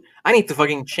 game? I need to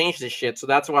fucking change this shit. So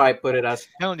that's why I put it as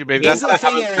Telling you, baby. Here's That's the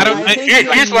thing, I Eric, don't, I think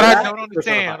here's you what I know don't that-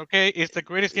 understand. Okay, it's the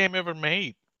greatest game ever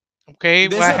made. Okay,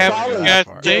 There's why a haven't problem, you guys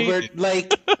Gilbert. played Gilbert, it?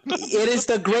 like, it is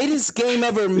the greatest game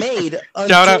ever made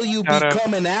until out, you shout out.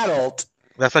 become an adult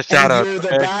That's a shout and out. you're the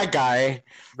okay? bad guy.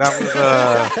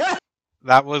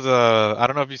 That was I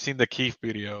don't know if you've seen the Keith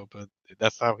video, but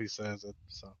that's how he says it.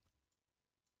 So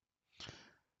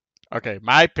Okay,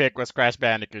 my pick was Crash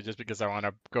Bandicoot just because I want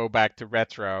to go back to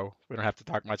retro. We don't have to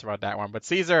talk much about that one. But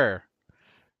Caesar,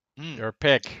 your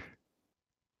pick.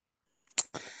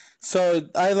 So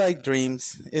I like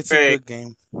Dreams. It's Hey. a good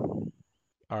game.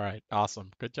 All right,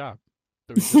 awesome. Good job.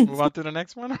 Do we just move on to the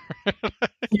next one?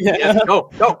 yes, go.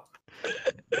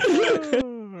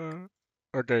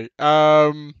 Okay.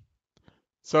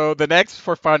 So the next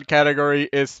for fun category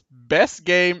is best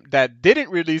game that didn't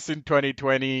release in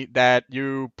 2020 that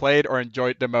you played or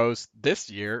enjoyed the most this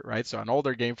year, right? So an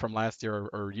older game from last year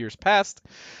or years past.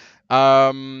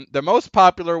 The most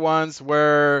popular ones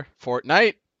were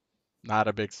Fortnite, Not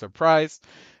a big surprise.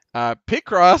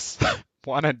 Picross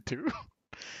 1 and 2.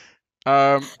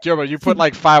 Gilbert, you put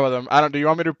like 5 of them. I don't. Do you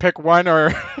want me to pick one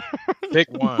or Pick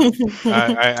one.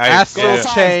 I Astral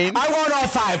yeah. Chain? I want all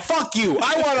 5. Fuck you.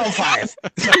 I want all 5.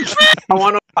 I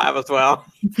want 5 as well.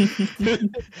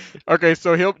 Okay,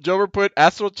 so Gilbert put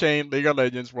Astral Chain, League of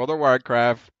Legends, World of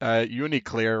Warcraft,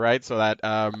 Uniclear, right? So that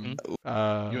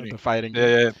Uni. the fighting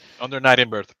Yeah, under Night in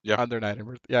Birth. Yeah. under Night and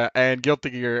Birth. Yeah, and Guilty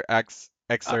Gear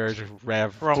Xrd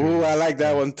Rev. From- 2. Ooh, I like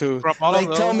that one too. From all of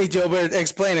Like, tell those- me, Gilbert,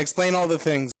 explain all the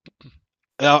things.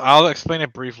 I'll explain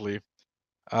it briefly.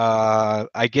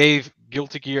 I gave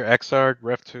Guilty Gear Xrd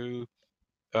Rev 2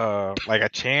 like a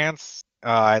chance.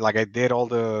 I did all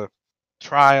the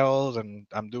trials and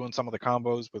I'm doing some of the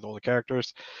combos with all the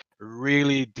characters.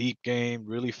 Really deep game,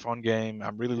 really fun game.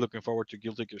 I'm really looking forward to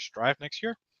Guilty Gear Strive next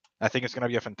year. I think it's gonna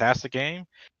be a fantastic game.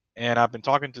 And I've been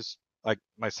talking to like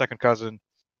my second cousin.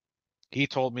 He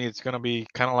told me it's gonna be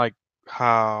kind of like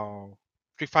how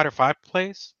Street Fighter 5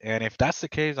 plays, and if that's the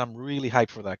case, I'm really hyped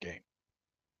for that game.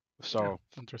 So,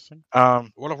 Interesting.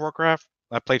 World of Warcraft,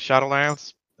 I played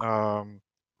Shadowlands.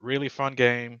 Really fun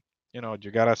game. You know, you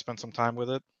gotta spend some time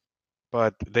with it.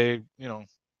 But they,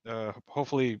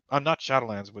 hopefully, I'm not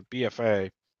Shadowlands with BFA.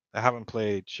 I haven't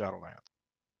played Shadowlands.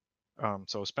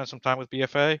 So spend some time with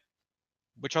BFA.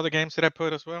 Which other games did I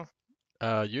put as well?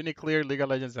 Uniclear, League of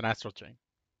Legends, and Astral Chain.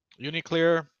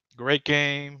 Uniclear, great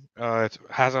game. It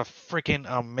has a freaking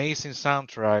amazing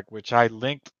soundtrack, which I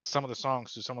linked some of the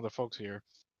songs to some of the folks here.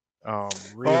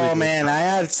 Really Oh good man, I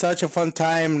had such a fun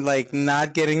time like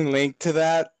not getting linked to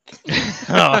that.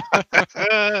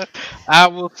 I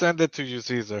will send it to you,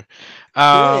 Caesar.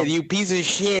 Good, you piece of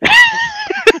shit.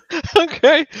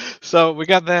 Okay, so we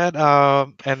got that.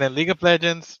 And then League of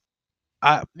Legends.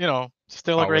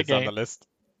 Still a great Always on game. the list.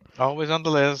 Always on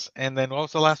the list. And then what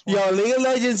was the last one? Yo, League of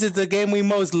Legends is the game we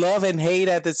most love and hate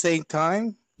at the same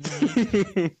time.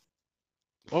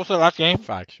 What was the last game?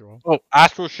 Factual. Oh,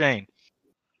 Astral Chain.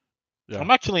 Yeah.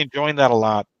 I'm actually enjoying that a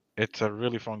lot. It's a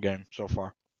really fun game so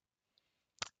far.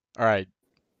 All right.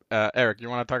 Eric, you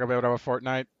want to talk about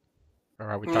Fortnite? Or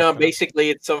are we talked No, about it? basically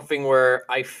it's something where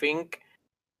I think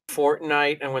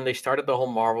Fortnite and when they started the whole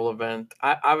Marvel event,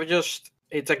 I was just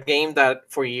it's a game that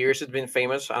for years has been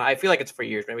famous, and I feel like it's for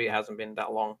years. Maybe it hasn't been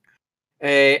that long.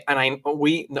 And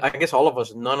I guess all of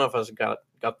us, none of us got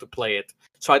to play it.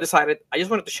 So I decided I just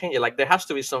wanted to change it. Like there has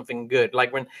to be something good.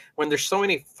 Like when there's so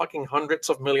many fucking hundreds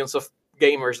of millions of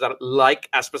gamers that like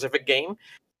a specific game,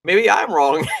 maybe I'm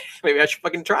wrong. Maybe I should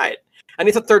fucking try it. And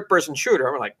it's a third-person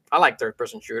shooter. I'm like, I like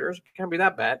third-person shooters. It can't be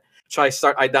that bad. So I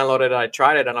downloaded it, I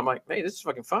tried it, and I'm like, hey, this is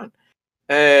fucking fun.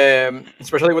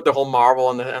 Especially with the whole Marvel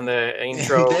and the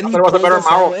intro. Then I he thought it was a pulled better us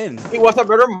all Marvel. in. It was a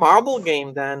better Marvel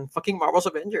game than fucking Marvel's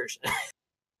Avengers.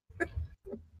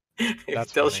 It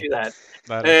That's tells funny. you that.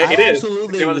 That I It is.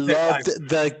 absolutely They were the same loved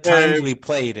the times we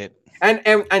played it.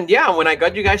 And yeah, when I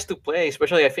got you guys to play,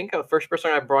 especially I think the first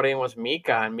person I brought in was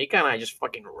Mika, and Mika and I just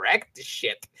fucking wrecked this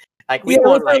shit. Like we Yeah, it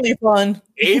was won like really fun.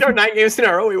 8 or 9 games in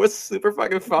a row. It was super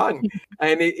fucking fun.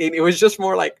 And it was just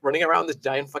more like running around this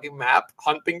giant fucking map,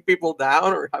 hunting people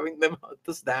down or having them hunt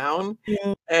us down.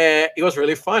 Yeah. It was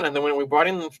really fun. And then when we brought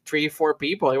in 3-4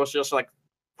 people, it was just like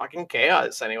fucking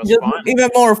chaos, and it was Just fun. even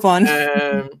more fun.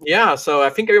 Yeah, so I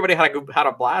think everybody had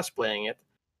a blast playing it.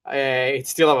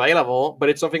 It's still available, but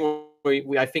it's something we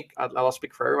I think I'll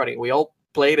speak for everybody. We all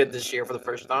played it this year for the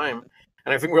first time,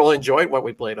 and I think we all enjoyed what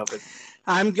we played of it.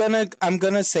 I'm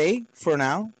gonna say for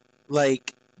now,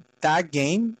 like that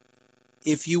game,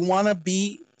 if you wanna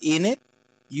be in it,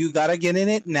 you gotta get in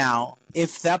it now.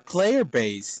 If that player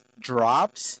base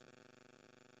drops,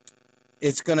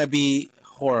 it's gonna be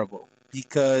horrible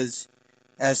because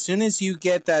as soon as you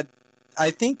get that,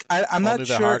 I think I'm only not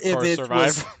the sure if hardcore it survive.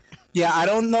 was. Yeah, I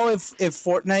don't know if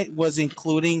Fortnite was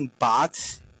including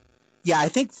bots. Yeah, I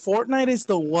think Fortnite is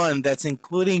the one that's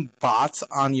including bots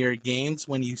on your games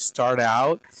when you start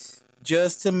out,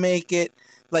 just to make it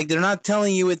like they're not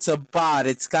telling you it's a bot.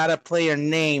 It's got a player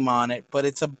name on it, but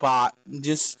it's a bot.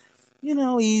 Just,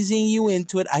 easing you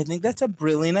into it. I think that's a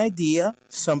brilliant idea.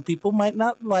 Some people might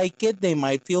not like it. They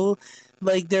might feel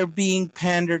like they're being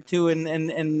pandered to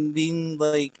and being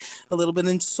like a little bit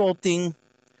insulting.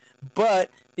 But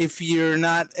if you're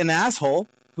not an asshole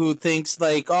who thinks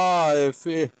like, oh,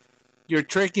 if you're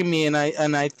tricking me and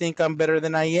I think I'm better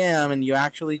than I am, and you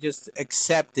actually just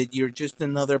accept it, you're just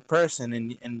another person,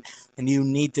 and you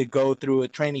need to go through a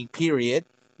training period,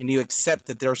 and you accept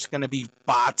that there's going to be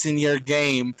bots in your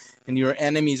game, and your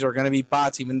enemies are going to be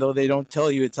bots, even though they don't tell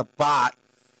you it's a bot,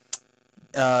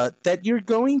 that you're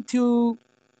going to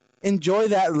enjoy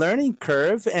that learning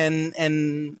curve, and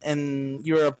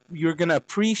you're gonna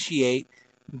appreciate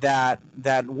that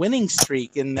winning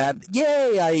streak, and that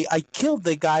yay, I killed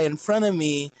the guy in front of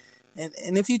me.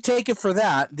 And if you take it for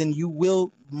that, then you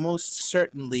will most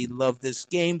certainly love this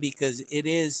game, because it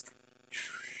is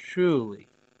truly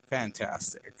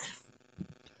fantastic.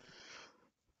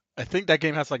 I think that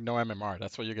game has like no MMR.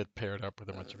 That's why you get paired up with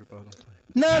a bunch of people who don't play.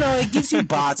 No, it gives you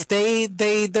bots.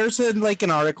 There's like an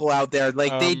article out there.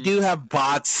 Like they do have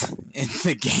bots in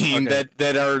the game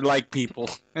that are like people,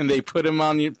 and they put them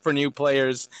on for new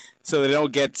players so they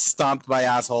don't get stomped by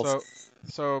assholes.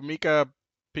 So Mika,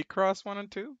 Picross 1 and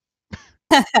 2.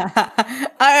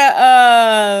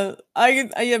 I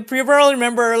pre-roll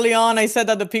remember early on I said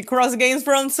that the Picross games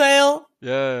were on sale.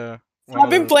 Yeah. So I've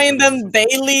been playing them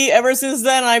daily ever since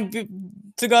then. I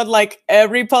took out like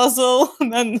every puzzle,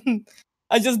 and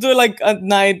I just do it like at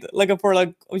night,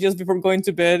 just before going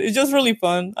to bed. It's just really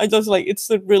fun. It's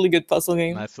a really good puzzle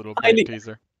game. Nice little brain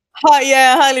teaser.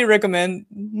 Highly recommend.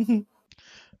 All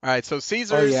right, so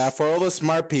Caesars. Oh yeah, for all the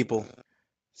smart people.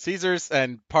 Caesars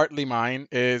and partly mine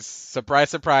is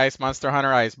surprise, Monster Hunter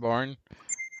Iceborne.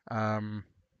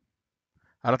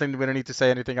 I don't think we don't need to say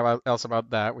anything else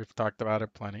about that. We've talked about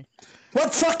it plenty.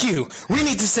 What? Fuck you! We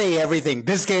need to say everything.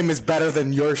 This game is better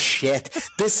than your shit.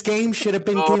 This game should have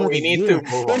been Game of the Year.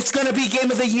 It's gonna be Game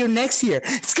of the Year next year.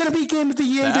 It's gonna be Game of the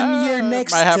Year the year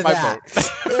next to that.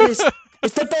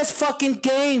 It's the best fucking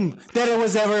game that it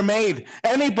was ever made.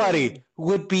 Anybody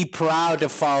would be proud to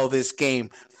follow this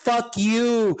game. Fuck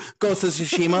you, Ghost of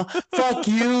Tsushima. Fuck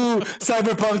you,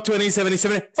 Cyberpunk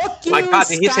 2077. Fuck you, my God,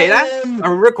 did he say that?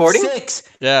 Are we recording? 6.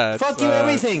 Yeah. Fuck you,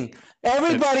 everything.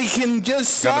 Everybody can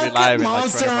just suck at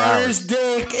Monster Hunter's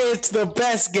dick. It's the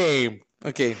best game.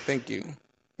 Okay, thank you.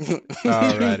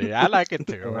 Alrighty, I like it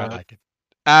too. I like it.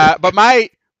 But my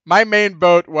main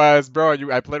vote was, bro,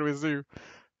 I played with you.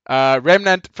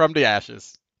 Remnant from the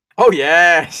Ashes. Oh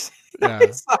yes.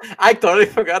 Yeah. I totally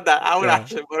forgot that. I would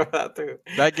actually vote for that too.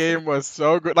 That game was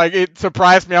so good. Like, it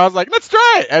surprised me. I was like, let's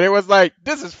try it. And it was like,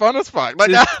 this is fun as fuck.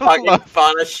 Like, this is fucking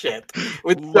fun as shit.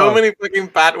 With so many fucking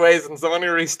pathways and so many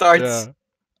restarts.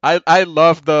 Yeah. I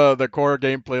love the core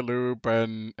gameplay loop,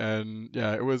 and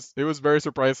yeah, it was very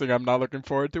surprising. I'm not looking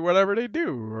forward to whatever they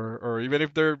do, or even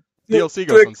if their DLC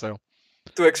goes on sale.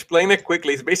 To explain it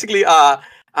quickly, it's basically a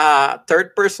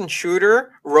third-person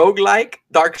shooter, roguelike,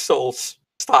 Dark Souls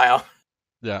style.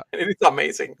 Yeah. And it's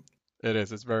amazing. It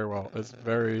is. It's very well. It's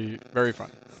very, very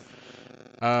fun.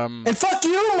 And fuck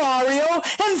you, Mario!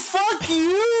 And fuck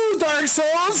you, Dark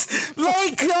Souls!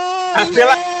 Like,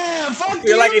 fuck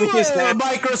you, like in his head,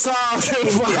 Microsoft!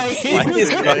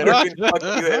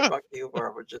 Fuck you,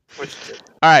 bro.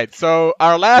 Alright, so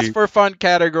our last for fun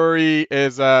category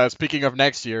is, speaking of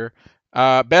next year,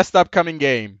 best upcoming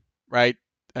game, right?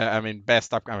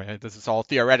 This is all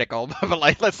theoretical, but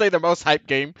like, let's say the most hyped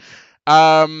game.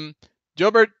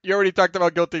 Gilbert, you already talked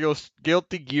about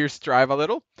Guilty Gear Strive a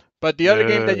little, but the other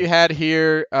game that you had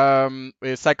here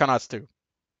is Psychonauts 2.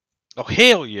 Oh,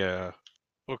 hell yeah.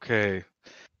 Okay.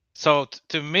 So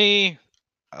to me,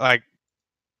 like,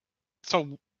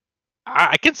 so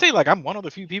I can say like I'm one of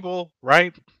the few people,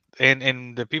 right?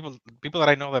 And the people that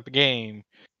I know that the game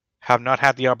have not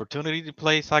had the opportunity to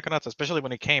play Psychonauts, especially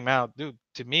when it came out. Dude,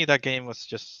 to me that game was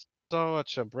just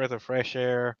such a breath of fresh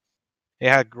air. It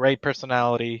had great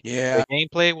personality. Yeah. The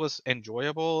gameplay was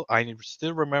enjoyable. I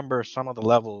still remember some of the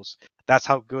levels. That's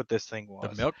how good this thing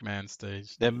was. The Milkman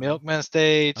stage. The Milkman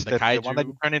stage. And the one that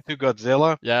you turn into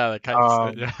Godzilla. Yeah, the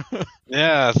kaiju stage.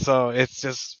 Yeah, so it's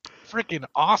just freaking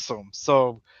awesome.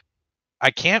 So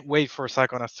I can't wait for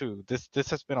Psychonauts 2. This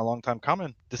has been a long time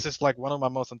coming. This is like one of my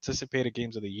most anticipated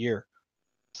games of the year.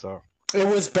 So it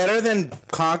was better than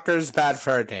Conker's Bad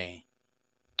Fur Day.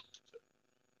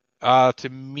 To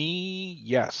me,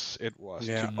 yes, it was.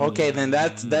 Yeah. Okay, then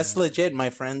that's legit, my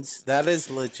friends. That is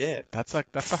legit. That's a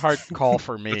hard call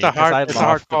for me. It's a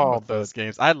hard call. Those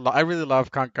games. I really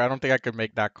love Conker. I don't think I could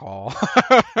make that call.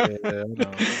 Yeah,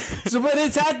 no. So, but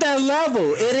it's at that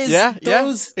level. It is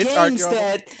those games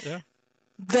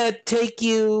that take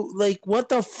you like, what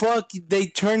the fuck? They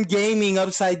turn gaming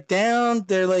upside down.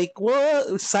 They're like,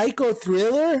 what? Psycho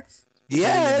thriller?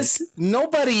 Yes.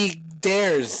 Nobody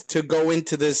dares to go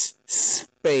into this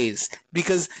space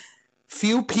because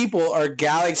few people are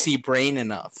galaxy brain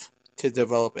enough to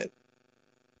develop it.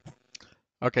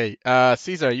 Okay,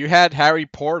 Caesar, you had Harry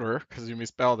Porter because you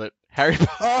misspelled it. Harry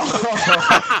Potter.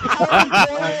 Harry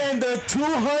Potter and the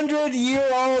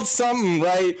 200-year-old something,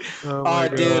 right? Oh,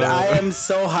 dude, I am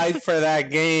so hyped for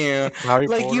that game. Harry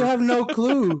Like, you Potter. have no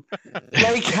clue.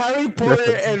 Like, Harry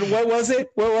Potter and what was it?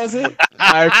 What was it?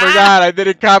 I forgot. I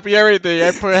didn't copy everything.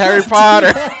 I put Harry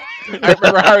Potter. I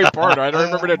remember Harry Potter. I don't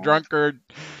remember the drunkard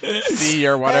C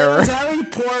or It whatever. was Harry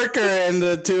Porker and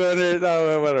the 200,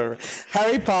 whatever.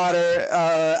 Harry Potter.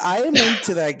 I am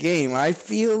into that game. I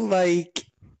feel like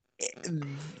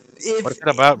if What's it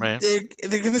about, man?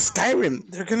 they're gonna Skyrim.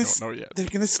 They're gonna Don't know yet. they're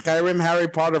gonna Skyrim Harry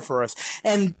Potter for us.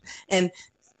 And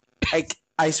I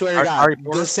swear to God, Harry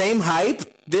Potter? the same hype,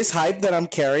 this hype that I'm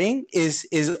carrying is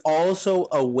also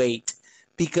a weight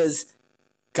because,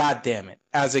 God damn it,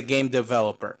 as a game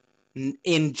developer.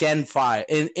 In Gen 5,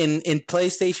 in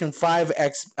PlayStation 5,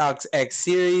 Xbox X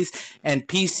Series, and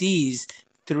PCs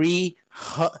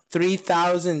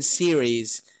 3000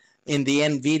 series in the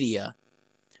NVIDIA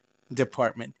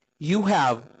department, you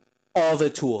have all the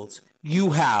tools. You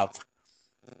have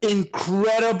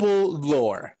incredible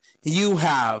lore. You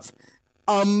have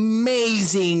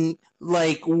amazing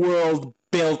world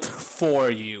built for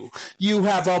you. You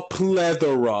have a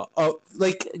plethora of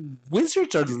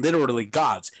wizards are literally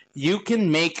gods. You can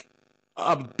make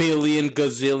a billion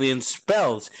gazillion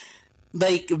spells.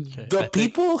 The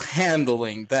people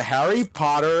handling the Harry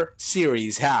Potter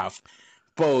series have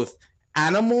both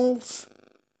animals,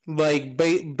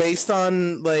 based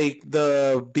on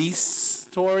the Beast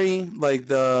story,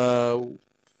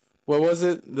 what was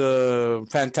it? The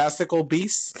Fantastical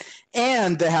Beasts,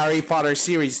 and the Harry Potter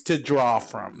series to draw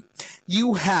from.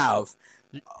 You have.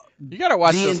 You gotta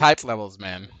watch those hype levels,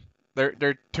 man.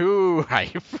 They're too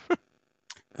hype.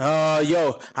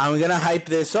 Yo, I'm gonna hype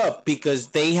this up because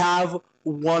they have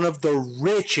one of the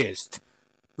richest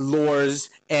lores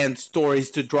and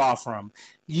stories to draw from.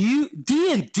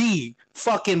 D&D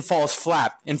fucking falls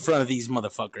flat in front of these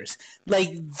motherfuckers.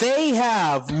 They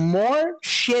have more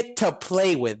shit to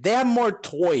play with. They have more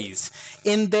toys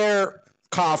in their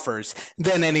coffers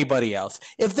than anybody else.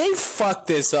 If they fuck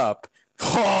this up,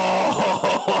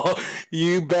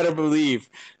 you better believe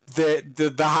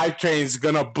the hype train is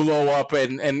gonna blow up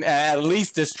and at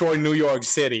least destroy New York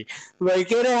City.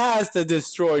 It has to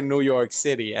destroy New York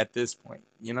City at this point.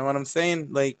 You know what I'm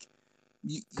saying?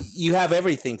 You have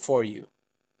everything for you.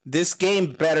 This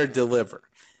game better deliver.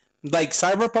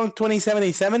 Cyberpunk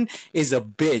 2077 is a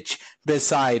bitch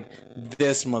beside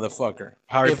this motherfucker.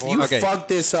 If you fuck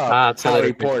this up,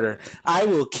 Harry Potter, I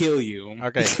will kill you.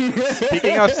 Okay.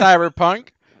 Speaking of Cyberpunk,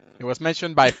 it was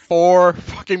mentioned by 4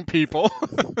 fucking people.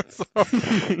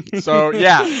 so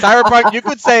yeah, Cyberpunk, you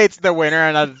could say it's the winner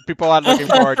and people are looking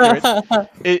forward to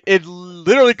it. It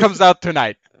literally comes out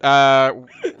tonight.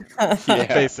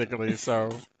 Basically,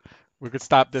 so we could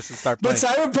stop this and start playing.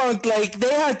 But Cyberpunk,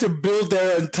 they had to build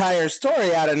their entire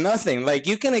story out of nothing.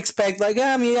 You can expect,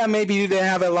 maybe you didn't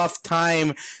have enough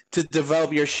time to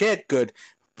develop your shit good.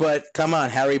 But come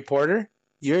on, Harry Potter,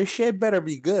 your shit better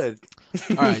be good.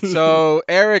 All right, so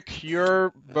Eric,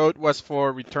 your vote was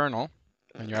for Returnal,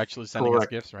 and you're actually sending us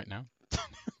gifts right now.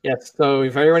 Yes, so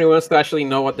if anybody wants to actually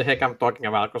know what the heck I'm talking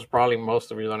about, because probably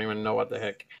most of you don't even know what the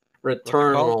heck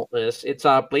Returnal is. It's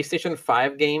a PlayStation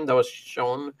 5 game that was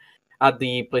shown at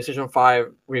the PlayStation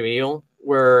 5 reveal,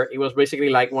 where it was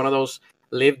basically one of those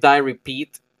live, die,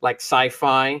 repeat,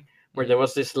 sci-fi, where there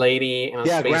was this lady in a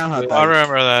space. I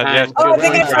remember that. Yes.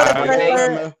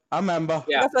 I remember.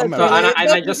 Yeah. And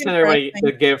I just sent everybody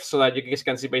the GIF so that you guys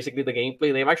can see basically the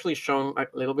gameplay. They've actually shown a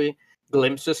little bit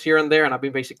glimpses here and there, and I've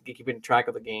been basically keeping track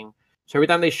of the game. So every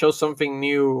time they show something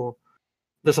new,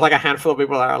 there's a handful of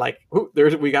people that are like, "Ooh,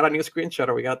 we got a new screenshot,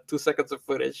 or we got 2 seconds of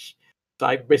footage." So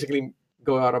I basically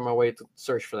go out of my way to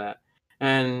search for that,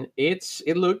 and it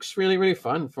looks really, really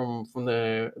fun from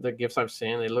the GIFs I've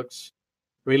seen. It looks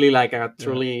really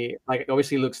truly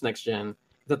obviously looks next gen.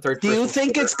 The third. Do you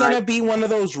think it's gonna be one of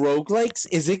those roguelikes?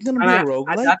 Is it gonna be a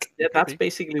roguelike? That's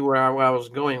basically where I was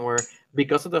going. Where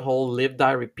because of the whole live,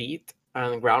 die, repeat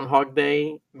and Groundhog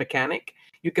Day mechanic,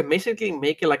 you can basically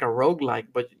make it like a roguelike,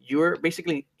 but you're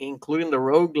basically including the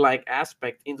roguelike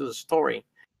aspect into the story,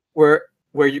 where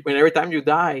when every time you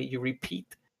die, you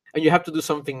repeat, and you have to do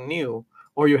something new,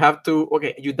 or you have to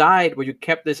you died, but you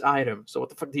kept this item. So what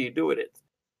the fuck do you do with it?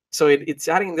 So it's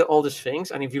adding all these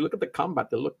things, and if you look at the combat,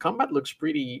 combat looks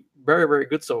pretty very, very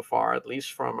good so far, at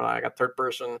least from a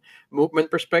third-person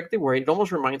movement perspective, where it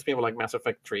almost reminds me of Mass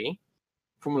Effect 3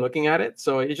 from looking at it.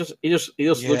 So it just looks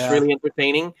really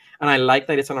entertaining, and I like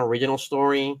that it's an original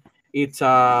story. It's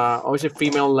always a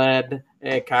female-led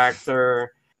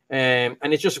character, and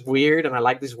it's just weird, and I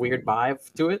like this weird vibe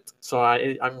to it. So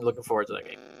I'm looking forward to that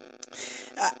game.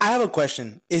 I have a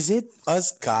question. Is it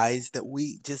us guys that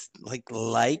we just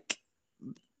like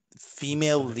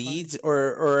female leads,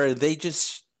 or are they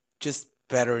just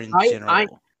better in I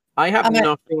general? I have Am I,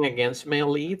 nothing against male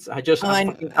leads. I'm am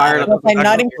fucking tired of was the I fact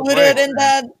not that included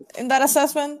they're in that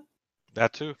assessment?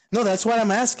 That too. No, that's what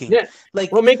I'm asking. yeah.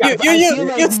 Like, Well, Mika, I feel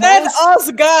like You said most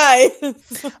us guys.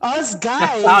 us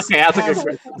guys okay, that's a good have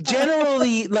question.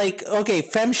 generally like, okay,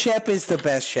 FemShep is the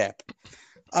best Shep.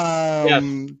 Yes,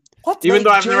 What? even Like,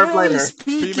 though I've never played generally her.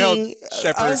 Female speaking,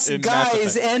 shepherd us in Mass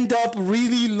guys Effect. end up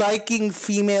really liking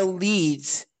female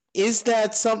leads. Is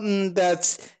that something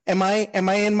that's am I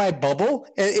in my bubble?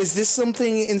 Is this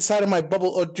something inside of my bubble,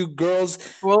 or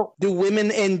Well, do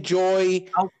women enjoy?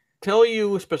 I'll tell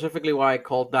you specifically why I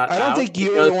called that I don't out think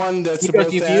you're the one that's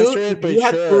supposed to answer if it, but you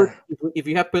had put sure. if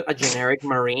you had put a generic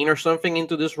marine or something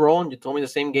into this role and you told me the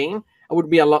same game, I would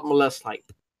be a lot more less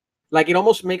hype. Like it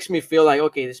almost makes me feel like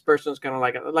okay, this person's kind of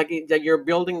that you're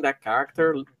building that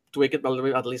character to make it a little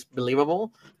bit at least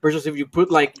believable. Versus if you put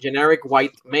like generic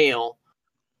white male,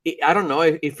 I don't know.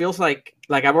 It feels like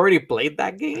I've already played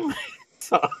that game,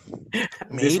 so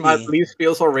this at Maybe. least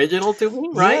feels original to me,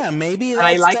 right? Yeah, maybe And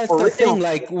I like that's the original thing.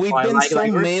 Like, things, so we've I been like so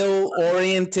diversity. male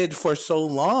oriented for so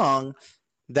long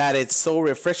that it's so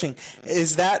refreshing.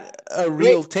 Is that a I mean,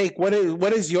 real take? What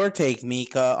is your take,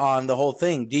 Mika, on the whole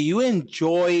thing? Do you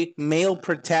enjoy male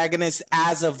protagonists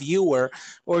as a viewer,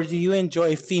 or do you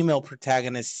enjoy female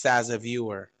protagonists as a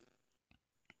viewer?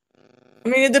 I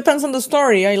mean, it depends on the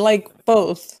story. I like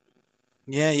both.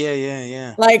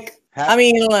 Yeah. Like, Ha-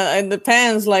 it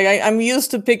depends. Like, I'm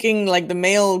used to picking like the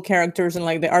male characters in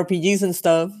like the RPGs and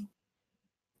stuff.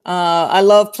 I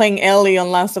love playing Ellie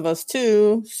on Last of Us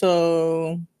 2,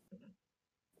 so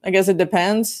I guess it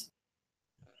depends.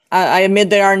 I admit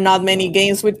there are not many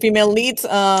games with female leads.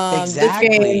 This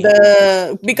game,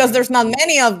 exactly. because there's not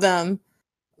many of them.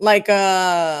 Like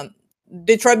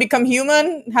Detroit Become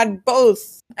Human had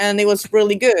both, and it was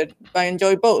really good. I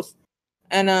enjoyed both.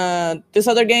 And this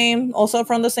other game, also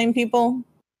from the same people,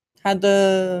 had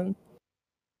the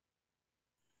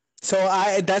So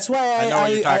that's why I know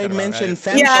what you're I talking about. mentioned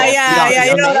yeah.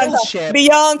 You Beyond, know what I'm Male talking. ship.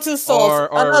 Beyond Two Souls,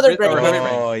 another great or Heavy game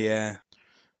Rain. Oh yeah.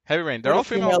 Heavy Rain. They're with all a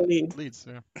female female lead. leads.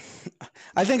 Yeah.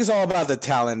 I think it's all about the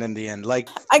talent in the end. Like,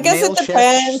 I guess male it chef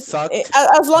depends. sucked,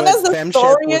 As long but as the fem chef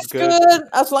story was is good. good,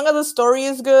 as long as the story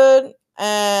is good,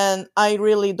 and I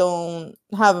really don't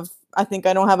have. I think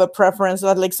I don't have a preference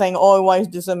that like saying, "Oh, why is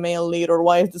this a male lead or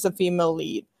why is this a female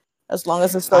lead?" As long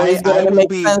as the story is good I and it will makes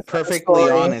be sense for the perfectly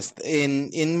story. honest.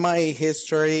 In my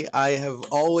history, I have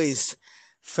always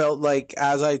felt like,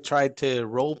 as I tried to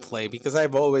role play, because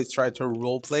I've always tried to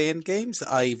role play in games,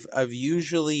 I've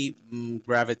usually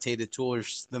gravitated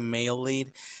towards the male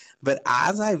lead. But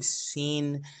as I've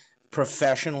seen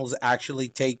professionals actually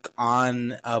take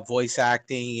on voice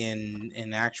acting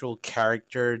and actual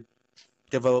character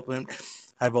development,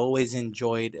 I've always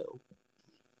enjoyed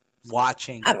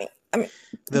watching I mean,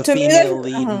 the to me, female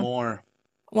lead more.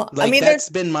 well, I Like, mean, there's that's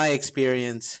been my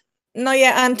experience. no,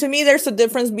 yeah, and to me, there's a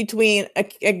difference between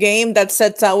a game that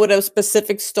sets out with a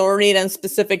specific story and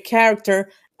specific character,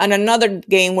 and another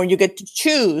game where you get to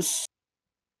choose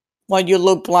what you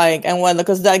look like and what,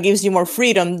 because that gives you more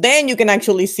freedom. Then you can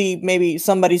actually see maybe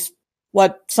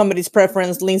what somebody's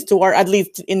preference leans toward, at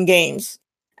least in games.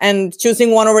 And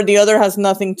choosing one over the other has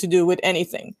nothing to do with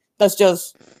anything. That's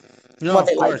just No, what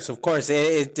they like. of course,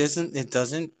 it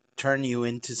doesn't turn you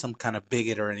into some kind of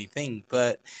bigot or anything,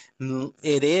 but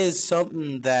it is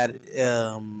something that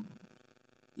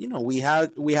we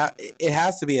have it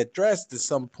has to be addressed at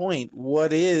some point.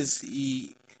 What is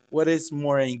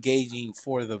more engaging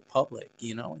for the public,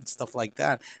 and stuff like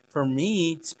that. For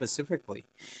me specifically,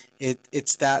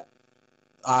 it's that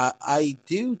I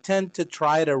do tend to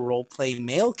try to role play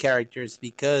male characters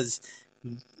because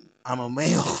I'm a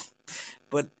male.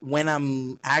 But when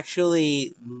I'm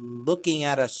actually looking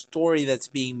at a story that's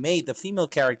being made, the female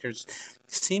characters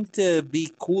seem to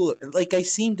be cooler. Like, I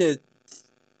seem to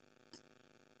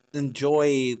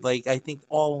enjoy, like, I think,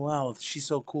 oh wow, she's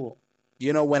so cool.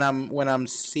 When I'm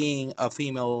seeing a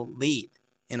female lead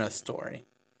in a story.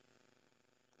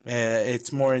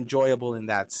 It's more enjoyable in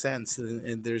that sense,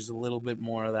 and there's a little bit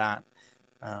more of that.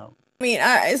 I mean,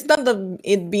 it's not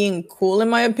it being cool in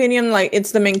my opinion. Like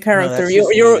it's the main No, character. that's just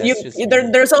me. That's just me.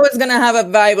 There's always gonna have a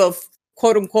vibe of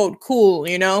quote unquote cool,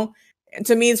 you know. And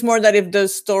to me, it's more that if the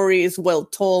story is well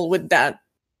told with that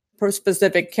per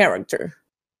specific character.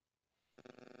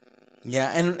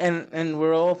 Yeah, and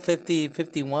we're all 50,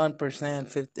 51%,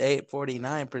 58,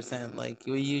 49%. Like,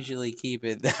 we usually keep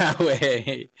it that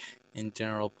way in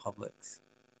general publics.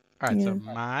 All right, so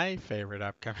Yeah. my favorite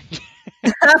upcoming.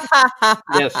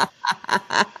 Yes.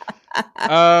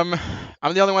 I'm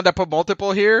the only one that put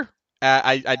multiple here.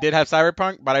 I did have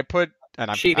Cyberpunk, but I put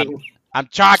and Cheating. I'm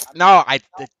chalked. No, I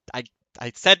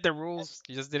said the rules.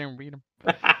 You just didn't read them.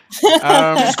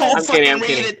 Just go I'm fucking kidding, I'm read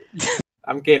kidding. it.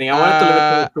 I'm kidding. I wanted to limit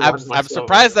it to I'm, one I'm myself.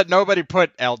 surprised that nobody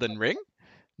put Elden Ring.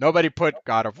 Nobody put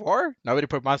God of War. Nobody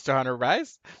put Monster Hunter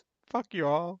Rise. Fuck you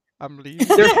all. I'm leaving.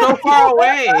 They're so far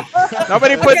away.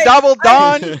 Nobody put Okay, Double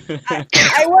Dawn.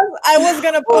 I was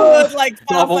gonna put like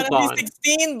Final Double Fantasy Dawn.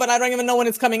 16, but I don't even know when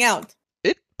it's coming out.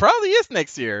 It probably is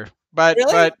next year, but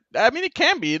Really? I mean it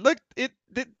can be. Look, it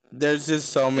There's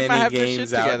just so might many have their shit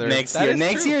games out together. next That year. is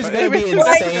Next true, year's but gonna be anyway.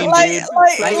 insane, dude.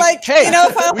 Like Hey, you know,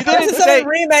 Final we didn't Fantasy say- 7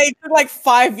 remake took like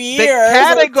 5 the years. or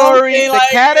category something, the like,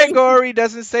 category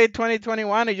doesn't say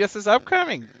 2021. It just says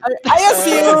upcoming. I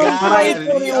assume God,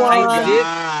 2021. oh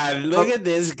God, look at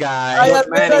this I guy. Look,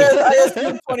 Manny.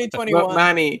 assume But 2021.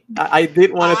 Manny, I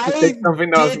did want to take something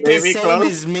that was did the maybe same close.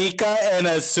 as Mika and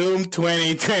assume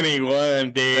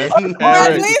 2021, dude. Or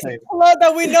at Eric. least plot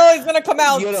that we know is gonna come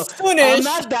out You know, soonish. I'm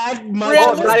not that much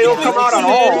Oh, of that it'll a come out at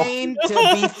galaxy all. brain to be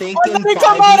Or thinking did it 5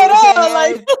 come out at years all?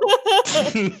 ahead.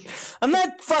 Like, I'm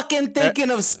not fucking thinking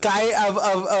of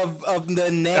the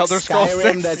next Elder Scrolls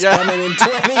Skyrim 6, that's yeah. coming in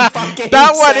 20 fucking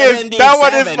that one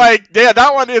is like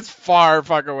that one is far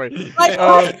fuck away. like,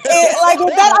 Um, like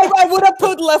with that, I would have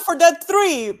put Left 4 Dead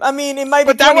 3. I mean, it might be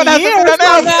But that 20 one hasn't years been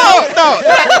from announced. now. No, it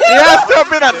has to have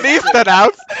been at least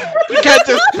announced. You can't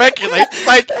just speculate.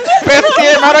 Like best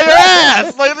game out of your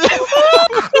ass. Like,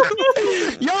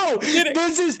 Yo,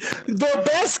 this is the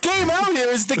best game out here.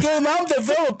 Is the game I'm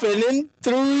developing in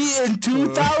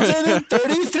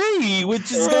 2033,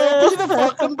 which is gonna be the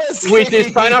fucking best. Which is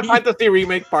game. Final Fantasy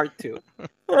Remake Part 2.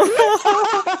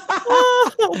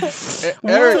 Eric,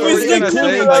 Whoa, were you gonna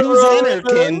say like, choose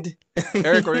Anarchind.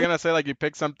 Eric, were you gonna say like you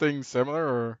picked something similar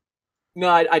or? No,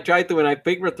 I tried to. When I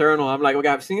picked Returnal, I'm like, okay,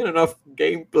 I've seen enough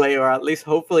gameplay, or at least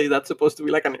hopefully that's supposed to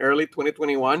be like an early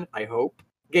 2021, I hope,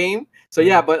 game. So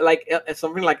yeah, but like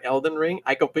something like Elden Ring,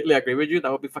 I completely agree with you.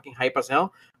 That would be fucking hype as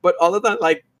hell. But other than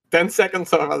like 10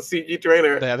 seconds of a CG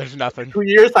trailer, Yeah, there's nothing. 2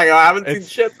 years ago, I haven't seen It's-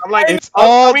 shit. I'm like, It's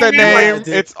all the upcoming game, name. like,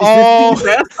 It's is all. this the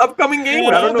best upcoming game?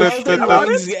 I don't know The- shit the- about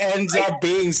it. ends up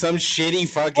being some shitty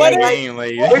fucking What is- game.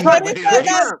 Like, There's What not- is there's that?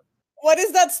 not- What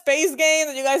is that space game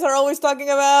that you guys are always talking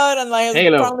about and like it's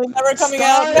Halo. probably never coming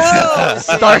Star out? No.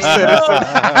 Star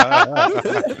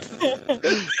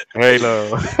Halo.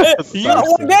 One Citizen.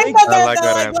 game I that like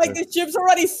that like answer. the chips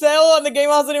already sell and the game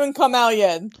hasn't even come out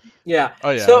yet. Yeah. Oh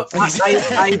yeah. So that's-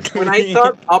 when I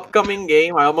thought upcoming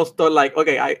game, I almost thought like,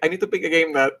 okay, I need to pick a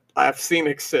game that I've seen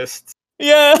exists.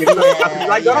 Yeah. You know,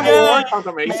 like God of Yeah. War sounds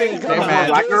amazing. Man, God of come War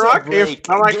on, Ragnarok. give us a break.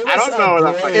 I'm like, Give I us don't a know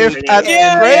that break. fucking If thing at is.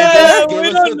 Yeah, trailer, yeah, Give we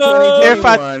us don't the know. If a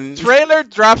 2021. trailer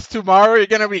drops tomorrow, you're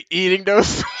gonna be eating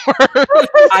those words.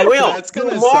 I will That's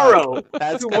gonna tomorrow.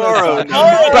 That's Tomorrow. gonna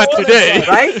suck. But today.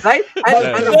 Right? And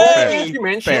Fair. the whole Fair. thing you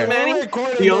mentioned, Fair. Manny, We're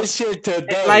recording the- this shit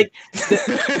today. like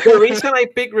the reason I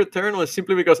picked Return was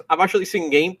simply because I've actually seen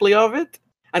gameplay of it,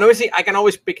 and obviously I can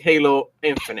always pick Halo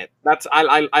Infinite. That's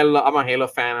I'm a Halo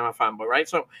fan. I'm a fanboy, right?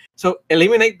 So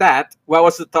eliminate that. What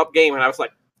was the top game? And I was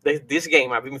like, this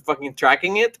game. I've been fucking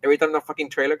tracking it every time the fucking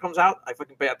trailer comes out. I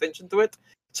fucking pay attention to it.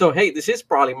 So hey, this is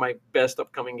probably my best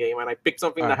upcoming game, and I picked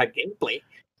something that had gameplay.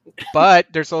 But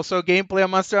there's also gameplay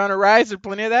on Monster Hunter Rise. There's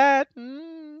plenty of that.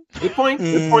 Good point.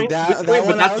 Good point. That Good point. But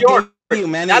one that's I'll yours. give you,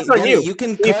 Manny. That's on Manny, you. You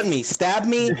can cut me, stab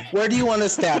me. Where do you want to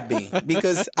stab me?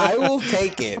 Because I will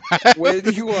take it. Where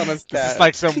do you want to stab? It's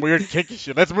like some weird kinky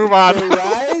shit. Let's move on. The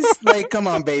Rise, like, come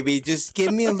on, baby, just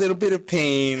give me a little bit of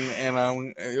pain, and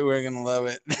we're gonna love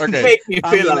it. Okay. Make me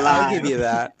feel I'll alive. give you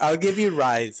that. I'll give you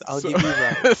Rise. I'll So- give you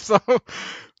Rise.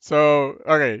 so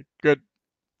okay, good,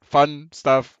 fun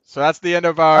stuff. So that's the end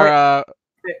of our.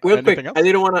 Real Anything quick, else? I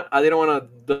didn't want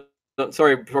to.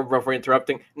 Sorry for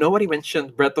interrupting. Nobody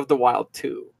mentioned Breath of the Wild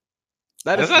 2.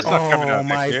 That is That's not coming Oh out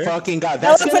my next year. fucking god!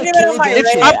 That That's wasn't gonna even kill on my the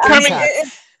It's radar. game. upcoming.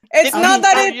 It's It's not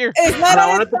that upcoming it. year. It's not I that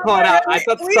wanted it's to call it out. I coming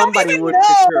thought we somebody don't even would know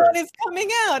for sure. when it's coming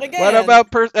out again. What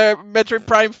about Metroid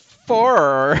Prime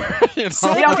 4? You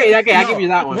know? Yeah, okay, I'll give you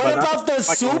that one. What but about the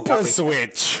fucking Super copy.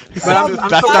 Switch? But I'm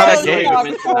That's not surprised a game. you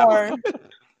mentioned that one.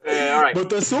 All right.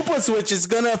 But the Super Switch is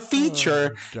gonna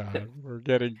feature Oh, God, we're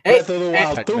getting. Hey, Breath of the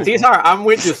Wild 2. Cesar, I'm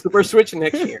with you. Super Switch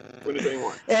next year,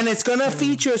 2021. And it's gonna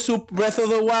feature Breath of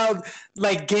the Wild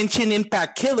like Genshin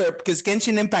Impact Killer, because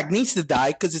Genshin Impact needs to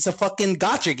die because it's a fucking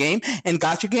gacha game, and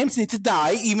gacha games need to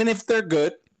die even if they're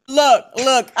good. Look,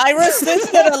 I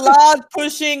resisted a lot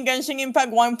pushing Genshin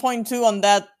Impact 1.2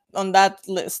 on that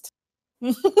list.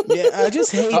 Yeah, I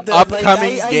just hate A that.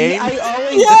 upcoming game? I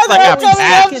always Yeah, It's like they're a coming out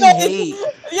patch. fucking there. hate.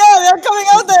 Yeah, they're coming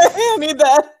out there. I need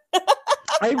that.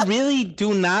 I really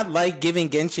do not like giving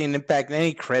Genshin Impact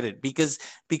any credit because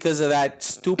of that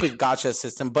stupid gacha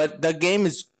system. But the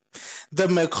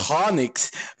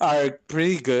mechanics are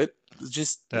pretty good.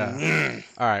 Just Yeah.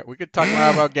 All right, we could talk more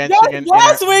about Just Genshin in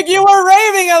last week you were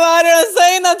raving about it and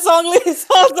saying that Zhongli is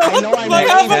awesome. I What know the I'm fuck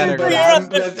happened raving, to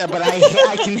but, you? but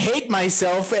I can hate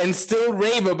myself and still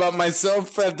rave about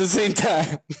myself at the same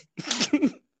time.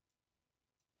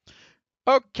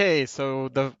 Okay, so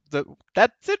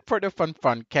that's it for the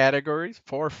fun categories.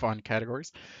 4 fun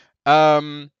categories.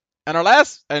 And our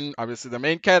last and obviously the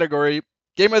main category,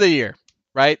 game of the year,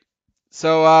 right?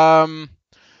 So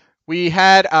we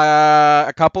had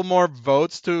a couple more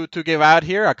votes to give out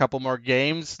here, a couple more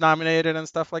games nominated and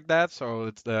stuff like that.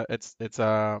 So it's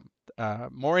a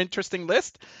more interesting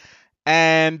list,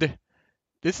 and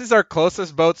this is our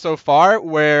closest vote so far,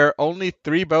 where only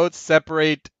 3 votes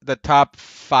separate the top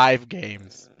 5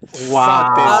 games.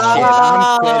 Wow. Fuck this shit.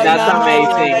 I'm quitting. That's I'm not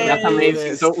amazing. gonna That's do amazing.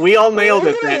 this. So we all nailed We're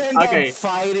it gonna then. end up Okay.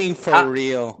 fighting for I-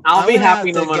 real. I'll be I'm gonna happy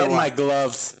have no to matter get what. my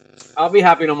gloves. I'll be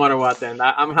happy no matter what. Then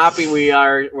I'm happy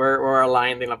we're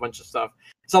aligned in a bunch of stuff.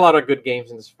 It's a lot of good games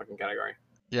in this fucking category.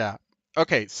 Yeah.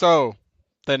 Okay, so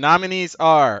the nominees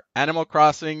are Animal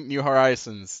Crossing New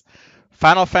Horizons,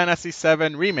 Final Fantasy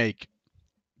VII Remake,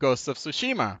 Ghost of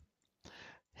Tsushima,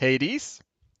 Hades,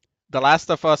 The Last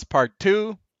of Us Part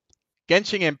 2,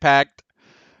 Genshin Impact,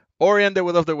 Ori and the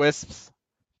Will of the Wisps,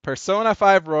 Persona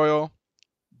 5 Royal,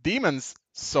 Demon's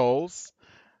Souls,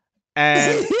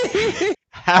 and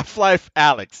Half-Life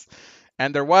Alyx.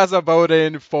 And there was a vote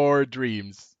in for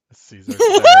Dreams. Caesar said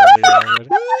earlier already.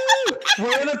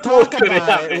 We're gonna talk Could it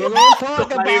about it. happen? We're gonna talk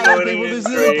Somebody about it, voting people. in This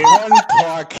is Dream. a fun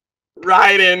talk.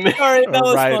 Right in. Sorry, that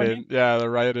was Write funny. in. Yeah, the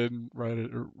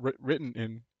written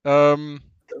in.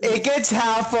 It gets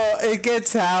half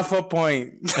a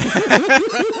point.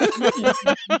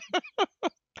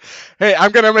 Hey,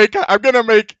 I'm gonna make.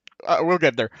 We'll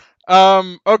get there.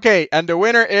 Okay, and the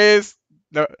winner is.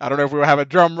 No, I don't know if we will have a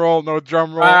drum roll. No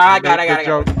drum roll. I I'll got make it, the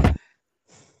got it. joke.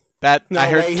 That No, I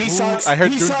heard. wait, he two- sucks. I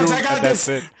heard He doom sucks. doom, I got and that's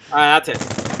this. it. That's it.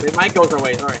 The mic goes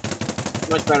away. Sorry.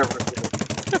 Much better for people.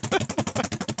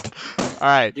 All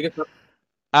right. You can.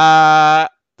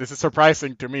 This is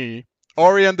surprising to me.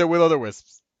 Ori and the Will of the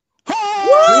Wisps.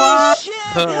 Holy shit!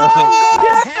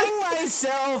 I hang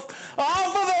myself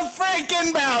off of the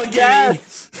freaking balcony.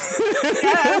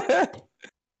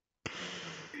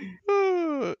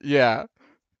 Yeah.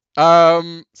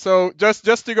 So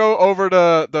just to go over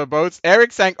the votes,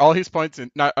 Eric sank all his points in.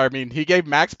 Not, I mean, he gave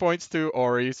max points to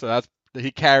Ori, so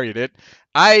he carried it.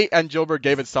 I and Gilbert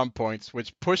gave it some points,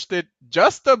 which pushed it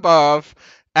just above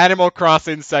Animal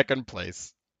Crossing second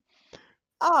place.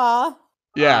 Ah.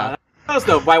 Yeah. That was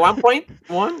though by 1 point.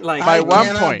 One like By I 1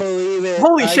 cannot point. believe it.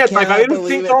 Holy shit, Mike, I cannot didn't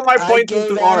believe think it. all my I points gave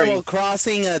into Ori. Animal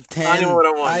Crossing a 10. Animal would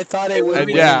have won. I thought it would And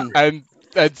win. yeah,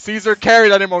 and Caesar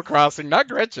carried Animal Crossing, not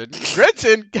Gretchen.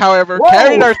 Gretchen, however, Whoa.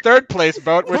 carried our third place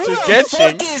vote, which Who is the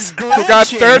Genshin, fuck is who got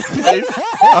third Gretchen? place.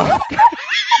 Oh.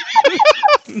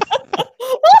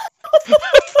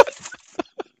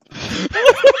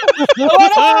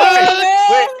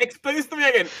 Wait, explain this to me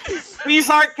again.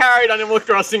 Caesar carried Animal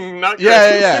Crossing, not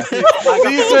Yeah. Gretchen.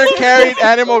 Caesar carried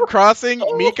Animal Crossing.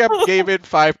 Mika gave it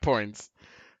 5 points.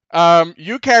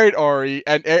 You carried Ori,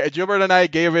 and Gilbert and I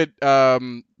gave it,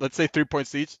 let's say 3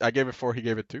 points each. I gave it 4. He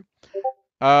gave it 2.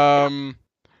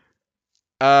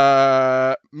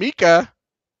 Mika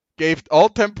gave all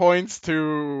 10 points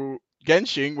to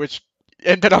Genshin, which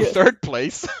ended up Yes. third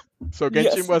place. So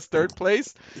Genshin Yes. was third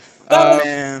place. That was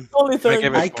Man, only third.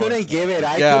 give it I four. couldn't give it.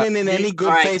 I Yeah. couldn't in any good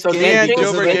Alright, faith so give me it and because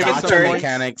of Gilbert the gave it some gacha points.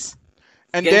 mechanics.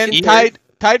 And Genshin then third.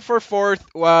 tied for fourth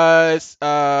was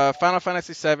Final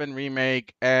Fantasy VII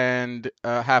Remake and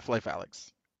Half-Life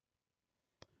Alyx.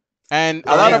 And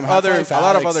a lot Damn, of other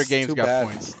Half-Life Alyx, games too got bad.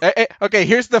 points. Okay,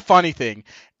 here's the funny thing.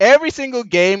 Every single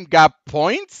game got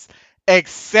points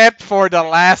except for The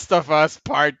Last of Us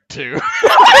Part 2.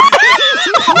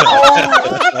 I'm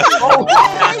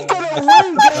gonna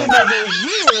win game of the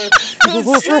year.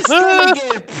 It's just gonna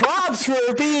get props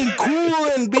for being cool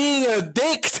and being a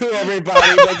dick to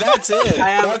everybody, but that's it.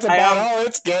 That's about all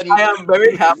it's getting. I am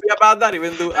very happy about that,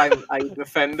 even though I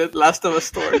defended Last of Us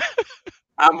story.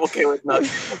 I'm okay with that.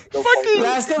 Fucking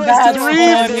Last of Us That's 2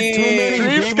 offended funny. too many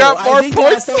Dreams people. got more I think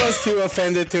points. Last of Us 2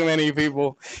 offended too many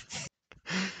people.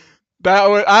 That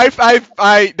was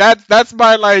that's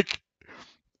my like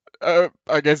I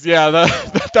guess yeah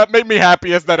that made me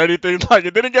happiest than anything. Like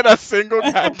it didn't get a single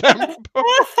goddamn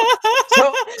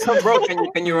vote. So bro,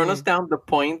 can you run us down the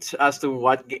points as to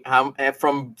what how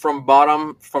from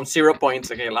bottom from 0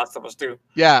 points? Okay, Last of Us 2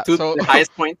 Yeah. to So the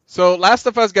highest point. so Last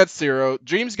of Us got 0.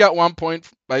 Dreams got 1 point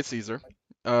by Caesar.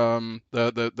 The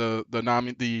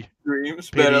Dreams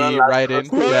better than pity Last write of in. Us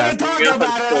 2. We're Yeah. gonna talk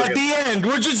about it at the end.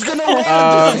 We're just gonna wait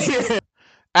Um, until the end.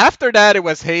 After that, it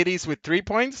was Hades with 3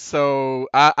 points. So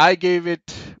I gave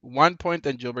it 1 point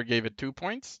and Gilbert gave it 2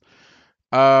 points.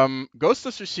 Ghost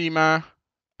of Tsushima,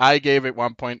 I gave it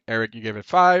 1 point. Eric, you gave it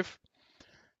 5.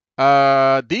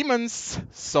 Demon's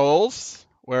Souls,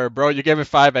 where bro, you gave it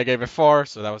 5, I gave it 4.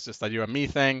 So that was just a you and me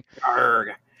thing.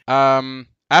 Arrgh.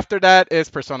 After that is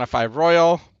Persona 5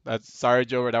 Royal. That's sorry,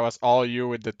 Gilbert, that was all you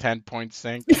with the 10-point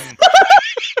sync.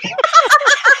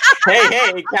 Hey,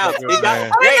 it counts. It Yeah.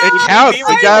 got, It you counts. beat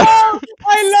We me. got.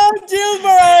 I love Gilbert.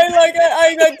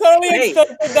 I totally Hey,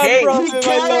 accepted that hey, from He him.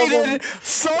 I love carried him. it.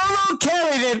 Solo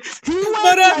carried it. He went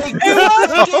But like it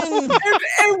was fucking.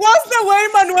 it was the way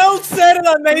Manuel said it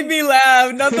that made me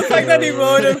laugh, not the fact that he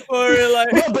voted for it.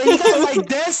 Like, No, but he got like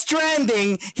Death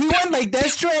Stranding. He went like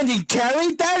Death Stranding,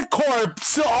 carried that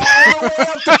corpse all the way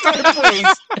up to third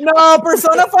place. no,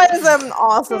 Persona 5 is an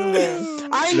awesome game.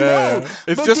 I know. Yeah.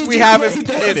 It's but just did we you haven't play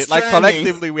played Death it. Like Stranding?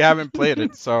 collectively, we haven't played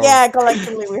it. So Yeah,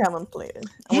 collectively we haven't played it. And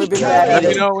He we've been carried bad at Let me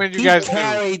it. it. know when you He guys do.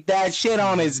 carried that shit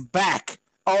on his back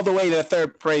all the way to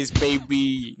third place,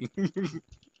 baby.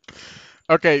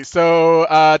 okay, so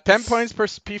 10 points per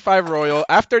P5 Royal.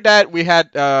 After that, we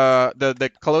had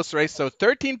the close race. So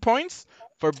 13 points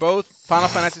for both Final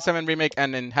Fantasy VII Remake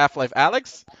and in Half-Life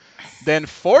Alyx. Then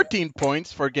 14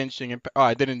 points for Genshin Impact. Oh,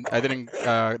 I didn't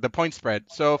the point spread.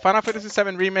 So Final Fantasy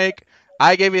VII Remake,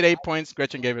 I gave it 8 points.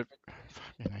 Gretchen gave it.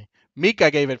 Mika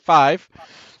gave it 5.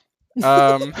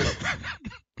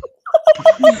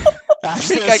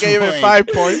 Mika gave it 5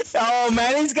 points. Oh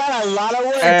man, he's got a lot of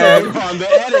work And- to do on the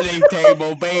editing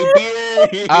table,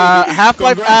 baby.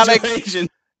 Half-Life Alyx. Congratulations.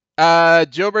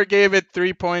 Gilbert gave it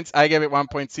 3 points. I gave it 1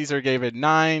 point. Caesar gave it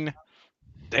 9.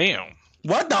 Damn.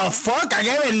 What the fuck? I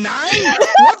gave it 9?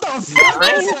 What the fuck?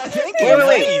 Thank you.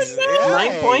 Wait. Nice.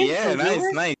 9 points Yeah, from nice,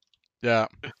 Gilbert? nice. Yeah.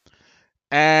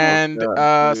 And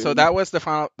God, so dude. that was the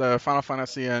Final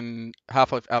Fantasy and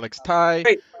Half-Life Alyx tie.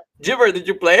 Wait, Gilbert, did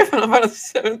you play Final Fantasy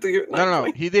 7 to you?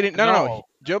 No. He didn't. No.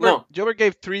 No. Gilbert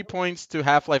gave 3 points to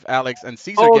Half-Life Alyx, and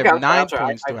Caesar Oh, gave okay, I'm 9 sorry.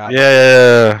 points to Half-Life.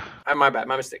 Yeah. My bad,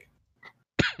 my mistake.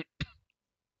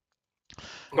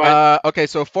 Go ahead. Okay,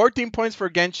 so 14 points for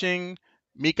Genshin.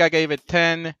 Mika gave it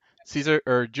 10.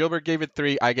 Gilbert gave it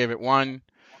 3. I gave it 1.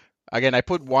 Again, I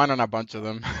put 1 on a bunch of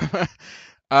them.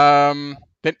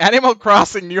 Then Animal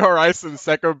Crossing New Horizons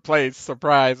second place.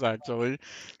 Surprise, actually.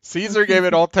 Caesar gave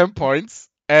it all 10 points,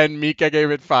 and Mika gave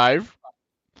it 5.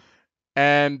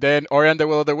 And then Ori and the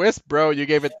Will of the Wisp, bro, you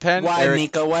gave it 10. Why, Eric,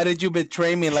 Mika? Why did you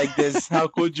betray me like this? How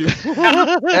could you?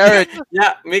 Eric,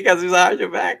 Yeah, Mika's behind your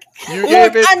back. you Look,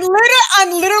 gave it.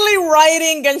 I'm literally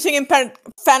writing Genshin Impact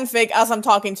fanfic as I'm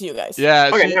talking to you guys.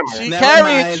 Yeah, Okay, she, never mind. she Never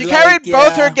carried mind, she like, carried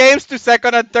both her yeah. games to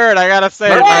second and third. I gotta say,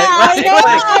 Yeah, right?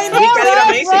 I know, Mika did that's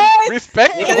amazing. right.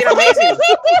 Respect. Mika did amazing.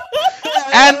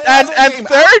 And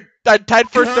third, I tied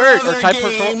for third or Another tied for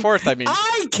game. fourth. I mean.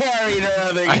 I carried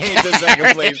another game to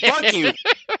second place. Fuck you.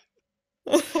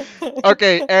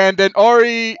 Okay, and then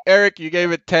Ori, Eric, you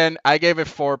gave it 10. I gave it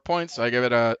 4 points, so I gave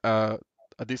it a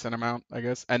decent amount, I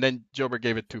guess. And then Gilbert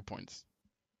gave it 2 points.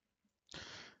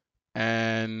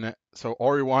 And so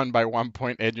Ori won by 1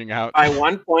 point, edging out. By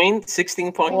 1 point,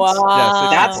 16 points. Wow. Yeah,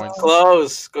 16 That's points.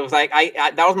 close. Cause like I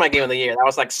that was my game of the year. That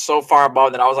was like so far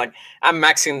above that I was like, I'm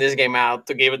maxing this game out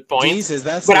to give it points. Jesus,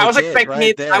 that's But I was legit expecting right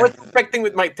it. there. I was expecting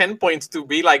with my 10 points to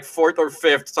be like 4th or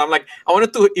 5th. So I'm like, I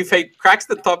wanted to. If it cracks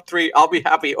the top 3, I'll be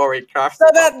happy. Or it cracks So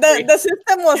the top 3. the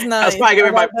system was nice. That's why I gave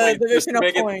it my about the point. Just division to of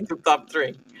make it points. to top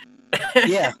 3.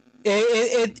 Yeah,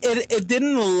 it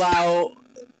didn't allow.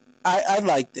 I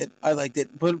liked it. I liked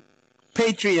it, but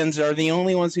Patreons are the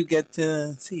only ones who get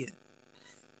to see it.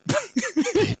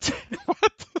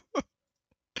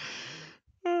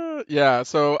 What? Yeah,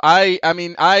 so I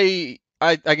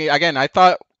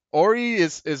thought Ori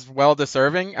is well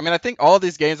deserving. I mean, I think all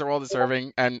these games are well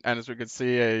deserving, and as we could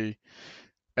see,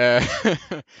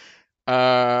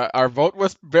 our vote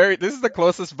was very. This is the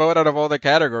closest vote out of all the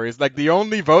categories. Like the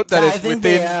only vote that I is think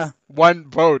within they, one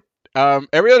vote.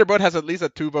 Every other vote has at least a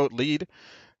 2-vote lead.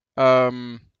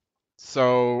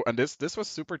 So and this was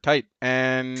super tight,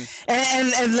 and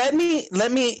and let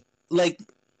me like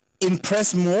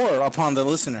impress more upon the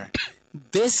listener.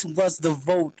 This was the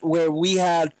vote where we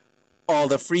had all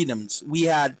the freedoms. We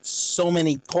had so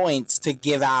many points to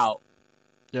give out.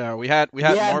 Yeah, we had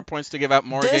Yeah, more points to give out,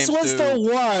 more this games was to. the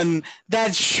one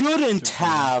that shouldn't to-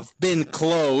 have been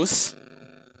close,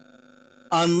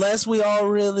 unless we all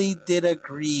really did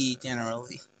agree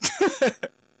generally.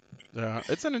 Yeah,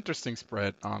 it's an interesting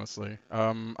spread, honestly.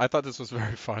 I thought this was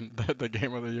very fun, the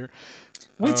game of the year.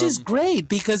 Which is great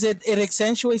because it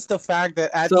accentuates the fact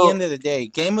that at the So- end of the day,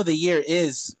 game of the year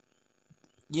is,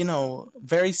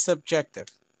 very subjective.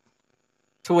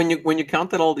 So when you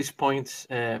counted all these points,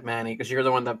 Manny, because you're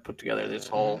the one that put together this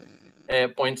whole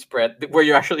point spread, were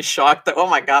you actually shocked that, oh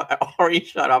my god, I already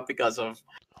shut up because of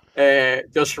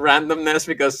just randomness?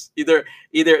 Because either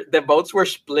the votes were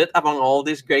split among all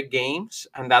these great games,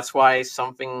 and that's why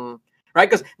something, right?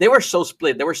 Because they were so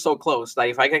split, they were so close. Like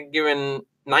if I had given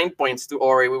 9 points to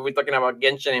Ori, we were talking about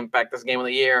Genshin Impact as game of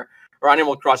the year or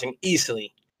Animal Crossing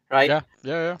easily, right?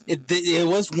 Yeah. It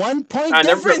was 1 point And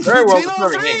they're difference very well between all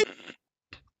deserving three. games.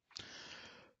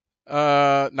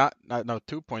 Not no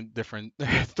 2 point different.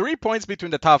 3 points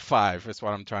between the top five is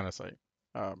what I'm trying to say.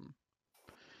 Um,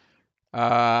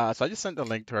 so I just sent the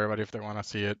link to everybody if they want to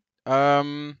see it.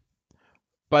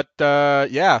 But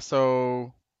yeah,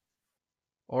 so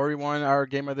Ori won our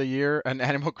game of the year, and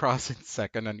Animal Crossing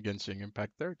second, and Genshin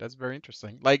Impact third. That's very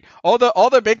interesting. Like all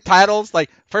the big titles. Like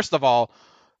first of all,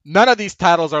 none of these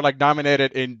titles are like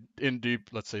nominated in the,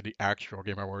 let's say, the actual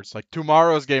Game Awards. Like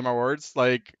tomorrow's Game Awards.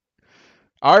 Like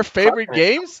our favorite Crossing.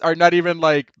 games are not even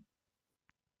like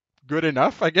good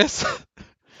enough, I guess.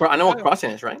 For Animal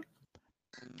Crossing is, right?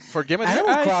 For Game of the Year.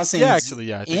 Animal Crossing Yeah, actually,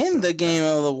 yeah. I think in so. the Game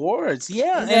of the Awards.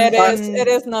 Yeah, Yeah, and it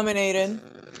is nominated.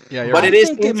 Yeah, you're But right. it is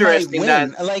think it might interesting win.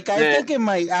 that Like I the- think it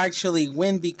might actually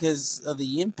win because of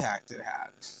the impact it had.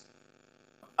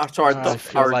 so our I top,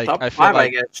 feel like- top I feel five, I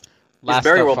like guess, Last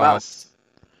very of well balanced.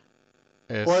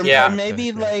 Us is- Or, Yeah. or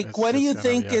maybe like, it's what do just you gonna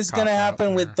think be a is gonna cop-out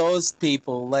happen with there. those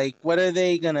people? Like, what are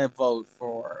they gonna vote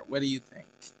for? What do you think?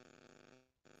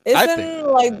 I Isn't think-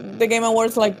 like the Game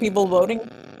Awards like people voting?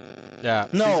 Yeah.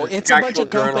 No, these are- it's a bunch actual of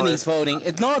companies journalists.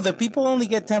 voting. No, the people only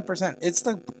get 10%. It's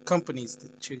the companies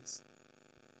that choose.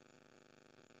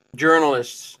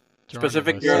 Journalists,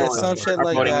 specific journalists. Yeah, journalists, some That's shit what are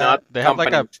like voting, that. not They have like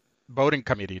a companies. voting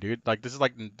committee, dude. Like this is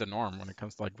like the norm when it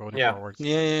comes to like voting Yeah. for awards.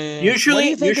 Yeah. Usually, what do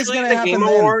you think is usually gonna the happen Game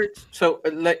then? Awards. So,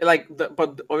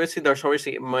 but obviously, there's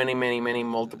obviously many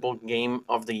multiple Game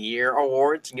of the Year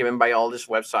awards given by all these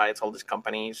websites, all these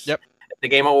companies. Yep. The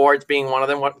Game Awards being one of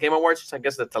them. What Game Awards is, I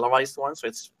guess, the televised one, so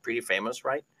it's pretty famous,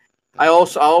 right? I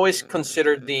always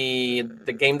consider the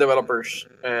Game Developers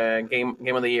Game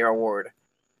of the Year award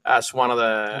as one of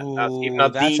the, if Ooh,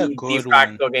 not that's a the de good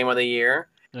facto Game of the Year.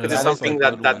 Yeah, Because it's that is a something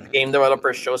good that one. game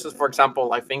developers shows us. For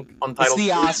example, I think It's Untitled the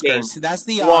Goose Game Oscars. That's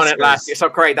the won it last year. Oscars. So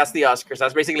correct, that's the Oscars.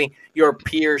 That's basically your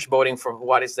peers voting for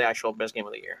what is the actual best game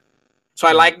of the year. So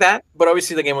I like that, but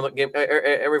obviously the game of the game,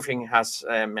 everything has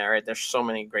merit. There's so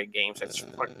many great games. It's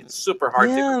super hard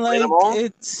to Yeah, play like them all,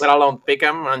 it's. let alone pick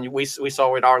them. And we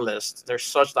saw with our list, there's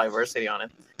such diversity on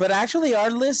it. But actually, our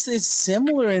list is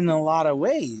similar in a lot of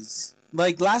ways.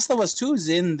 Like Last of Us 2 is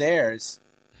in theirs,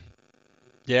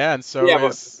 Yeah, and so Yeah,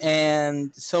 but- is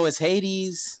and so is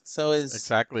Hades. So is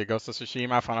exactly Ghost of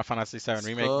Tsushima, Final Fantasy VII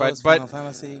remake. so But is Final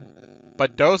Fantasy.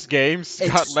 but those games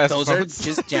got less Those votes. are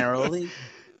just generally.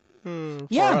 for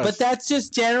Yeah, us. but that's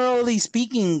just generally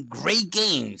speaking great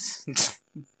games.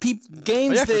 Games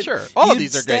Oh, yeah, for that sure. All of you'd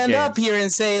these are great stand games. up here and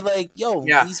say like, "Yo,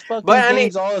 Yeah, these fucking but I mean-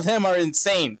 games, all of them are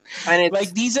insane." And it's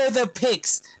Like these are the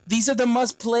picks. These are the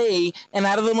must play, and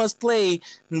out of the must play,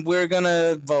 we're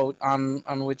gonna vote on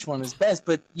which one is best.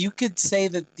 But you could say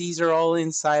that these are all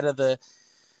inside of the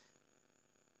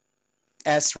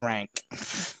S rank.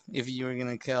 If you were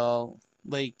gonna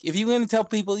if you're gonna tell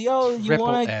people, "Yo, you Triple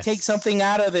want to S. take something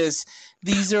out of this,"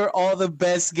 these are all the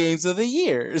best games of the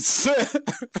years.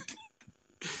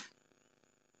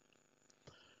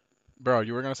 Bro,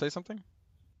 you were gonna say something?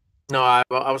 No, I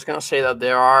was gonna say that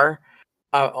there are,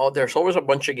 there's always a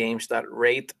bunch of games that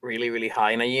rate really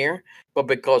high in a year, but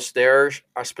because there's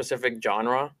a specific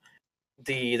genre,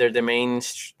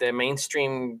 the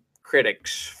mainstream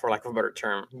critics, for lack of a better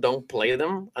term, don't play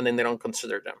them, and then they don't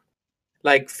consider them.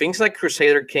 Like things like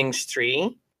Crusader Kings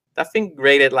 3, that thing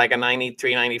rated like a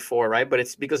 93, 94, right? But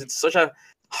it's because it's such a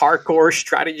hardcore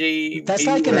strategy. That's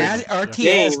like an viewer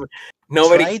RTS, game.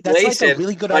 Nobody right? That's plays like a it.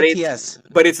 really good but it's- RTS.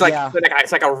 But it's like, Yeah.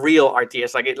 it's like a real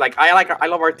RTS. I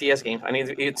love RTS games. I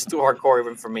mean, it's too hardcore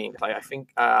even for me. Like I think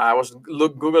I was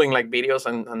googling like videos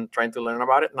and trying to learn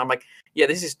about it, and I'm like, yeah,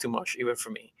 this is too much even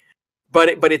for me. But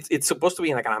it's supposed to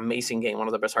be like an amazing game, one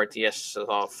of the best RTS of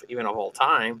all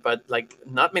time. But like,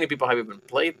 not many people have even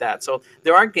played that. So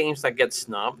there are games that get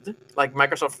snubbed. Like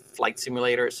Microsoft Flight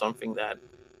Simulator is something that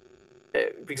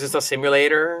because it's a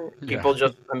simulator. Yeah. People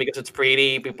just and because it's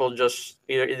pretty, people just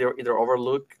either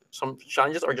overlook some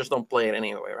challenges or just don't play it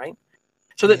anyway, right?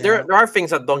 So Yeah. there are things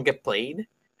that don't get played.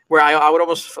 Where I would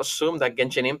almost assume that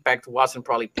Genshin Impact wasn't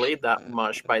probably played that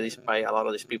much by a lot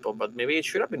of these people, but maybe it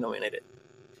should have been nominated.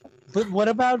 But what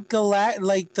about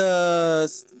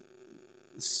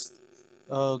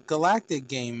Galactic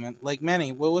game? Like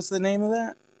Manny, what was the name of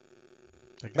that?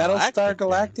 The Battlestar game.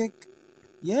 Galactic?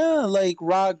 Yeah, like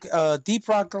Deep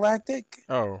Rock Galactic.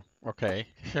 Oh, okay.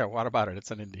 Yeah, what about it?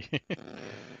 It's an indie.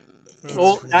 It's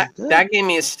Well, really good. that game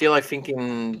is still, I think,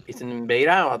 it's in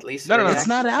beta, or at least. No, no, no. early It's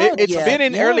access. not out It's yet. been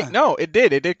in early. yeah. No, it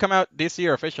did. It did come out this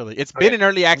year officially. It's been Okay. in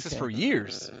early access Okay. for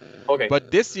years, Okay.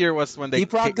 but this year was when they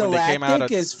Deep Rock when they came out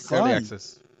Galactic at is early fun.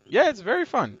 access. Yeah, it's very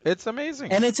fun. It's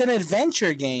amazing. And it's an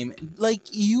adventure game. Like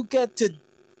you get to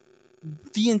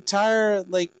the entire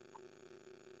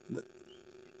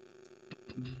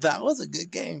that was a good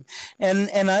game. And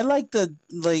I like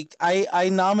I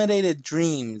nominated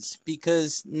Dreams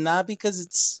because not because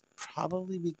it's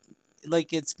probably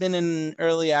it's been in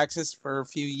early access for a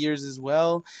few years as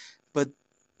well, but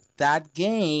that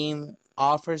game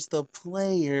offers the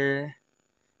player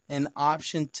an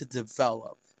option to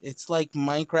develop. It's like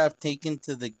Minecraft taken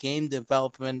to the game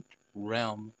development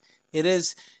realm. It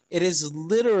is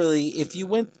literally, if you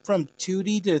went from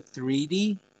 2D to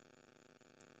 3D,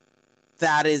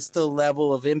 that is the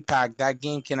level of impact that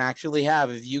game can actually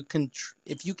have. If you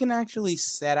can actually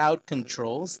set out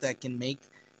controls that can make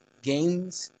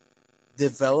games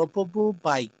developable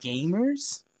by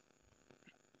gamers.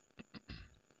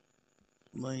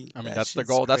 Like, I mean, that that's the shit's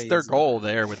goal. That's their crazy. goal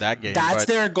there with that game. That's but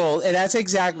their goal, and that's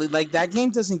exactly like that game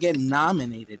doesn't get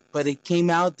nominated, but it came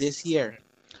out this year.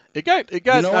 it got. You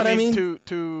know what I mean?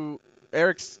 To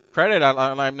Eric's credit, a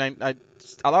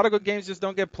lot of good games just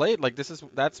don't get played. Like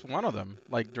that's one of them.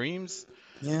 Like Dreams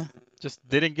Yeah. just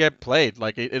didn't get played.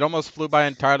 Like it almost flew by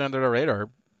entirely under the radar.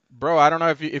 Bro, I don't know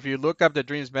if you look up the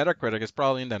Dreams Metacritic, it's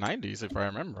probably in the 90s if I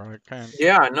remember. I can't.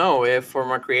 Yeah, no.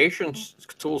 From a creation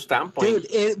tool standpoint,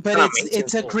 Dude, but an it's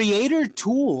amazing a tool. creator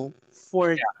tool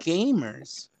for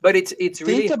gamers. But it's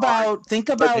really Think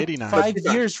hard. about 89. 5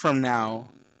 years from now.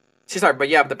 Sorry, but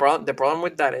yeah, the problem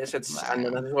with that is and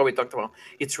this is what we talked about.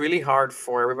 It's really hard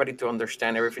for everybody to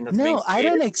understand everything that's being No, I created.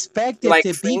 don't expect it Like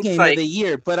to be things game like- of the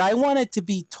year, but I want it to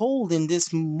be told in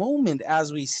this moment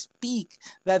as we speak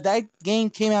that game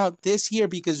came out this year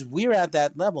because we're at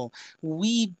that level.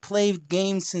 We played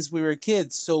games since we were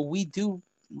kids, so we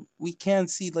can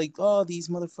see like, oh, these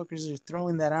motherfuckers are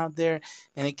throwing that out there,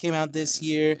 and it came out this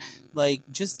year. Like,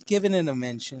 just giving it a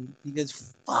mention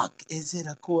because fuck, is it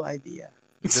a cool idea?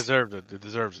 It deserves it. It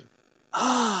deserves it.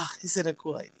 Is it a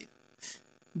cool idea?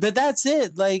 But that's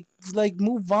it. Like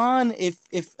move on. If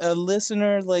a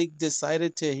listener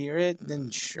decided to hear it,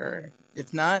 then sure.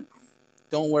 If not,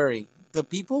 don't worry. The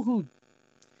people who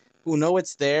know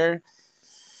it's there,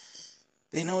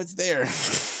 they know it's there.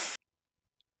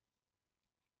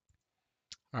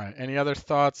 All right. Any other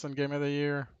thoughts on Game of the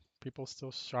Year? People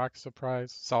still shocked,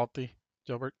 surprised, salty?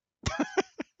 Gilbert?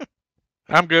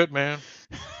 I'm good, man.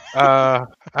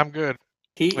 I'm good.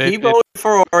 he it- voted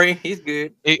for Ori. He's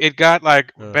good. It got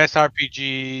like Yeah. best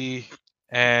RPG,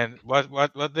 and what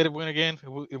did it win again? It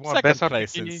won Second best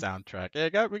place in RPG. soundtrack.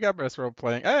 Yeah, we got best role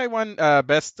playing. I won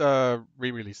best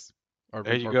re-release. Or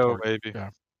There you go, port. baby. Yeah.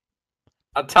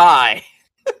 A tie.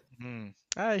 Mm.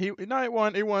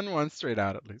 It won one straight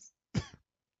out at least.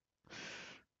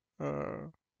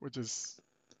 Which is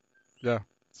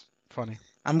it's funny.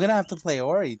 I'm gonna have to play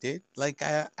Ori, dude. Like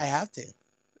I have to.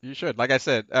 You should. Like I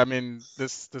said, I mean,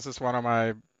 this is one of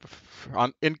my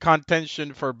in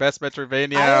contention for best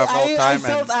Metroidvania of all I time.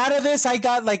 felt and out of this. I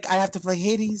got I have to play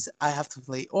Hades. I have to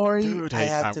play Ori. dude, I hey,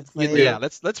 have to play. yeah,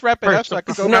 let's wrap it up so I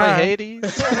can go play Persona.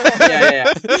 Hades.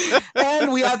 Yeah.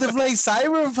 And we have to play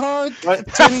Cyberpunk. What?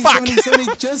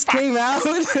 2077 just came out.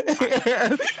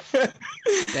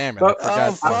 Damn it! But,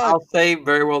 I forgot. fuck. I'll say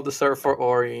very well deserved for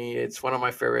Ori. It's one of my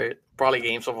favorite probably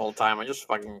games of all time. I just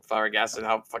fucking flabbergasted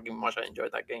how fucking much I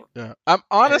enjoyed that game. Yeah. I'm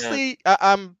honestly,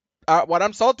 what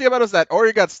I'm salty about is that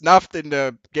Ori got snuffed in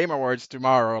the Game Awards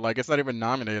tomorrow. Like it's not even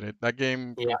nominated. That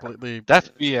game Yeah. completely. That's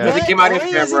BS. What? It came out in Ori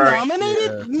isn't February.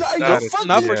 nominated? No, That you're is fucking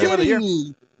not for Game of the Year.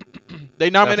 kidding me. They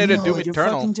nominated No, Doom you're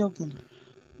Eternal, fucking joking.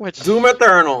 which Doom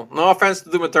Eternal. No offense to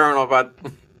Doom Eternal, but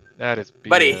That is BS.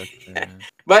 Buddy. man.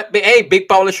 hey, big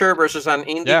publisher versus an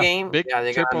indie yeah, game. big Yeah,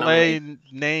 they got AAA nominated.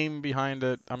 name behind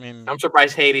it. I mean, I'm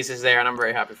surprised Hades is there, and I'm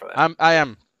very happy for that.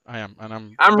 I am, and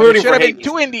I'm but rooting it should for have been Hades.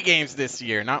 2 indie games this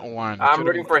year, not one. It I'm should've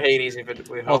rooting been- for Hades if it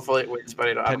hopefully it wins, but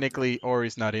I don't. Technically,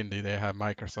 Ori's not indie. They have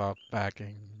Microsoft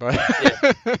backing, but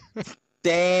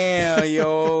Damn,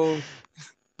 yo.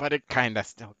 but it kind of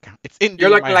still counts. It's in You're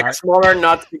looking my like a heart. smaller,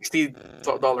 not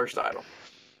 $60 title.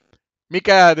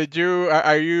 Mika,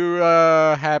 are you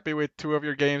happy with 2 of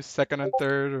your games, second and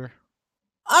third? Or?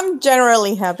 I'm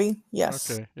generally happy.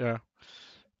 Yes. Okay, yeah.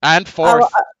 And I,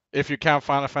 fourth, if you count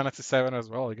Final Fantasy VII as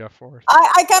well, you got fourth.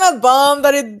 I kind of bummed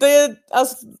that it did.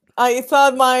 As I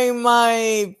thought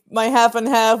my half and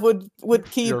half would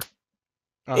keep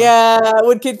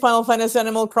would keep Final Fantasy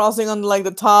Animal Crossing on like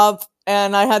the top,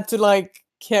 and I had to like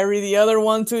carry the other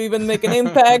one to even make an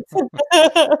impact.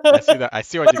 I see that. I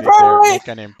see what But you did there. probably- Make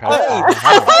an impact.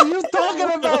 Are you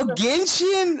talking about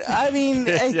Genshin? I mean,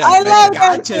 Yeah, I love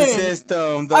gacha Genshin.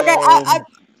 system. Though. Okay,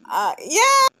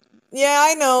 yeah,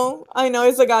 I know,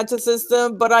 it's a gacha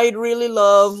system, but I really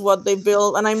love what they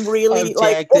built, and I'm really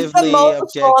like it's the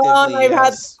most fun I've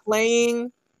had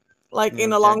playing like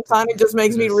in a long time. It just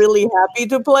makes me really happy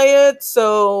to play it.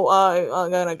 So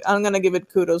I'm gonna give it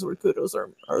kudos where kudos are.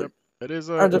 Yep. It is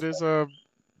a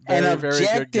an very, very good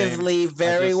game. objectively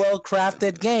very well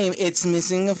crafted game. It's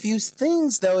missing a few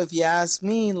things though, if you ask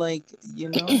me. Like, you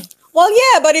know. Well,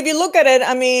 yeah, but if you look at it,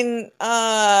 I mean,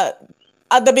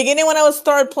 at the beginning when I was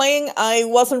started playing, I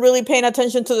wasn't really paying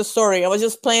attention to the story. I was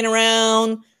just playing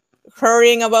around,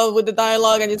 hurrying about with the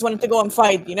dialogue. I just wanted to go and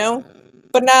fight, you know.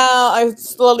 But now I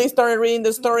slowly started reading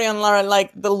the story and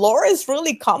like the lore is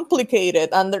really complicated,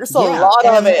 and there's a lot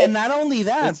of it. And not only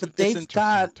that, but it's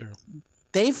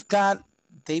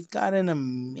they've got an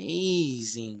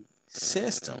amazing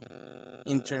system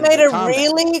in terms made of a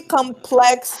really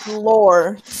complex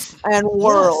lore and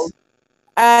world.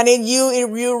 And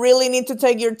you really need to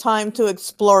take your time to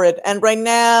explore it. And right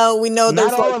now we know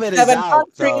there's like 7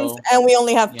 countries, and we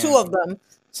only have 2 of them.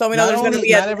 So we know there's going to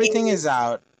be not everything is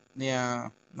out. Yeah,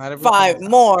 not everything. 5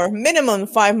 more, minimum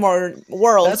 5 more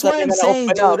worlds. That's what I'm saying,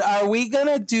 dude. Are we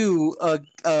gonna do a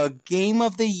game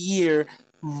of the year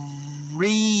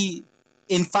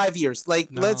in 5 years? Like,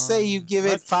 let's say you give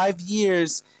it 5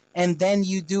 years, and then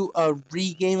you do a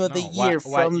game of the year.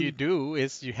 What you do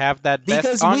is you have that best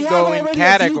because ongoing we have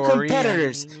category.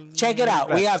 Competitors. Check it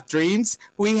out. We have Dreams.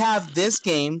 We have this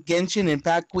game, Genshin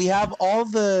Impact. We have all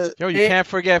the. Yo, you can't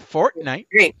forget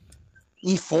Fortnite.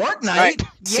 Fortnite? Right.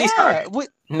 Yeah.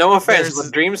 No offense,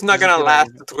 but Dream's not gonna last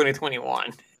to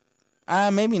 2021.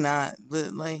 Maybe not,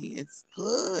 but like it's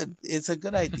good. It's a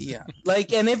good idea.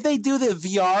 Like, and if they do the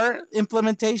VR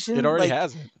implementation, it already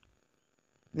has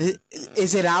it.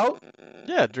 Is it out?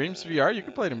 Yeah, Dreams VR. You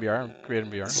can play it in VR and create in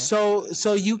VR.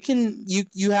 So you can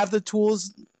you have the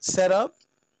tools set up.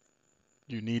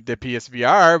 You need the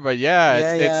PSVR, but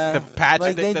it's the patch.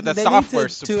 Like the software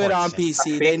need to do it on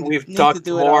PC. I think we've talked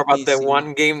more about the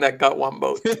one game that got one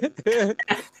vote.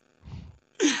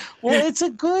 Well, it's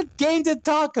a good game to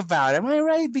talk about. Am I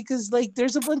right? Because like,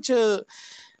 there's a bunch of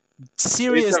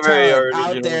serious talent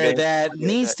out there that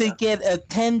needs to get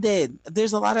attended.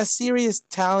 There's a lot of serious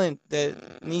talent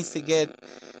that needs to get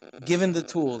given the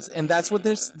tools, and that's what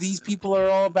these people are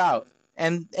all about.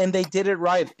 And they did it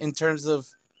right in terms of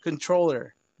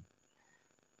controller.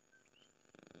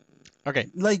 Okay.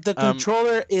 Like the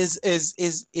controller is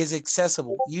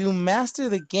accessible. You master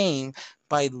the game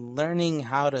by learning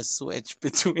how to switch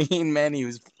between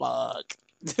menus. Fuck.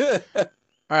 All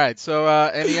right. So,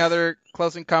 any other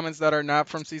closing comments that are not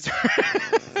from Caesar?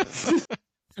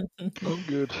 I'm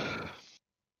good.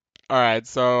 All right.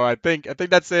 So I think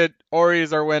that's it. Ori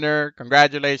is our winner.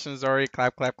 Congratulations, Ori.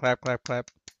 Clap, clap, clap, clap,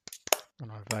 clap. I don't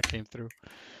know if that came through.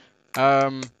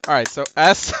 All right. So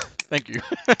thank you.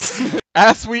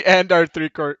 As we end our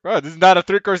 3-course, this is not a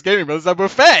 3-course gaming, but it's a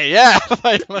buffet. Yeah.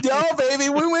 Yo, baby,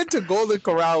 we went to Golden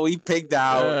Corral. We picked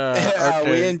out. Okay.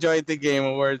 We enjoyed the Game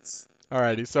Awards.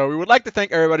 Alrighty, so we would like to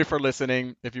thank everybody for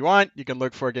listening. If you want, you can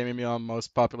look for Gaming Me on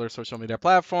most popular social media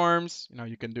platforms. You know,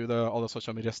 you can do all the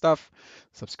social media stuff.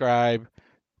 Subscribe,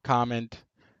 comment.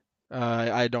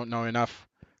 I don't know enough.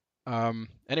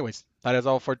 Anyways, that is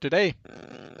all for today.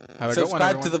 Have a good one,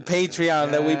 Subscribe to the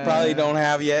Patreon that we probably don't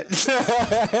have yet.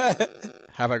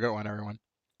 Have a good one, everyone.